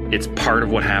tumor. It's part of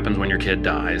what happens when your kid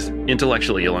dies.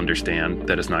 Intellectually, you'll understand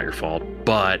that it's not your fault,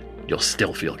 but you'll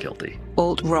still feel guilty.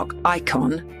 Alt-rock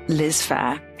icon, Liz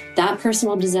Phair. That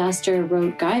personal disaster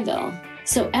wrote Guyville.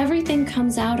 So everything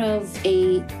comes out of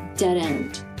a dead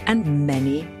end. And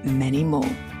many, many more.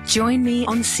 Join me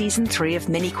on Season 3 of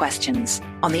Mini Questions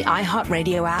on the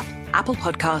iHeartRadio app, Apple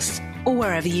Podcasts, or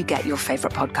wherever you get your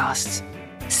favorite podcasts.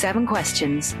 7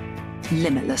 questions,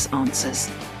 limitless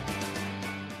answers.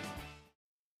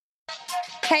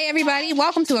 Hey, everybody.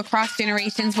 Welcome to Across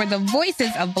Generations, where the voices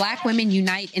of Black women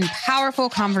unite in powerful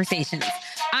conversations.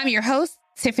 I'm your host,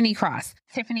 Tiffany Cross.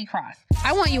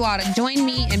 I want you all to join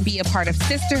me and be a part of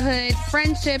sisterhood,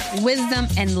 friendship, wisdom,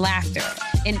 and laughter.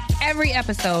 In every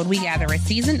episode, we gather a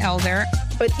seasoned elder.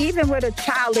 But even with a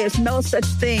child, there's no such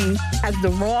thing as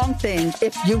the wrong thing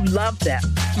if you love them.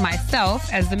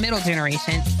 Myself as the middle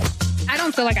generation. I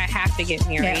don't feel like I have to get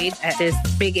married at this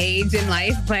big age in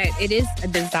life, but it is a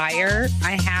desire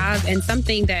I have and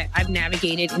something that I've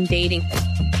navigated in dating.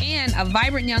 And a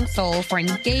vibrant young soul for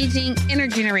engaging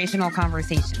intergenerational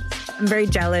conversations. I'm very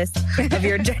jealous of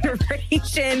your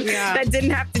generation that didn't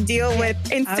have to deal with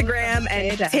Instagram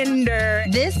and Tinder.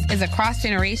 This is Across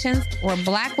Generations, where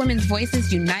Black women's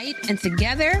voices unite, and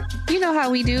together, you know how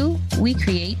we do, we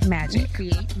create magic.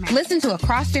 Listen to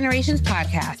Across Generations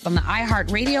podcast on the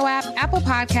iHeartRadio app, Apple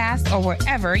Podcasts, or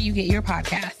wherever you get your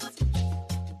podcasts.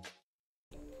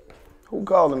 Who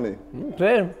calling me?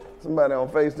 Damn. Somebody on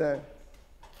FaceTime?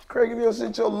 Craig, if you don't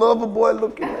sit your lover boy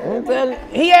looking at.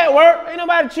 He at work. Ain't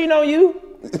nobody cheating on you.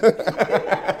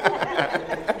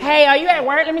 Hey, are you at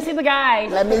work? Let me see the guys.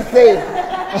 Let me see.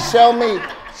 Show me.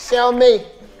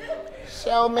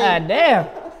 God damn.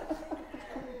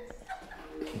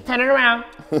 Turn it around.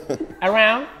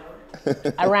 Around.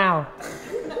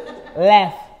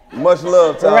 Left. Much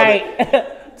love, Tyler. Right. To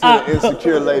the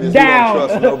insecure ladies down. who don't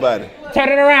trust nobody. Turn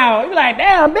it around. You be like,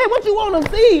 damn, bitch, what you want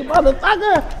to see,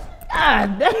 motherfucker?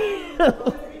 God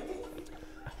damn.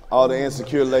 All the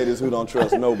insecure ladies who don't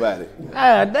trust nobody.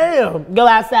 God damn. Go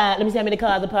outside. Let me see how many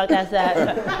cars are parked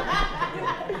outside.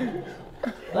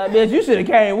 Like, bitch, you should have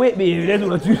came with me. That's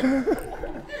what you.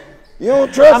 You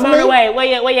don't trust me? I'm on the way. Where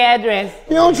your address?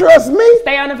 You don't trust me?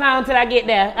 Stay on the phone till I get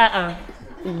there.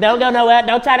 Don't go nowhere.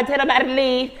 Don't try to tell nobody to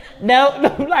leave.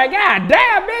 Don't. Like, God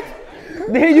damn,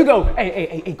 bitch. Then you go.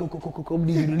 Hey, go.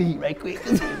 Need you to leave right quick.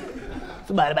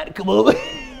 Somebody about to come over.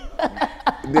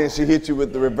 Then she hit you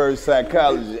with the reverse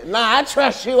psychology. Nah, I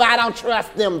trust you. I don't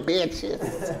trust them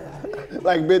bitches.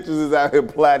 Like bitches is out here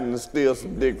plotting to steal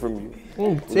some dick from you.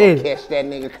 You gonna catch that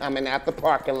nigga coming out the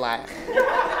parking lot.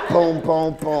 Boom,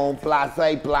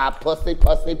 blase, blah, pussy.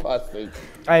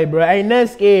 Hey, bro, ain't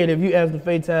nothing scared if you answer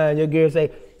FaceTime, your girl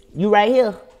say, you right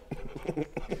here?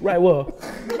 Right where?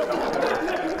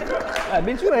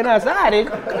 Bitch, you ain't outside, is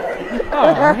you?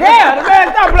 Oh, hell,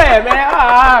 man, stop playing, man.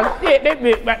 Oh, shit, that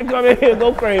bitch about to come in here and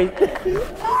go crazy.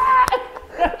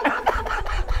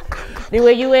 Then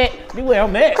where you at? Then where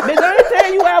I'm at. Bitch, I ain't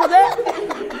telling you where I was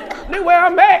at. Then where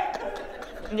I'm at.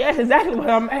 That's exactly where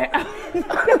I'm at.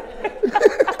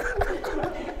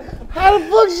 How the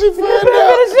fuck she find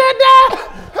out?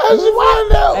 How she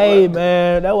find out? Hey,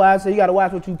 man, that's why I say you gotta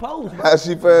watch what you post, bro. How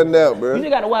she find out, bro? You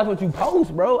just gotta watch what you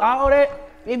post, bro. All that,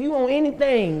 if you want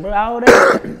anything, bro, all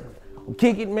that.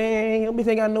 Kick it, man. Don't be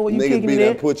thinking I know what you kicking Niggas be it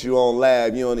done at. put you on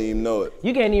live, you don't even know it.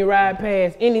 You can't even ride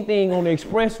past anything on the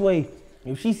expressway.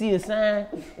 If she see a sign,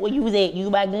 where you was at? You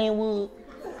by Glenwood?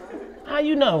 How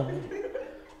you know?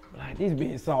 Like, this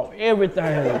bitch saw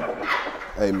everything.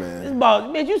 Hey, man. This boss,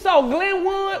 bitch, you saw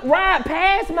Glenwood ride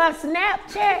past my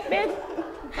Snapchat, bitch?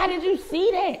 How did you see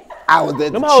that? I was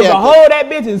at Them the hoes check. will hold that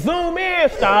bitch and zoom in.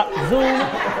 Stop, zoom.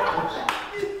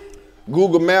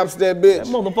 Google Maps that bitch. That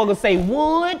motherfucker say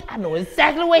Wood. I know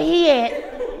exactly where he at.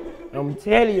 I'm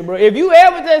telling you, bro. If you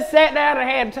ever just sat down and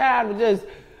had time to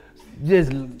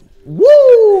just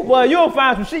woo, boy, you'll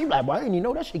find some shit. You like, boy, I didn't even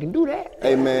know that she can do that.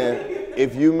 Hey, man,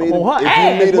 if you meet boy, a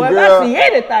girl, I see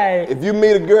anything. if you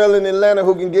meet a girl in Atlanta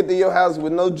who can get to your house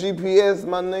with no GPS,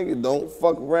 my nigga, don't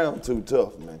fuck around too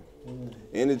tough, man.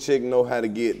 Any chick know how to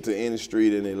get to any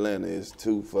street in Atlanta. It's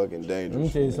too fucking dangerous. Let me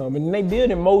tell you something. And they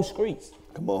building more streets.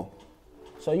 Come on.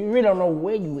 So you really don't know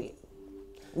where you at.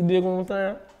 You dig what I'm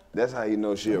saying? That's how you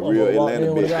know she a Come real on, walk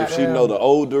Atlanta in with bitch. a If she goddamn know the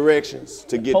old directions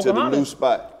to get to the Pocahontas. new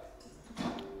spot.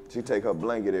 She take her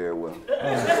blanket everywhere.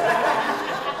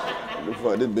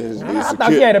 Before this bitch needs I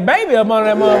thought she had a baby up on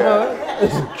that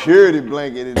motherfucker. Security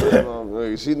blanket in this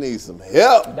motherfucker. She needs some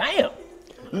help. Damn.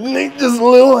 Need just a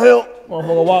little help.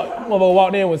 Motherfucker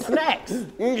walked in with snacks. You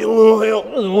get a little help.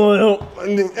 Just a little help. I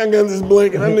got this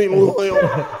blanket. I need a little help.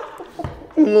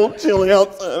 A little chilly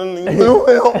outside. I need a little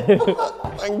help.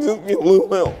 I can just get a little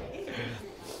help.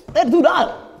 $32.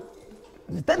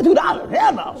 $32.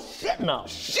 Hell no. Shit no.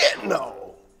 Shit no.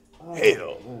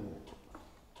 Hell.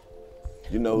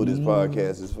 You know who this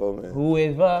podcast is for, man? Who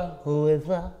is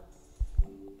for?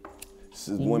 This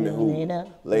is women who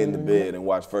lay in the bed and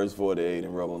watch First 48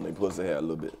 and rub on their pussy hair a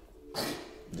little bit.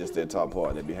 Just that top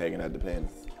part that be hanging out the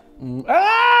panties.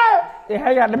 Ah! It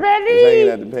hang out the panties. It's hanging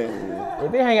out the panties. Man.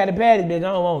 If it hang out the panties, bitch, I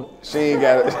don't want it. She ain't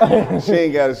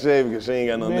got to shave because she ain't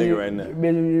got no nigga right now.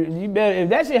 Bitch, you better, if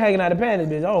that shit hanging out the panties,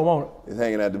 bitch, I don't want it. It's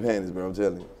hanging out the panties, bro. I'm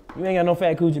telling you. You ain't got no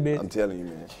fat coochie, bitch. I'm telling you,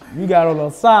 man. You got on a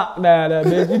sock down there,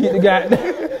 bitch. You get the guy,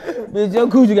 bitch. Your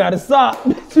coochie got a sock,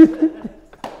 bitch.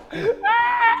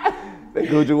 That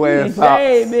coochie wearing socks.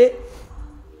 Shame, bitch.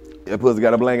 That pussy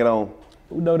got a blanket on.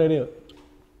 Who know that is?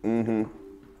 Mm-hmm.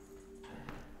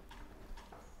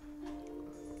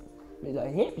 Bitch,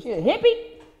 like hip, she a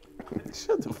hippie?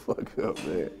 Shut the fuck up,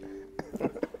 man.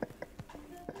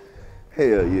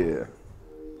 Hell yeah.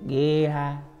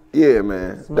 Yeah. Yeah,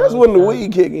 man. That's when the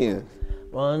weed kick in.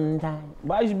 One time.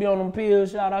 Why you should be on them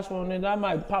pills, shot? I swear, nigga, I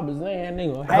might pop a Zan,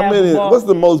 nigga. How many? What's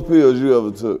the most pills you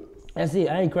ever took? That's it.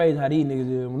 I ain't crazy how these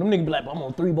niggas is. When them niggas be like, I'm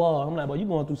on 3 bars. I'm like, boy, you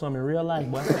going through something in real life,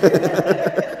 boy.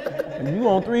 If you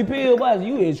on 3 pills, boy,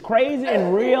 you is crazy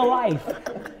in real life.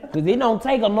 Cause it don't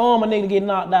take a normal nigga to get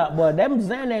knocked out, but them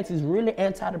Xanax is really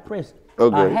antidepressant.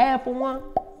 Okay. A half of one,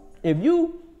 if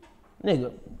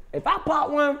I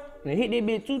pop one and hit that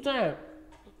bitch 2 times,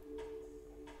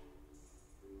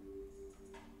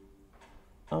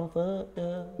 I'm fucked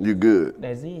up. You good.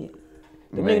 That's it.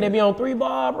 The nigga that be on 3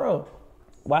 bars, bro,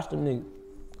 watch them niggas.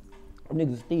 Them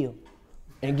niggas steal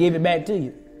and give it back to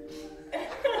you.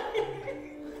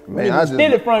 Man, Niggas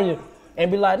steal it from you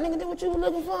and be like, nigga, that what you was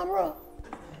looking for, bro?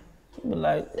 You be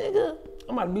like, nigga,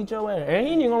 I'm about to beat your ass. And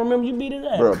he ain't gonna remember you beat his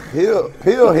ass. Bro,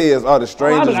 pill heads are the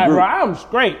strangest like, group. bro, I'm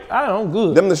straight. I'm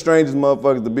good. Them the strangest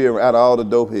motherfuckers to be around out of all the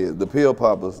dope heads. The pill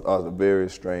poppers are the very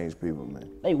strange people, man.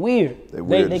 They weird. They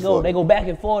weird. They go back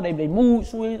and forth. They mood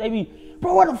swings. They be,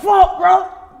 bro, what the fuck, bro?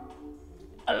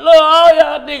 I love all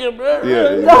y'all niggas, bro.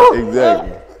 Yeah,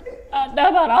 exactly. I die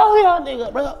about all y'all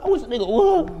niggas, bro. I wish a nigga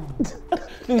would.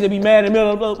 Niggas that be mad in the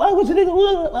middle of the I wish a nigga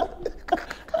would.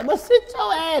 But sit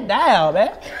your ass down,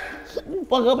 man. You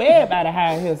fuck up everybody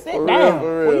high here. Sit down.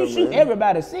 Before you shoot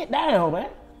everybody, sit down, man.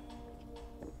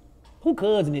 Who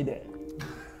cousin is that?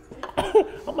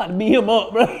 I'm about to beat him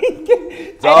up, bro.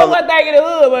 Ain't no one thing in the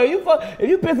hood, bro. If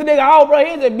you piss a nigga off, bro,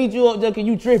 he just beat you up just cause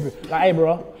you tripping. Like, hey,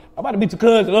 bro, I'm about to beat your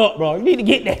cousin up, bro. You need to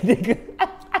get that nigga.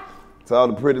 To all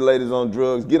the pretty ladies on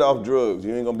drugs, get off drugs.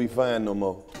 You ain't gonna be fine no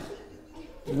more.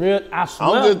 Real, I swear.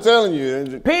 I'm just telling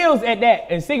you. Pills at that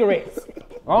and cigarettes.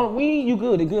 On weed, you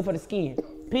good. It's good for the skin.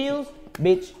 Pills,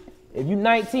 bitch. If you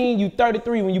 19, you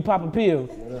 33 when you pop a pill.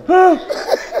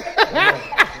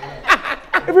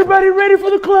 Everybody ready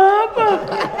for the club?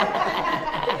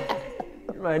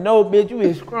 Like, no, bitch, you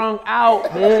is strung out,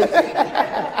 bitch.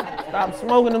 Stop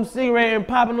smoking them cigarettes and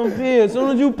popping them pills. As soon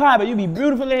as you pop it, you be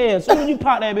beautiful as hell. As soon as you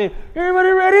pop that bitch, everybody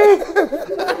ready?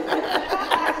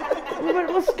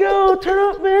 Everybody, let's go. Turn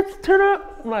up, bitch. Turn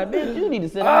up. I'm like, bitch, you need to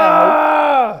sit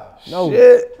down. No.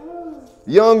 Shit.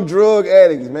 Young drug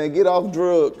addicts, man, get off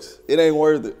drugs. It ain't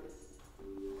worth it.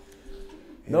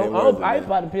 I ain't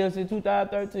popped the pill since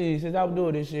 2013, since I was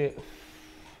doing this shit.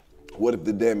 What if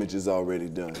the damage is already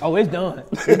done? Oh, it's done.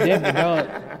 It's definitely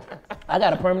done. I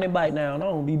got a permanent bite now, and I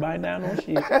don't be biting down on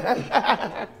shit.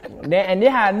 And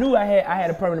then how I knew I had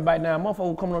a permanent bite now.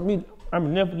 Motherfucker coming on me, I'm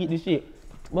gonna never forget this shit.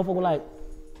 Motherfucker like,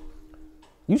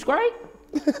 you straight?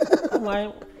 I'm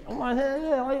like, hell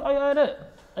yeah, why you like that?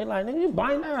 They like, nigga, you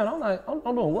biting down. I'm like, I'm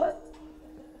doing what?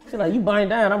 She like, you biting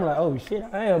down. I'm like, oh shit,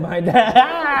 I am biting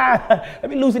down. Let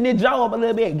me loosen this jaw up a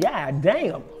little bit. God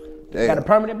damn. Got a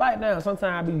permanent bite now.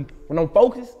 Sometimes when I'm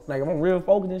focused, like if I'm real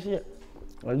focused and shit,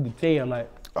 like you can tell, like.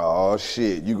 Oh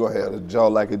shit, you gonna have a jaw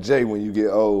like a J when you get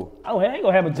old. Oh, hell, I ain't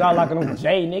gonna have a jaw like a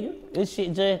J, nigga. This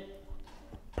shit just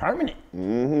permanent.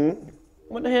 Mm-hmm.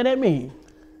 What the hell that mean?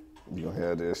 You gonna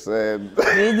have that sad.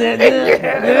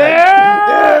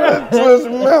 Yeah. Twist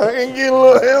him out and get a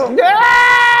little help.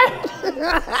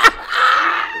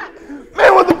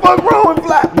 Man, what the fuck wrong with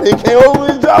Fly? He can't open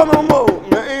his jaw no more.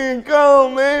 Man,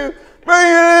 come, man. Bring it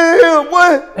in here,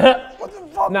 boy. What the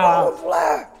fuck wrong with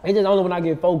Fly? It's just only when I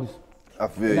get focused. I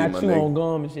feel you, my my chew nigga. on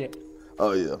gum and shit.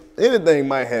 Oh, yeah. Anything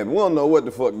might happen. We don't know what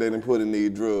the fuck they done put in these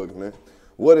drugs, man.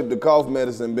 What if the cough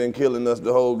medicine been killing us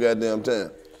the whole goddamn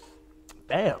time?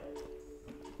 Damn.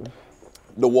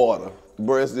 The water.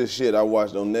 Bro, it's this shit I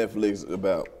watched on Netflix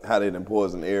about how they done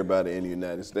poison everybody in the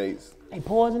United States. They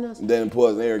poison us? They done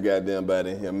poison every goddamn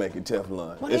body in here making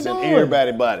Teflon. What It's they in doing?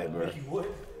 everybody's body, bro.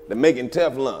 They're making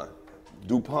Teflon.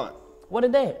 DuPont. What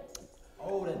is that?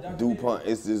 DuPont.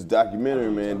 It's this documentary,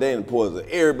 man. They done poison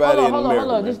everybody in America.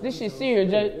 Hold on. man. This shit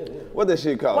serious, Jay. What that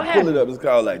shit called? What Pull happened? it up. It's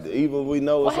called like The Evil We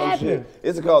Know or What some happened? shit.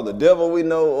 It's called The Devil We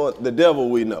Know or The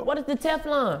Devil We Know. What is the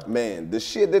Teflon? Man, the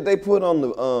shit that they put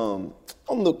on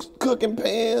on the cooking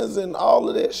pans and all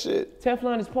of that shit.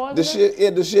 Teflon is poison? The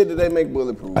shit that they make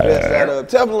bulletproof.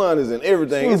 Teflon is in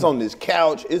everything. It's on this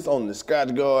couch. It's on the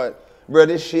scratch guard. Bro,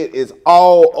 this shit is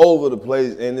all over the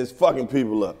place and it's fucking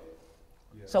people up.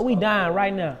 So we dying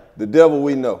right now. The devil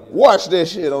we know. Watch that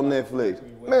shit on Netflix.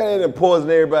 Man, they done poison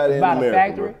everybody in America. About a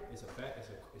factory? Bro.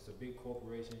 It's a big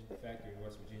corporation factory in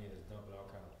West Virginia that's dumping all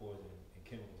kind of poison and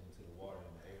chemicals into the water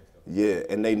and the air and stuff.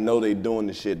 Yeah, and they know they doing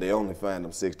the shit. They only fined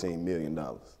them $16 million.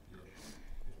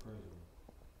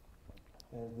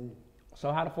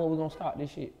 So how the fuck we gonna stop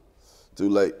this shit? Too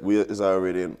late. It's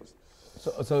already in us.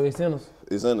 So it's in us?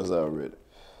 It's in us already.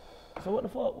 So what the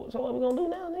fuck? So what we gonna do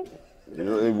now, nigga? You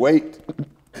know, wait.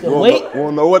 Wait? We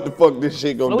don't know what the fuck this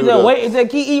shit gonna do. So wait until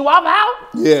keep eating Waffle House?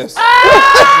 Yes.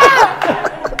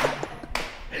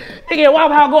 Nigga at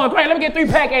Waffle House going crazy. Let me get 3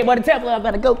 pack, but the Teflon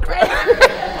better go crazy.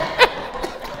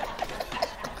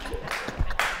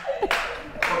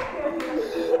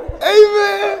 Hey,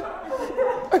 man.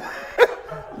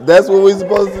 That's what we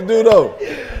supposed to do, though.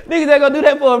 Niggas ain't gonna do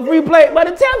that for a free plate, but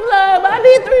the Teflon, but I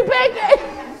need 3 pack.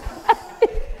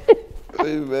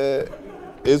 Hey, man.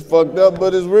 It's fucked up,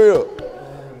 but it's real.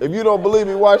 If you don't believe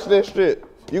me, watch that shit.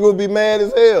 You gonna be mad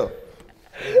as hell.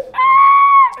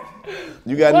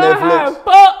 You got Netflix?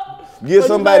 Give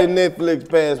somebody Netflix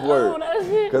password.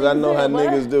 Cause I know how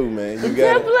niggas do, man. You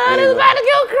got Teflon is about to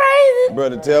go crazy. Bro,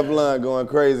 the Teflon going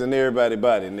crazy in everybody's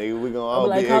body, nigga. We gonna all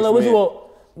like, be Karlous, what you X-Men. want?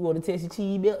 You want to test your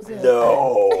cheese belts?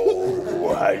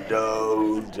 No, I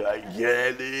don't. I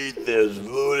can't eat this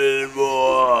food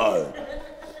anymore.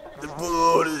 The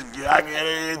food is, I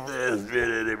can't eat this shit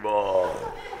anymore.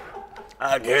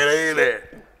 I can't eat it.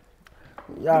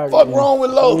 Fuck wrong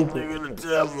with Lowe? Nigga, the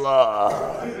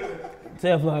Teflon.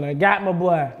 Teflon, I got my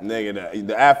boy. Nigga,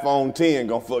 the iPhone 10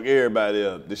 gonna fuck everybody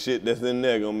up. The shit that's in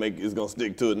there it's gonna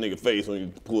stick to a nigga face when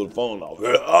you pull the phone off.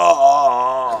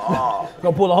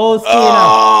 Gonna pull the whole skin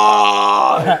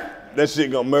out. That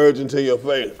shit gonna merge into your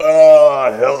face.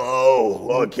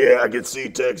 Hello. Okay, I can see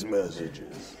text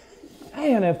messages.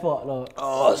 Damn, that fucked up.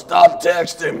 Oh, stop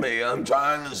texting me. I'm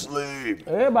trying to sleep.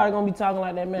 Everybody gonna be talking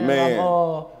like that, man. Man. Like,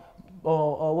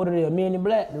 what are they, Men in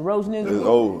Black? The roast niggas? It's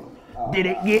over. Did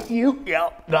it get you?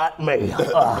 Yep, got me.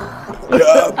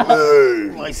 Got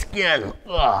me. My skin.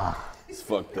 It's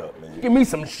fucked up, man. Give me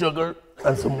some sugar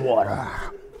and some water.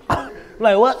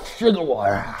 Like what? Sugar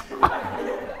water.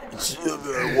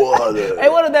 Sugar water. Hey,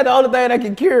 what if that the only thing that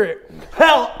can cure it?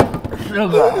 Help!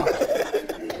 Sugar.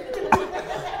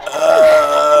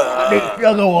 I need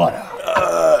sugar water.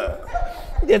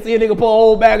 Just see a nigga pour a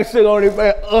whole bag of sugar on his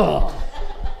face.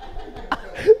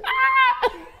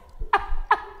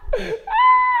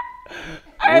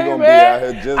 Hey, gonna man, be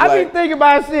out here just I like- be thinking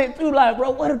about shit too, like, bro,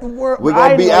 what if the world? We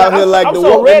gonna be out here like I'm the so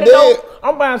Walking ready, Dead. though.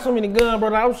 I'm buying so many guns,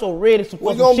 bro. I'm so ready for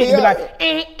some gonna shit be to be out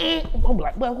like, I'm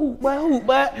like, but who,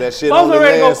 but That shit I'm only so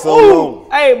ready to lasts go, so ooh. long.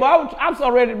 Hey, bro, I'm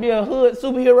so ready to be a hood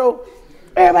superhero.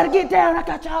 Everybody get down. I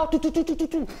got y'all.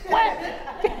 What?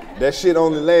 That shit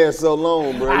only lasts so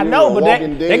long, bro. I You know, but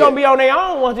Walking they Dead. gonna be on their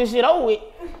own once this shit over with.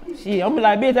 Shit, I'm gonna be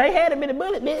like, bitch, I ain't had a minute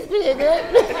bullet, bitch.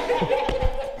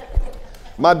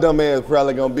 My dumb ass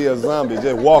probably gonna be a zombie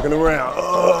just walking around.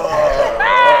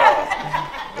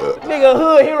 Nigga,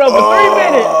 hood hero for 3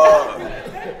 minutes.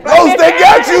 Ghost, they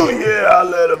got you? Yeah, I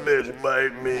let a bitch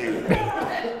bite me.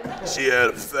 She had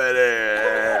a fat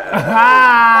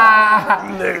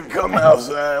ass. Nigga, come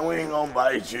outside. We ain't gonna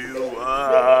bite you.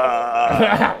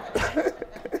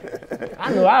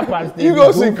 I know I probably still You be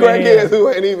gonna see goofy crackheads ass. who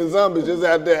ain't even zombies just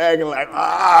out there acting like,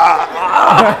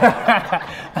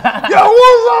 Yo,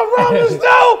 what's up, Rolling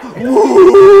Stone?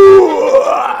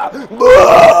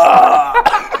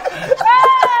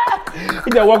 He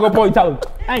just walk up on you talking,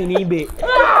 I ain't even big.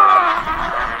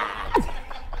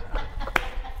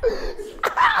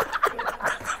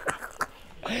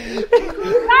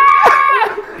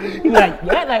 He like,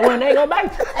 yeah, like when they go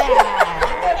bite you.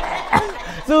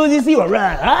 Soon as you see one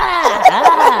run.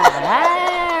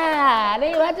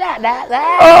 Nigga, watch out.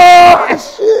 Oh,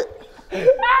 shit.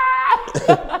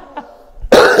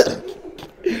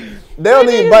 They don't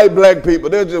even bite black people.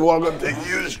 They'll just walk up to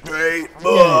you straight.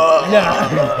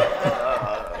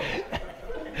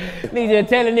 Nigga just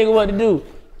tell a nigga what to do.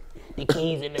 The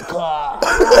keys in the car.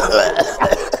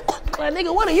 Like,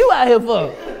 nigga, what are you out here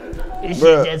for? This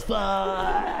Bruh. shit just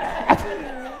fun.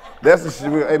 That's the shit.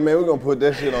 Hey, man, we're gonna put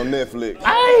that shit on Netflix.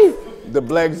 Hey. The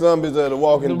black zombies of the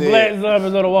Walking The Dead. black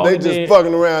zombies of the Walking They just Dead.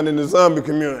 fucking around in the zombie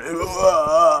community.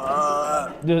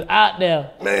 Just out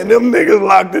there. Man, them niggas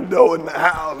locked the door in the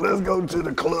house. Let's go to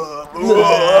the club. They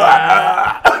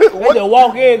just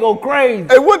walk in and go crazy.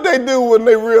 Hey, what they do when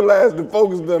they realize the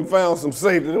folks done found some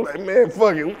safety? They're like, man,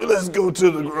 fuck it. Let's go to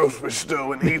the grocery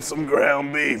store and eat some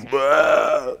ground beef.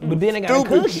 But then they gotta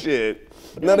Stupid cook it. shit.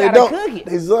 But No, they they gotta don't. cook it.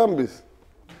 They zombies.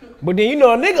 But then you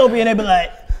know a nigga gonna be in there be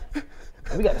like,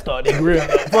 we gotta start that grill.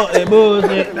 Fuck that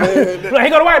bullshit. Like, here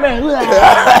go the white man.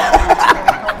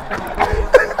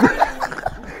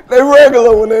 They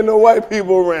regular when there no white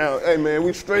people around. Hey man,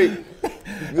 we straight.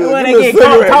 Good. When Give me they a get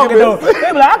caught cigarette. talking Give me though, a they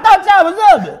be like, I thought y'all was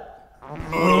something.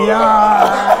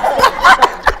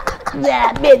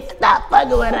 Yeah, bitch, stop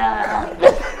fucking with us.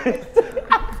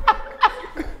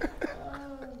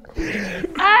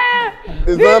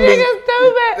 The These zombies, niggas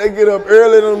stupid. they get up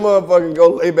early in the motherfucker and go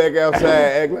lay back outside,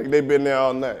 act like they been there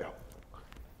all night.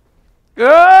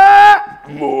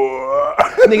 More.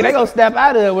 Nigga, they gonna step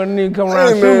out of it when the nigga come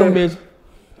around Hey, shooting them man. bitch.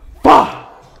 Bah!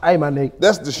 Hey, my nigga.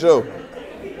 That's the show.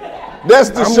 That's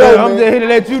the I'm show, just man. here to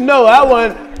let you know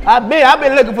I've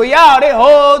been looking for y'all that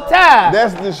whole time.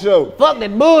 That's the show. Fuck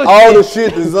that bullshit. All the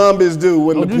shit the zombies do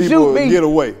when Don't the you people shoot me. get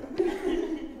away.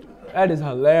 That is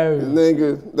hilarious.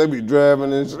 Nigga, they be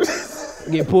driving and shit.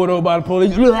 Get pulled over by the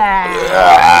police.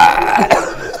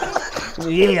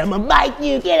 Yeah, I'ma bite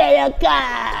you. Get out of your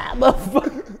car,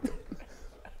 motherfucker.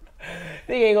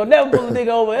 Nigga ain't gonna never pull a nigga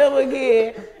over ever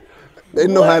again. They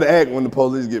know how to act when the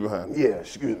police get behind them. Yeah,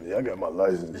 excuse me, I got my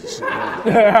license and shit.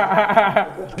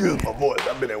 Excuse my voice,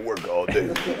 I've been at work all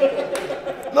day.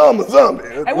 No, I'm a zombie.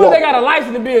 Hey, what if they got a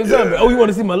license to be a zombie? Oh, you want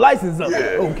to see my license?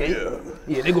 Okay.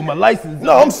 Yeah, they got my license.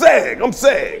 No, I'm SAG. I'm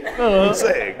SAG. Uh-huh. I'm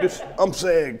SAG. I'm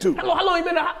SAG too. How long you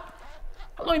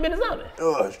been a zombie?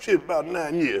 Shit, about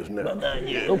 9 years now. About 9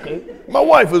 years, okay. My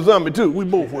wife is zombie too. We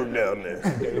both work down there.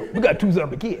 We got 2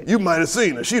 zombie kids. You might have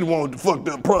seen her. She the one with the fucked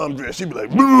up prom dress. She be like,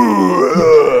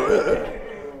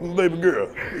 baby girl.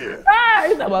 Yeah. Ah,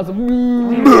 he's talking about some.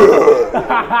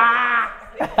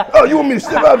 Oh, you want me to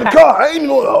step out the car? I ain't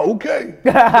know. Oh, okay.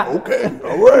 Okay. All He's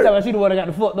right. talking about she the one that got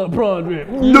the fucked up prom dress.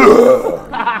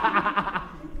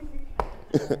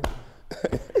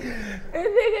 This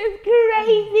nigga's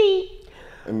crazy.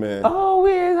 Hey, man. Oh,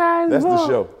 we is high as That's the fuck.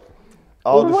 show.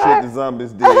 All the What? shit the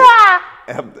zombies did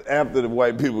after the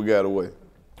white people got away.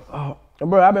 Oh,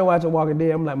 bro, I've been watching Walking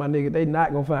Dead. I'm like, my nigga, they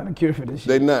not gonna find a cure for this shit.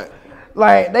 They not.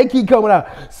 Like, they keep coming out,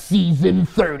 season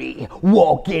 30,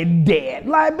 Walking Dead.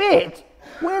 Like, bitch,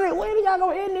 when are y'all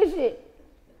gonna end this shit?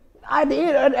 At the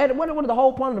end, what is the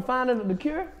whole point of finding the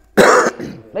cure?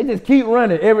 They just keep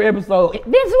running every episode.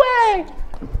 This way.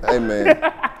 Hey man,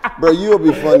 bro, you'll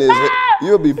be funny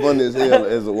as hell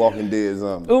as a Walking Dead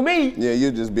zombie. Who, me? Yeah,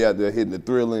 you'll just be out there hitting the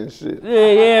thriller and shit.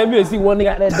 Yeah, me see one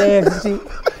nigga out there dancing and shit.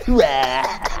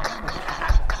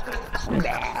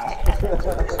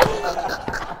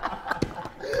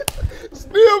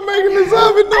 Still making the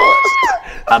zombie noise.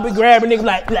 I be grabbing niggas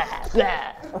like blah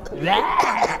blah blah.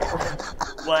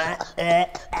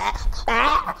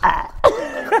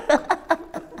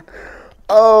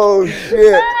 Oh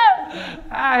shit.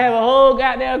 I have a whole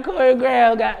goddamn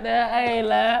choreograph, goddamn. I ain't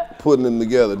lying. Putting them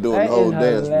together, doing That the whole is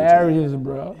dance hilarious,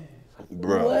 bro.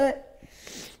 Bro. What?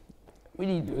 We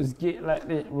need to do a skit like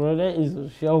that, bro. That is a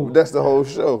show. That's the whole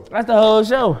show. That's the whole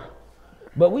show.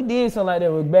 But we did something like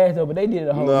that with Bass though, but they did it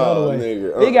a whole other way.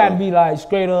 Nigga, They gotta be like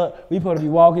straight up, we supposed to be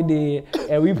Walking Dead,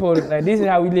 and we supposed to, like, this is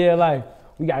how we live life.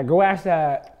 We gotta go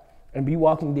outside and be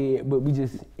Walking Dead, but we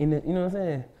just in the, you know what I'm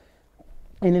saying?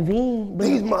 In the van.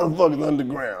 These motherfuckers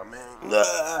underground, man.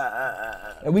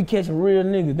 And we catch real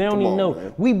niggas. They don't even know.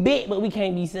 Man. We bit, but we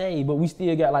can't be saved. But we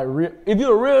still got like real. If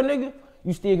you're a real nigga,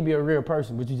 you still can be a real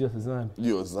person, but you just a zombie.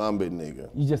 You a zombie nigga.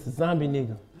 You just a zombie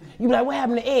nigga. You be like, what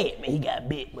happened to Ed? Man, he got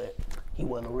bit, but he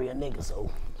wasn't a real nigga, so.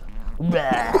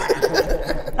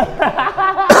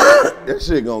 That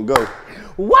shit gonna go.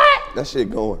 What? That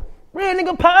shit going. Real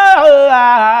nigga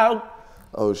pop.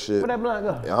 Oh shit. Where that blunt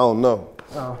go? I don't know.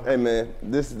 Oh. Hey man,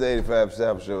 this is the 85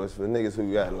 South Show. It's for niggas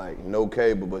who got like no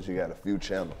cable, but you got a few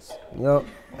channels. Yup.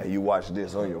 And you watch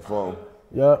this on your phone.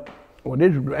 Yup. Well,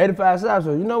 this is 85 South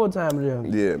Show. You know what time it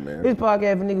is. Yeah, man. This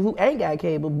podcast for niggas who ain't got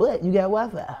cable, but you got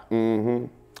Wi-Fi. Mm-hmm.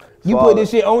 You put this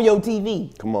shit on your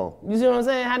TV. Come on. You see what I'm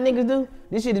saying? How niggas do?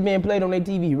 This shit is being played on their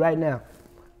TV right now.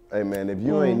 Hey man, if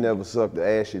you ain't never sucked the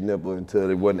ashy nipple until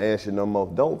it wasn't ashy no more,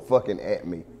 don't fucking at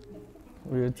me.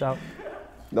 Real talk.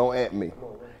 Don't at me.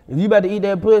 If you about to eat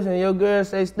that pussy and your girl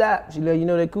say stop, she let you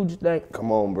know that coochie stink.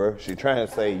 Come on, bro. She trying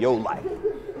to say your life.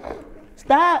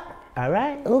 Stop. All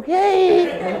right. Okay.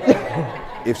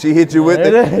 If she hit you with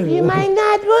it, You might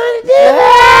not want to do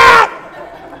that.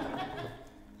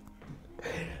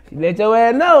 She let your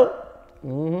ass know.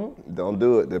 Mm-hmm. Don't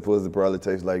do it. That pussy probably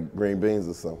tastes like green beans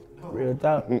or something. Real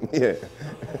talk. Yeah.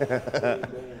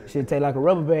 Shit taste like a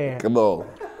rubber band. Come on.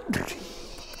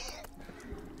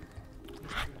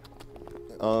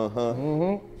 Uh-huh.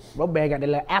 Mm-hmm. Rubber band got that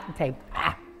little aftertaste.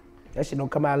 That shit don't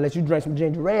come out unless you drink some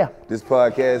ginger ale. This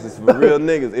podcast is for real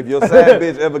niggas. If your side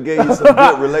bitch ever gave you some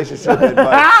good relationship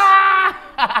advice.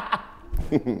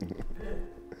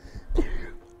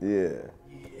 Yeah.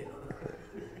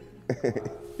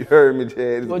 You heard me,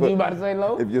 Chad. What you about to say,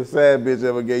 Lo? If your side bitch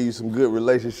ever gave you some good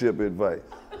relationship advice.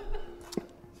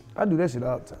 I do that shit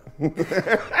all the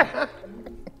time.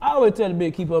 I always tell the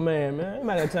bitch keep her man. Ain't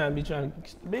about that time to be trying to,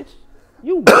 bitch,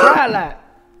 you cry a lot.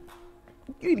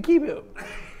 You need to keep it.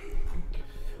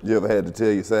 You ever had to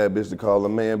tell your side bitch to call a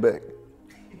man back?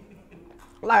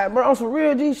 Like, bro, on some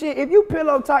real G shit, if you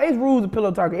pillow talk, it's rules of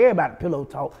pillow talk. Everybody pillow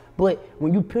talk. But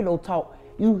when you pillow talk,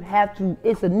 you have to,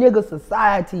 it's a nigga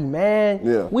society, man.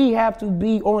 Yeah. We have to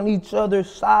be on each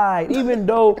other's side. Even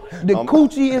though the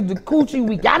coochie is the coochie,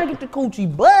 we gotta get the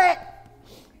coochie, but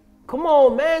come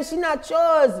on, man, she not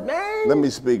yours, man. Let me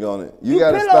speak on it. You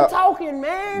gotta pillow stop talking,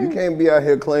 man. You can't be out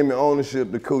here claiming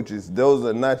ownership to coochies. Those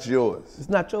are not yours. It's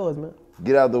not yours, man.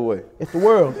 Get out the way. It's the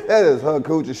world. That is her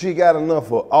coochie. She got enough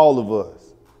for all of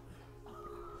us.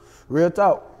 Real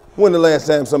talk. When the last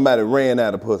time somebody ran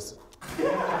out of pussy?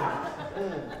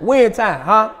 When time,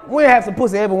 huh? We have some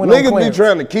pussy ever went Niggas on be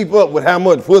trying to keep up with how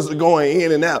much pussy going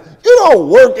in and out. You don't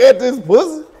work at this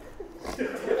pussy.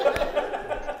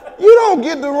 You don't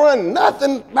get to run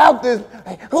nothing about this.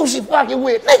 Hey, who she fucking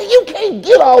with? Nigga, you can't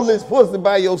get all this pussy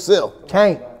by yourself.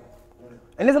 Can't.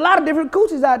 And there's a lot of different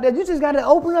coochies out there. You just gotta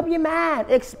open up your mind,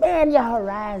 expand your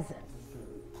horizon.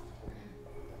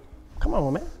 Come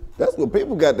on, man. That's what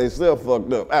people got themselves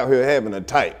fucked up out here having a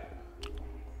type.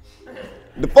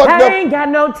 Ain't got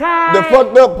no time. The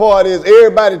fucked up part is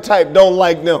everybody type don't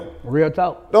like them. Real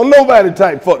talk. Don't nobody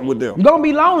type fuck with them. You're gonna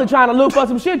be lonely trying to look for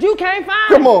some shit you can't find.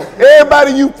 Come on,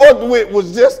 everybody you fucked with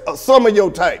was just some of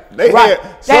your type. They right.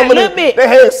 had some that of little bit. They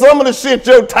had some of the shit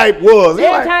your type was.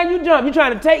 Every time you jump, you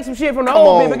trying to take some shit from the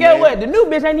old bitch, but guess what? The new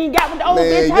bitch ain't even got what the old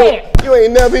bitch had. You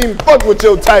ain't never even fucked with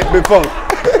your type before.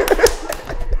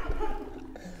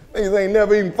 Niggas ain't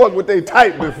never even fucked with their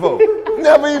type before.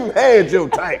 Never even had your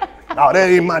type. Oh, that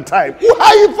ain't my type. Well,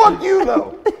 how you fuck you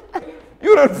though?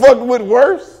 You done fucked with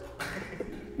worse.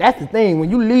 That's the thing. When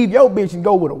you leave your bitch and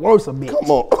go with a worser bitch.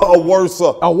 Come on, a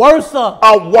worser. A worser.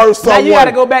 A worser. Now you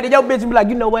gotta go back to your bitch and be like,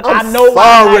 you know what? I'm I know sorry. why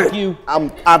I like you.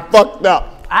 I fucked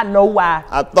up. I know why.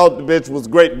 I thought the bitch was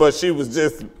great, but she was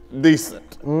just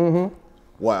decent. Mm-hmm.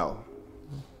 Wow.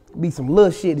 Be some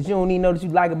little shit that you don't even know that you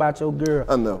like about your girl.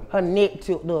 I know. Her neck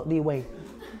tilted up this way.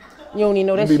 You don't even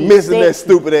know that you shit. Be missing that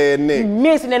stupid ass neck. You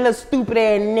missing that little stupid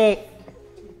ass neck.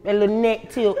 That little neck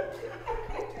tilt.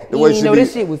 The way she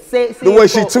this shit was sexy. The way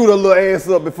she toot her little ass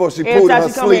up before she pulled her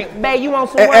sleep. In, babe, you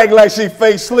want some and work? act like she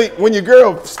fake sleep. When your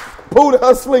girl pulled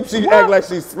her sleep, she act like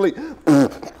she sleep.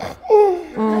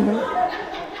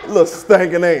 Little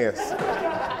stinking ass.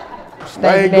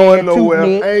 I ain't going nowhere.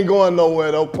 I ain't going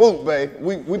nowhere though. Poop, babe.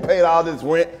 We paid all this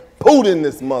rent. Poot in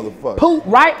this motherfucker. Poop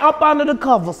right up under the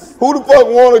covers. Who the fuck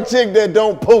want a chick that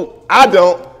don't poop? I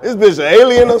don't. This bitch an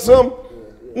alien or something?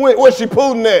 Where's she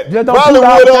pooting at? Probably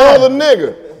with her other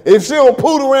nigga. If she don't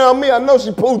poot around me, I know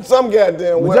she poot some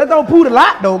goddamn way. Just don't poot a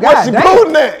lot though, guys. What she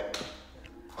pooting at?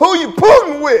 Who you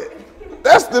pooting with?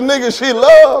 That's the nigga she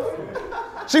love.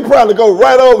 She probably go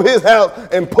right over his house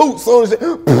and poot soon as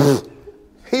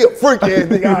he a freak ass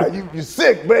nigga. You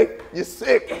sick, babe. You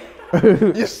sick.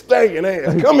 You stinking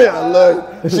ass. Come here, I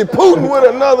love you. She pooting with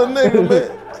another nigga,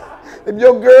 man. If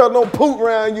your girl don't poot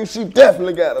around you, she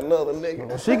definitely got another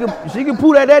nigga. She can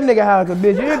poot at that nigga house, cause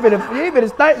bitch, you ain't finna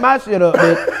stink my shit up,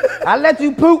 bitch. I let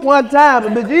you poot one time,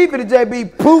 but bitch, you ain't finna just be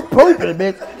pooping,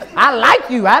 bitch. I like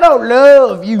you. I don't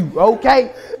love you,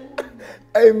 okay?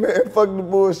 Hey man, fuck the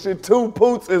bullshit. 2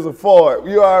 poots is a fart.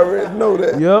 You already know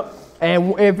that. Yep.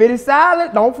 And if it is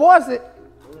silent, don't force it.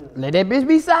 Let that bitch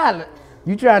be silent.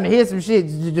 You trying to hear some shit,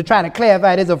 you're trying to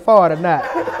clarify if it's a fart or not.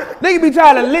 Nigga be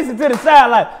trying to listen to the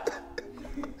sound like,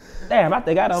 damn, I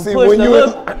think I done pushed when you in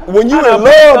love, a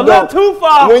though, little too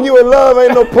far. When you in love,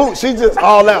 ain't no poop. She just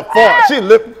all out fart. She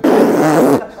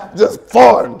just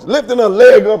farting, lifting her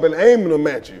leg up and aiming them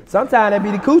at you. Sometimes that be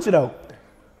the coochie though.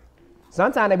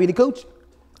 Sometimes that be the coochie.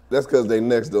 That's because they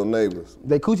next door neighbors.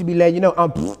 They coochie be letting you know,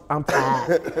 I'm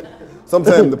tired.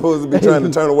 Sometimes the pussy be trying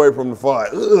to turn away from the fart.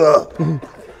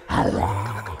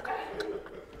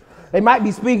 They might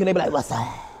be speaking, they be like, what's up?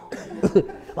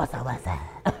 What's up?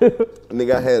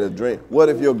 Nigga, I had a dream. What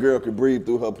if your girl could breathe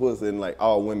through her pussy and like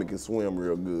all women can swim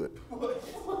real good?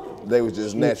 They was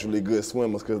just naturally good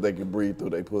swimmers because they could breathe through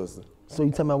their pussy. So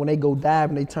you talking about when they go dive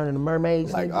and they turn into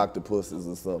mermaids? Like nigga? octopuses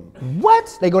or something.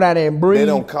 What? They go down there and breathe? They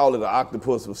don't call it an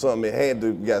octopus or something. It had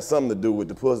to got something to do with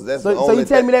the pussy. That's So- the so only you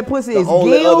telling me that pussy is the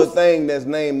only gills? other thing that's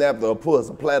named after a puss,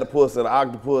 a platypus, and an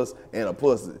octopus, and a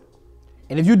pussy.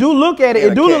 And if you do look at it, And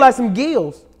it a do look cat. like some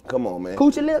gills. Come on, man.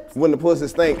 Coochie lips? When the pussy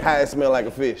stink, how it smell like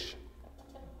a fish?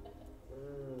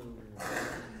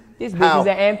 This bitch How? is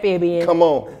an amphibian. Come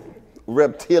on.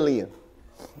 Reptilian.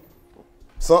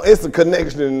 So it's a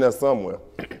connection in there somewhere.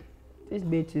 This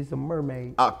bitch is a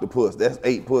mermaid. Octopus, that's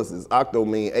 8 pussies. Octo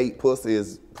mean 8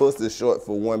 pussies. Pussy is short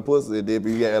for one pussy. If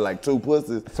you had like 2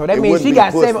 pussies, So that it means wouldn't she be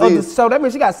got 7 pussies. other. So that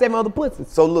means she got 7 other pussies.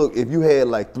 So look, if you had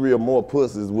like 3 or more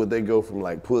pussies, would they go from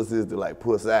like pussies to like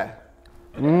pussy?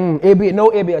 It'd be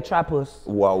a tripus.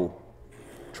 Wow.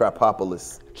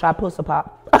 Tripopolis. Tripusapop.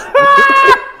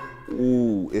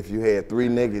 Ooh, if you had 3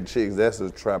 naked chicks, that's a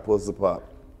tripusapop.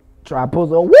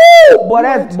 Tripusa. Woo! Boy,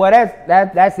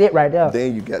 that's it right there.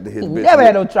 Then you got to hit the bitch. Never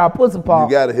had no tripusapop.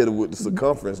 You got to hit it with the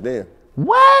circumference then.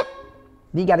 What?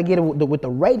 You got to get it with the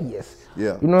radius.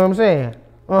 Yeah. You know what I'm saying?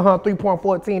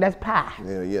 3.14. That's pi.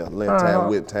 Yeah. Length times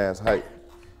width times height.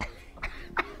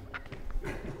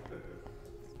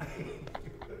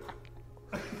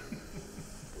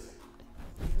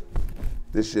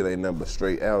 This shit ain't nothing but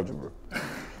straight algebra.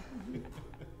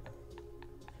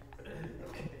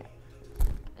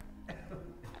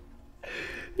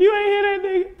 You ain't hear that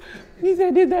nigga? He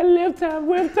said, "Did that left time,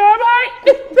 right?"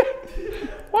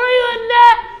 Why you in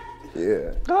that?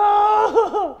 Yeah.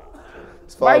 Oh.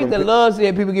 I used to love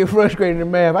seeing people get frustrated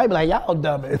in math. I'd be like, y'all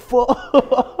dumb as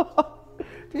fuck.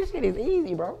 This shit is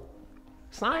easy, bro.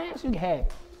 Science, you can have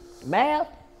it. Math,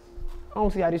 I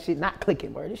don't see how this shit not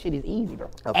clicking, bro. This shit is easy, bro.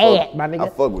 Add, my nigga. I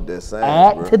fuck with that science,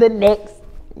 Add bro. to the next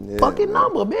fucking man.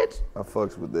 number, bitch. I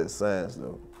fucks with that science,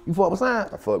 though. You fuck with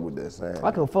science? I fuck with that science.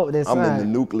 I can fuck with that I'm in science. the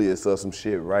nucleus of some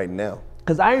shit right now.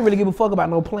 Because I ain't really give a fuck about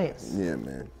no plants. Yeah,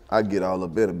 man. I get all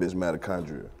up in a bitch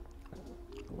mitochondria.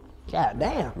 God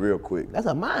damn. Real quick. That's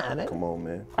a mind, eh? Come on,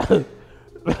 man.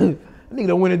 Nigga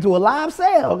done went into a live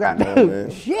cell. Come on, Goddamn.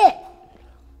 man. Shit.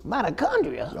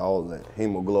 Mitochondria. All that.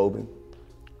 Hemoglobin.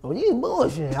 Oh, you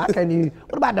bullshit. I can't even.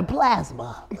 What about the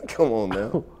plasma? Come on,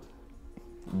 man.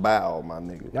 Bow, my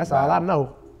nigga. That's Bow. all I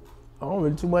know. I don't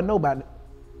really too much know about it.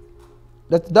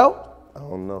 That's the dope? I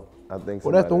don't know. I think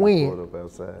Well, that's the somebody wind. pulled up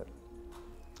outside.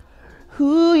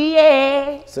 Ooh,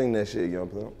 yeah. Sing that shit, Young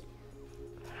Pimp.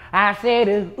 I said,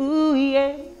 ooh,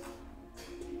 yeah.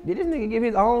 Did this nigga give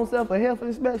his own self a health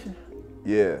inspection?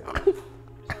 Yeah.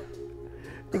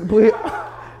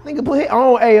 Nigga put his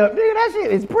own A up. Nigga, that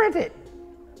shit is printed.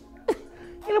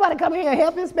 Ain't nobody come here and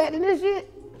health inspecting this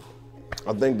shit?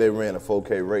 I think they ran a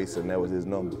 4K race and that was his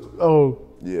number. Oh.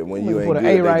 Yeah, when you ain't Put good, an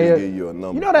A they right just here. give you a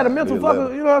number. You know that a mental Big fucker,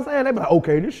 letter. you know what I'm saying? They be like,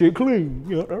 okay, this shit clean.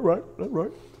 Yeah, that's right.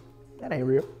 That ain't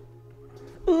real.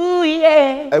 Ooh,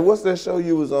 yeah. Hey, what's that show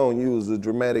you was on? You was a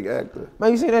dramatic actor.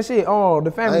 Man, you seen that shit? Oh, The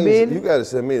I Family ain't- Business? You gotta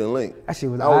send me the link. That shit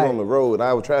was I was alright. on the road.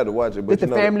 I tried to watch it, but It's you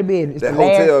The know, Family Business. It's that the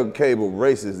hotel cable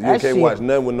racist. You That can't shit- watch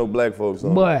nothing with no black folks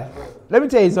on. But let me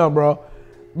tell you something, bro.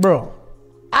 Bro,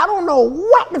 I don't know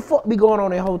what the fuck be going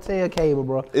on in hotel cable,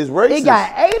 bro. It's racist. It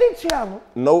got 80 channels.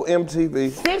 No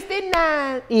MTV.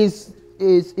 69 is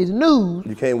news.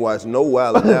 You can't watch no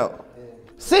Wild 'N Out.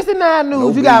 69 news. No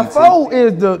You got BET. 4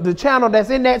 is the channel that's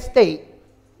in that state.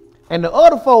 And the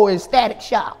other 4 is Static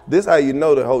Shock. This how you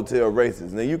know the hotel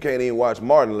racist. Now you can't even watch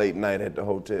Martin late night at the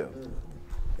hotel.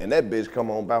 And that bitch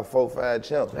come on about 4, 5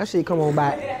 channels. That shit come on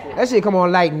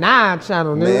like 9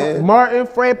 channels, nigga. Man. Martin,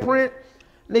 Fred Print.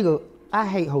 Nigga, I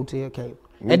hate hotel cable.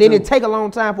 Me And then too. it take a long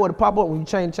time for it to pop up when you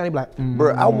change the channel. You be like,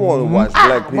 Bro, I want to watch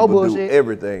black more people do bullshit.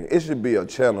 everything. It should be a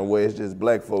channel where it's just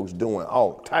black folks doing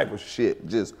all type of shit,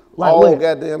 just Like all what?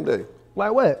 goddamn day.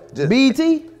 Like what? Just-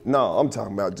 BET? No, I'm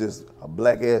talking about just a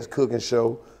black ass cooking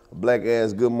show, a black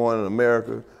ass Good Morning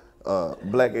America,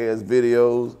 black ass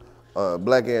videos,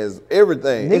 black ass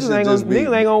everything. It Niggas should ain't just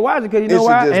gonna watch it because you it know should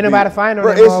why? just Ain't be- nobody finding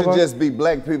Bro, that it motherfucker. should just be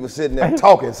black people sitting there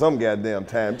talking some goddamn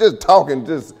time, just talking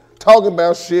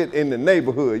about shit in the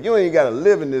neighborhood. You ain't gotta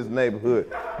live in this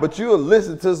neighborhood, but you'll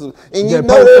listen to some. And Yeah, you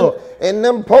know that, and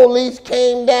them police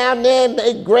came down there and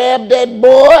they grabbed that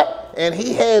boy and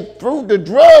he had threw the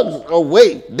drugs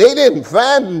away. They didn't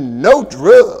find no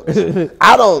drugs.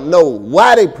 I don't know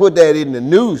why they put that in the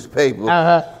newspaper,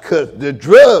 because the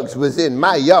drugs was in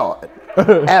my yard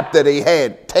after they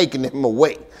had taken him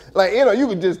away. Like, you know, you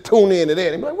could just tune in to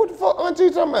that and be like, what the fuck aren't you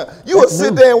talking about? You would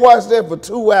sit there and watch that for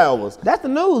 2 hours. That's the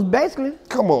news, basically.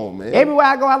 Come on, man. Everywhere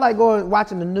I go, I like going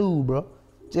watching the news, bro.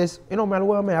 Just, it don't matter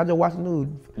where I'm at, I just watch the news.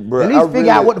 Bruh, at least I figure really-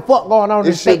 out what the fuck going on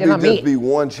in the state that I'm It should in. be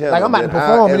one channel. Like, I'm about to that I,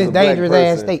 perform in as this a black dangerous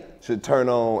ass person, state. should turn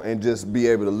on and just be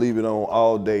able to leave it on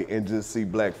all day and just see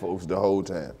black folks the whole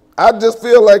time. I just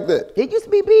feel like that. It used to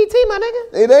be BET, my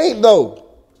nigga. It ain't though.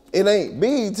 It ain't.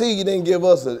 BET didn't give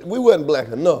us we wasn't black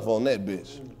enough on that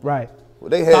bitch. Right. Well,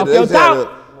 they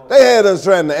had us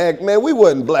trying to act, man, we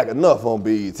wasn't black enough on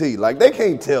BET. Like, they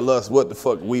can't tell us what the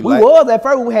fuck we like. We was at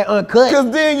first when we had Uncut. Because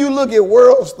then you look at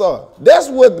World Star. That's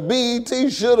what the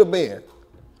BET should have been.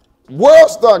 World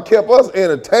Star kept us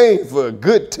entertained for a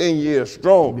good 10 years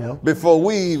strong before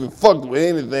we even fucked with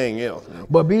anything else.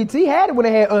 But BT had it when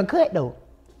they had Uncut, though.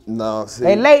 No, see.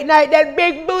 And late night, that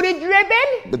big booty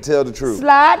dripping. But tell the truth.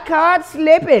 Slide card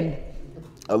slipping.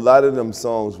 A lot of them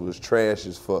songs was trash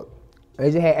as fuck.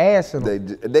 They just had ass in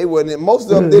them. They wasn't. Most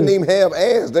of them didn't even have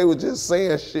ass. They were just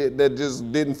saying shit that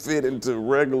just didn't fit into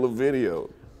regular video.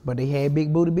 But they had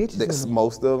big booty bitches.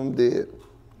 Most of them did.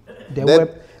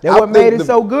 That what made it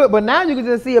so good. But now you can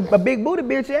just see a big booty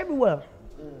bitch everywhere.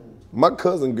 My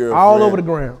cousin girlfriend. All over the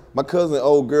ground. My cousin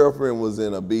old girlfriend was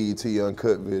in a BET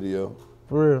Uncut video.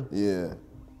 For real? Yeah.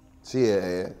 She had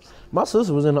ass. My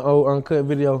sister was in the old Uncut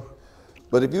video.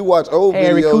 But if you watch old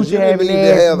Harry videos, Coochie you didn't need to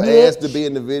having have ass, ass to be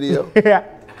in the video. Yeah.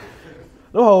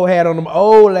 Them whole had on them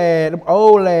old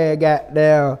lad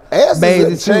goddamn Asses bathing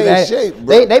have suit. changed shape,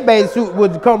 bro. They bathing suit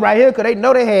would come right here because they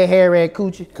know they had hair and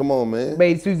coochie. Come on, man.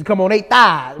 Bathing suits come on their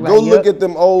thighs. Go look at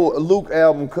them old Luke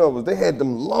album covers. They had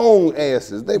them long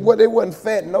asses. They wasn't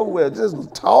fat nowhere,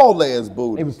 just tall ass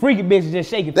booties. They was freaky bitches just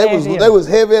shaking They fast. was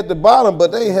heavy at the bottom,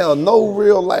 but they had no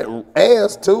real like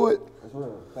ass to it.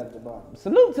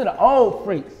 Salute to the old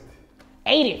freaks.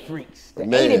 80 freaks. The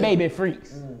Man. 80 baby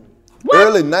freaks.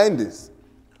 Early 90s.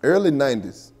 Early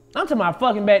 90s. I'm talking about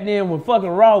fucking back then when fucking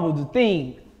Raw was the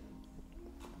thing.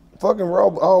 Fucking Raw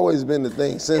always been the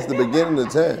thing since the beginning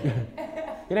of time.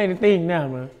 It ain't a thing now,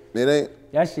 man. It ain't.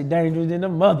 That shit dangerous than the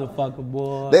motherfucker,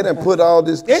 boy. They done put all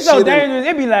this It's shit so in- dangerous.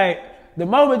 It be like, the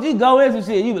moment you go into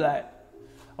shit, you be like,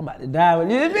 I'm about to die with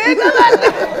this bitch.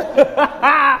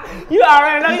 You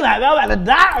already know, you like, I'm about to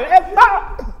die with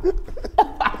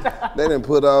that. They done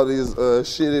put all this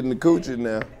shit in the coochie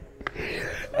now.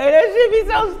 Hey, that shit be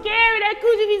so scary. That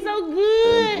coochie be so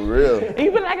good. For real. And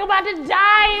you be like, I'm about to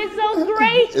die. It's so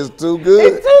great. It's too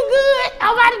good. It's too good.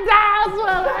 I'm about to die. I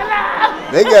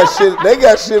swear. They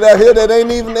got shit out here that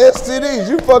ain't even STDs.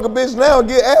 You fuck a bitch now and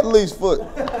get athlete's foot.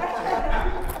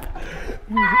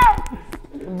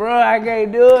 Bro, I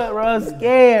can't do it, bro. I'm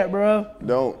scared, bro.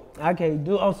 Don't. I can't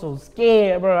do it. I'm so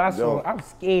scared, bro. I'm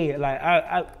scared. Like,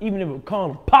 I even if it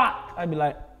comes pop, I'd be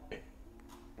like,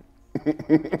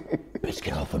 bitch,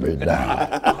 get off of me now.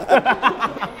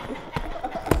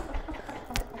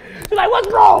 She's like,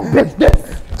 what's wrong, bitch?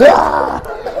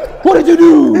 What did you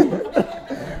do?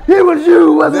 It was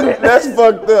you, wasn't it? That's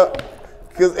fucked up.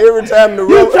 Cause every time the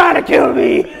rubber, You trying to kill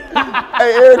me?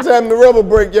 hey, every time the rubber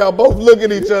break, y'all both look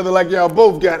at each other like y'all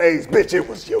both got AIDS. Bitch, it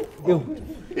was you.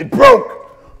 It broke.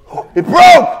 It broke.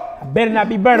 I better not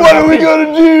be burning. What when I are we pee.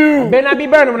 gonna do? I better not be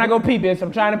burning when I go pee, bitch.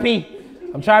 I'm trying to pee.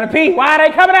 I'm trying to pee. Why are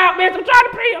they coming out, bitch? I'm trying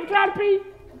to pee. I'm trying to pee.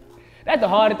 That's the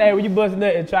hardest thing when you bust a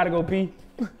nut and try to go pee.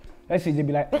 That shit just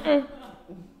be like, I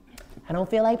don't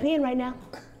feel like peeing right now.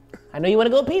 I know you want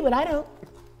to go pee, but I don't.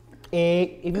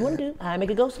 If you want to, I make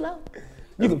it go slow.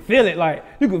 You can feel it, like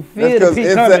you can feel That's the pee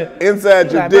because coming.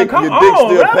 inside your Like, dick, man, your come dick's on, still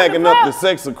bro, what packing the up the fuck?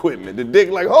 sex equipment. The dick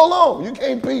like, hold on, you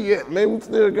can't pee yet, man. We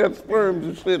still got sperms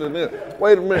and shit in there.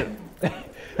 Wait a minute.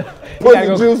 Put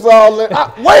the juice all in.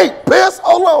 Wait, piss,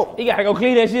 hold on. You gotta go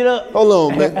clean that shit up.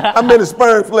 Hold on, man. How many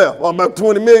sperms left? Oh, about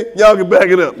 20 million? Y'all can back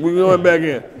it up. We're going back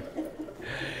in.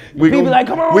 People like,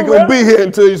 come on, we bro. gonna be here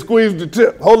until you squeeze the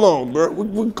tip. Hold on, bro.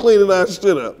 We cleaning our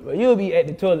shit up. But you'll be at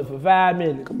the toilet for 5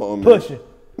 minutes. Come on, man. Pushing.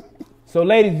 So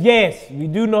ladies, yes, we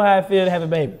do know how it feels to have a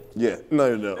baby. Yeah, no,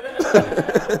 you don't.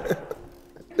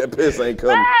 That piss ain't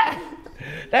coming.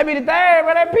 That be the thing,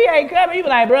 bro. That pee ain't coming. You be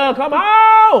like, bro, come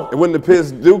on. And when the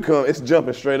piss do come, it's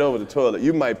jumping straight over the toilet.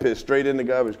 You might piss straight in the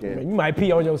garbage can. You might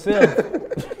pee on yourself.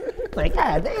 Like,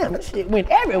 god damn, this shit went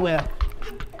everywhere.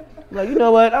 Like, you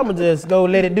know what? I'm gonna just go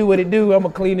let it do what it do. I'm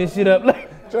gonna clean this shit up.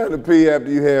 Trying to pee after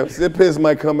you have, the piss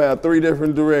might come out 3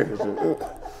 different directions.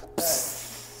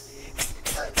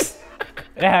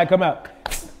 That's how it come out.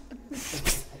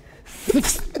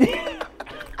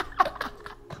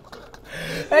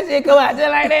 That shit come out just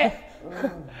like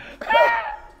that.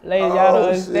 Ladies, y'all don't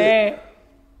understand.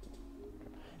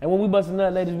 And when we bust a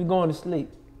nut, ladies, we going to sleep.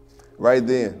 Right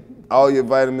then, all your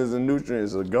vitamins and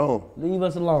nutrients are gone. Leave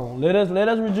us alone. Let us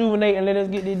rejuvenate and let us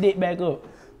get this dick back up.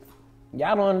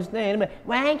 Y'all don't understand.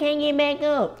 Why I can't get back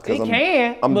up? He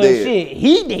can, I'm but dead. shit,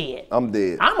 he dead. I'm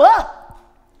dead. I'm up.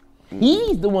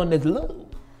 He's the one that's low.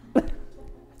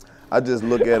 I just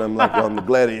look at him like on the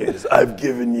gladiators. I've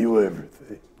given you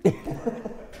everything.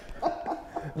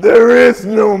 There is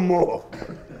no more.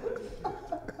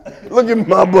 Look at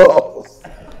my balls.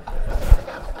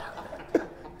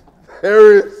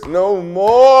 There is no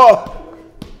more.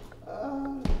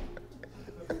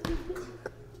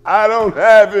 I don't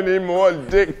have any more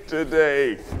dick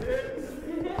today.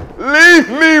 Leave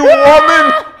me,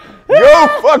 woman. Go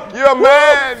fuck your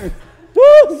man.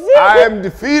 I am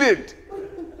defeated.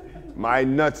 My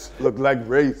nuts look like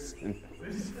raisins.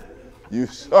 You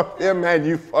sucked them and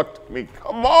you fucked me.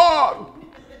 Come on.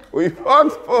 We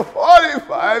fucked for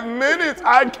 45 minutes.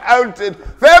 I counted.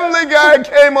 Family Guy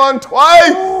came on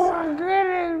twice. Oh my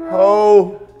goodness, bro.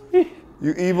 Oh,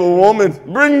 you evil woman.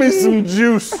 Bring me some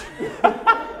juice.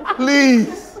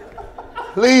 Please.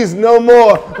 Please, no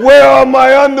more. Where are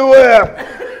my underwear?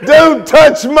 Don't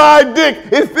touch my dick.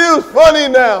 It feels funny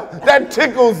now. That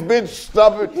tickles, bitch.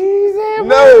 Stop it.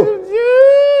 No.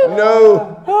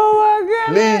 No. Oh my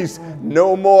goodness. Please,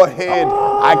 no more head.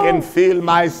 I can feel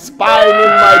my spine in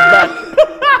my back.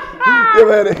 You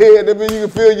ever had a head that means you can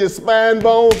feel your spine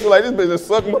bones? So like this bitch just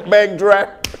sucked my back dry.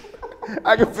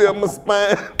 I can feel my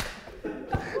spine.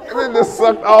 It just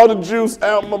sucked all the juice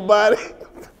out my body.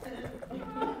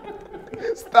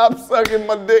 Stop sucking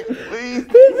my dick, please.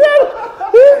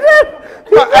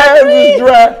 My ass is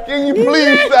dry. Can you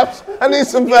please stop? I need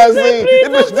some Vaseline.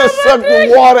 It bitch just sucked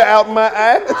the water out my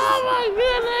ass. Oh my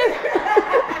goodness.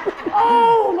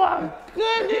 Oh my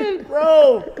goodness,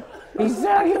 bro. He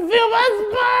said I can feel my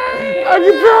spine.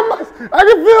 I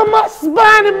can feel my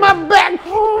spine in my back.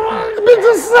 The bitch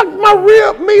just sucked my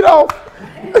rib meat off.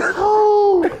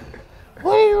 Oh.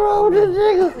 What is wrong with this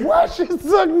nigga? Why she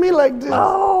suck me like this?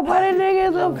 Oh, but this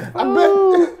nigga's a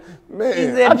fool. Man, He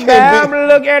said, ma'am,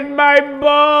 look at my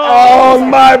balls. Oh,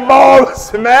 my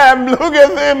balls. Ma'am, look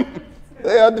at them.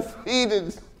 They are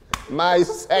defeated. My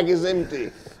sack is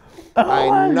empty.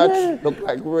 My nuts look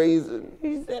like raisins.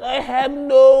 He said, I have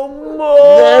no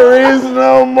more. There is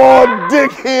no more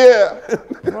dick here.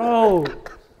 Bro,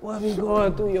 what be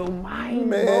going through your mind,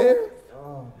 man? Bro?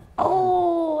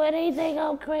 Oh, and they think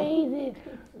I'm crazy.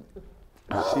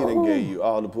 She done gave you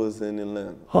all the pussy in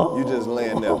Atlanta. You just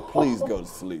laying there. Please go to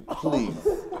sleep. Please.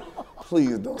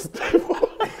 Please don't stay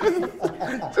woke.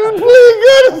 Just please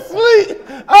go to sleep.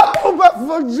 I hope I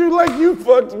fucked you like you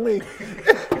fucked me.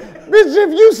 Bitch,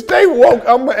 if you stay woke,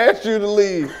 I'm gonna ask you to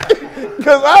leave.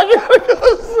 Cause I gotta go.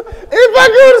 If I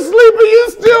go to sleep and you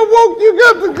still woke, you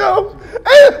got to go.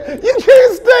 Hey, you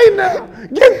can't stay now.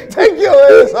 Take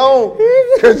your ass home.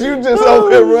 Cause you just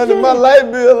over here running my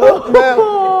light bill up now.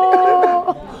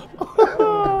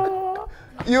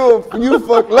 You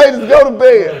fuck. Ladies, go to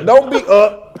bed. Don't be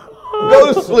up.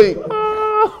 Go to sleep.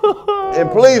 And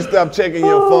please stop checking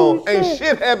your phone. Ain't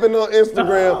shit happened on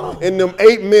Instagram in them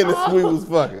 8 minutes we was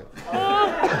fucking.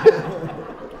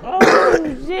 Oh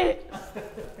shit.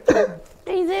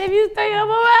 He said if you stay up,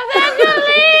 I'm gonna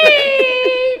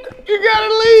leave. You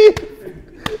gotta leave.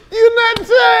 You're not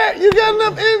tired. You got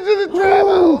enough energy to drive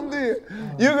home then.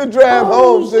 You can drive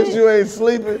home since you ain't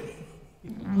sleeping.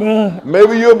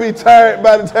 Maybe you'll be tired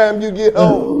by the time you get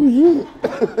home.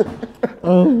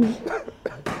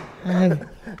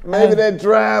 Maybe that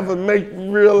drive will make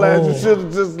you realize you should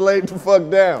have just laid the fuck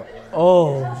down.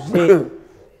 Oh shit.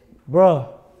 Bruh.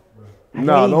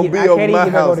 No, don't be over my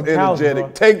house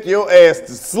energetic. Take your ass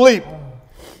to sleep.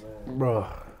 Bruh.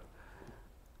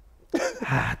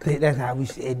 I think that's how we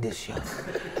should end this show.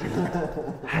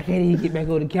 I can't even get back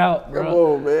on the couch, bro. Come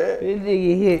on, man. This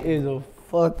nigga here is a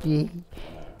fucking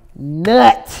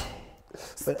nut.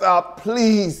 Stop,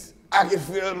 please. I can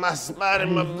feel my spine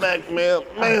in my back, ma'am.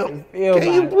 Ma'am, Can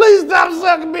can you please stop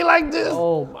sucking me like this?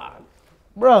 Oh my.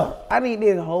 Bruh, I need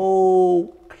this whole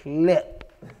clip.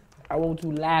 I want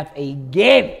to laugh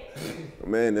again.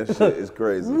 Man, that shit is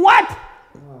crazy. What?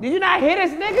 Did you not hear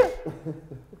this nigga?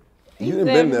 You done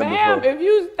been there ma'am, before. if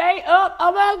you stay up,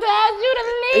 I'm about to ask you to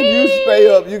leave. If you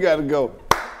stay up, you gotta go.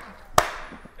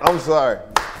 I'm sorry.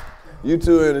 You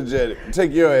too energetic.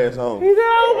 Take your ass home. He said,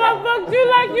 I hope I fucked you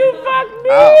like you fucked me.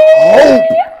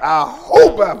 I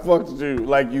hope I fucked you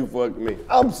like you fucked me.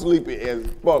 I'm sleepy as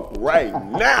fuck right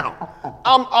now.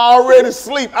 I'm already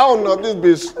asleep. I don't know if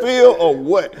this bitch still or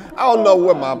what. I don't know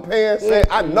what my pants say.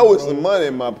 I know it's some money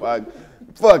in my pocket.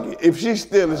 Fuck it. If she's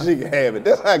stealing, she can have it.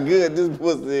 That's how good this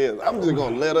pussy is. I'm just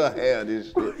gonna let her have this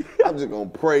shit. I'm just gonna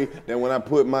pray that when I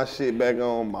put my shit back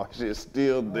on, my shit's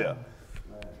still there.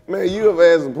 Man, you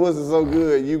ever had some pussy so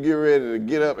good, you get ready to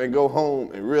get up and go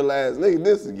home and realize, nigga,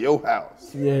 this is your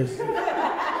house. Yes.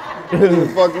 You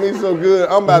fucked me so good,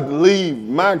 I'm about to leave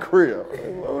my crib.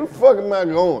 Where the fuck am I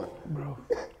going? Bro.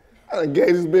 I done gave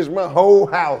this bitch my whole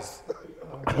house.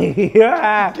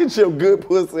 Yeah. Get your good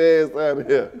pussy ass out of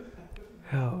here.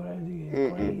 Oh, that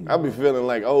nigga crazy. I be feeling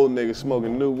like old niggas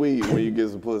smoking new weed when you get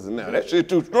some pussy now. That shit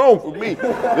too strong for me.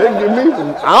 They give me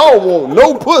some, I don't want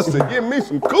no pussy. Give me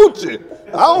some coochie.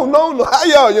 I don't know how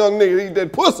y'all young niggas eat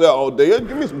that pussy all day.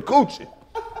 Give me some coochie.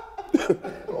 I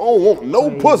don't want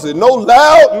no pussy, no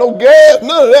loud, no gas,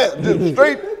 none of that. Just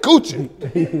straight coochie.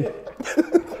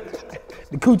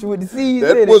 The coochie with the seeds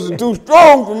That in pussy too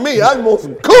strong for me. I want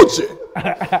some coochie.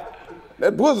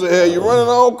 That pussy here, you running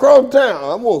all across town.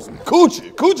 I want some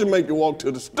coochie. Coochie make you walk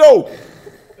to the store.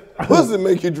 Pussy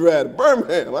make you drive to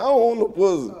Birmingham. I don't want no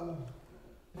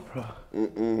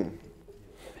pussy.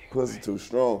 Pussy too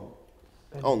strong.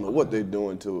 I don't know what they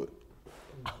doing to it.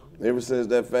 Ever since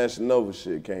that Fashion Nova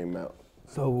shit came out.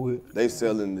 So what? They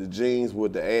selling the jeans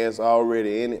with the ass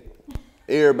already in it.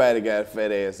 Everybody got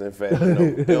fat ass in Fashion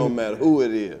Nova. It don't matter who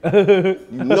it is.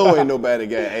 You know ain't nobody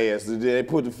got ass. They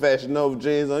put the Fashion Nova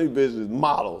jeans on, these bitches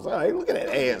models. All right, look at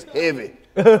that ass, heavy.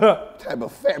 What type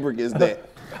of fabric is that?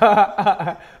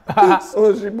 As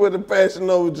soon as she put the Fashion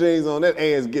Nova jeans on, that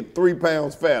ass get 3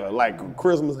 pounds fatter, like a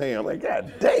Christmas ham. Like,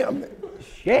 God damn,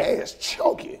 that ass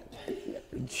chunky.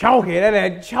 Chunky,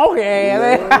 that chunky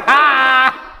ass.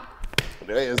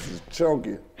 That ass is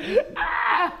chunky.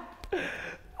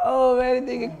 Oh man,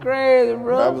 that nigga crazy,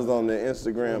 bro. I was on the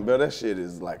Instagram, bro. That shit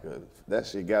is like that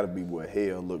shit gotta be what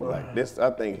hell look like. This,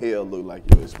 I think hell look like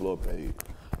your Explore page.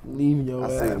 Leaving your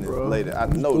ass, I seen this bro. later. I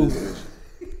know this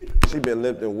bitch. She been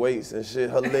lifting weights and shit.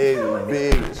 Her legs is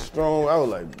big and strong. I was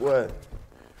like, what?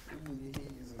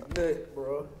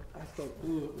 Bro.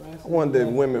 I wonder if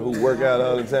women who work out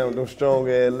all the time with them strong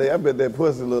ass legs, I bet that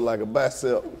pussy look like a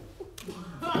bicep.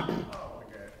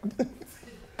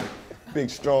 Big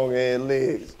strong ass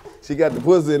legs. She got the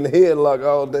pussy in the headlock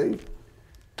all day.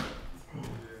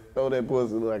 Oh, that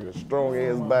pussy look like a strong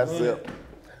ass bicep.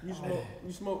 You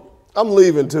smoke? I'm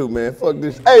leaving too, man. Fuck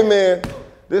this. Hey, man,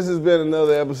 this has been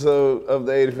another episode of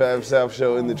the 85 South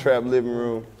Show in the Trap Living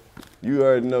Room. You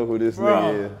already know who this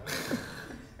nigga is.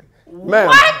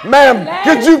 Ma'am,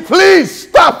 could you please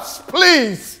stop?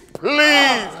 Please.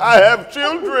 I have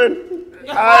children.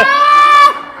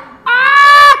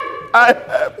 I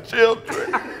have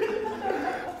children.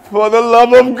 For the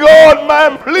love of God,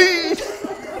 ma'am, please.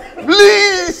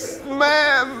 Please,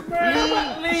 ma'am.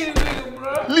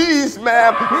 Please,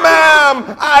 ma'am.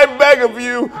 Ma'am, I beg of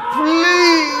you.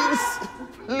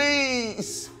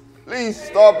 Please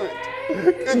stop it.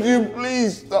 Could you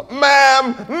please stop?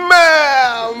 Ma'am.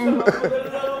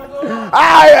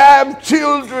 I have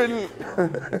children.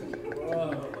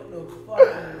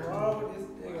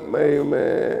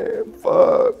 Man,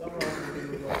 fuck.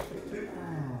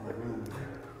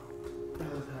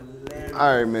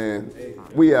 All right, man.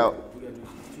 We out.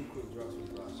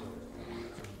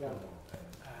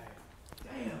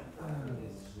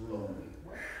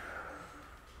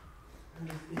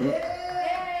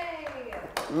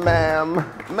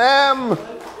 Ma'am,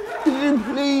 could you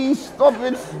please stop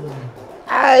it?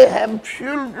 I have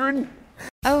children.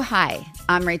 Oh, hi,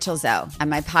 I'm Rachel Zoe, and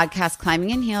my podcast, Climbing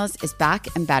in Heels, is back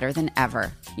and better than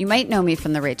ever. You might know me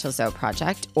from the Rachel Zoe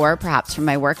Project, or perhaps from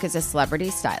my work as a celebrity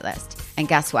stylist. And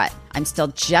guess what? I'm still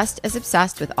just as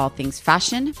obsessed with all things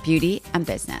fashion, beauty, and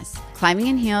business. Climbing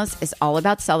in Heels is all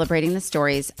about celebrating the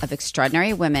stories of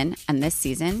extraordinary women, and this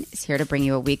season is here to bring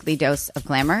you a weekly dose of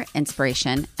glamour,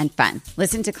 inspiration, and fun.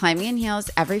 Listen to Climbing in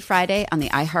Heels every Friday on the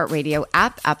iHeartRadio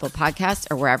app, Apple Podcasts,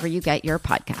 or wherever you get your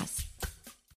podcasts.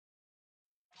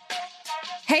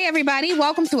 Hey, everybody.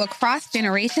 Welcome to Across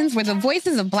Generations, where the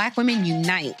voices of Black women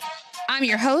unite. I'm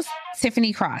your host,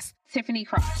 Tiffany Cross.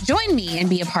 Join me and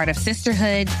be a part of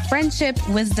sisterhood, friendship,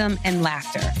 wisdom, and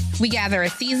laughter. We gather a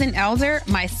seasoned elder,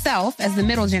 myself as the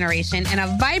middle generation, and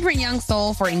a vibrant young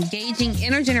soul for engaging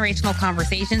intergenerational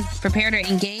conversations. Prepare to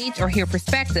engage or hear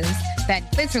perspectives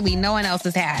that literally no one else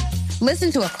has had.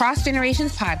 Listen to Across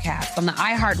Generations podcast on the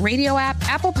iHeartRadio app,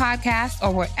 Apple Podcasts,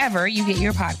 or wherever you get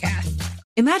your podcasts.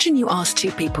 Imagine you ask two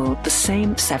people the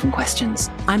same 7 questions.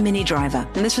 I'm Minnie Driver,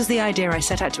 and this was the idea I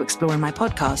set out to explore in my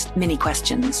podcast, Mini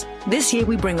Questions. This year,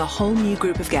 we bring a whole new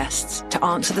group of guests to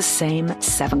answer the same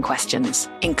 7 questions,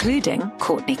 including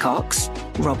Courtney Cox,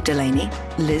 Rob Delaney,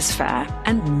 Liz Fair,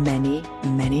 and many,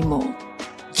 many more.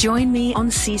 Join me on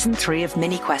Season 3 of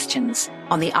Mini Questions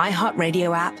on the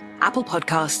iHeartRadio app, Apple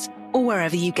Podcasts, or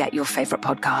wherever you get your favorite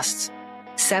podcasts.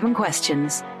 7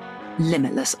 questions,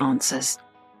 limitless answers.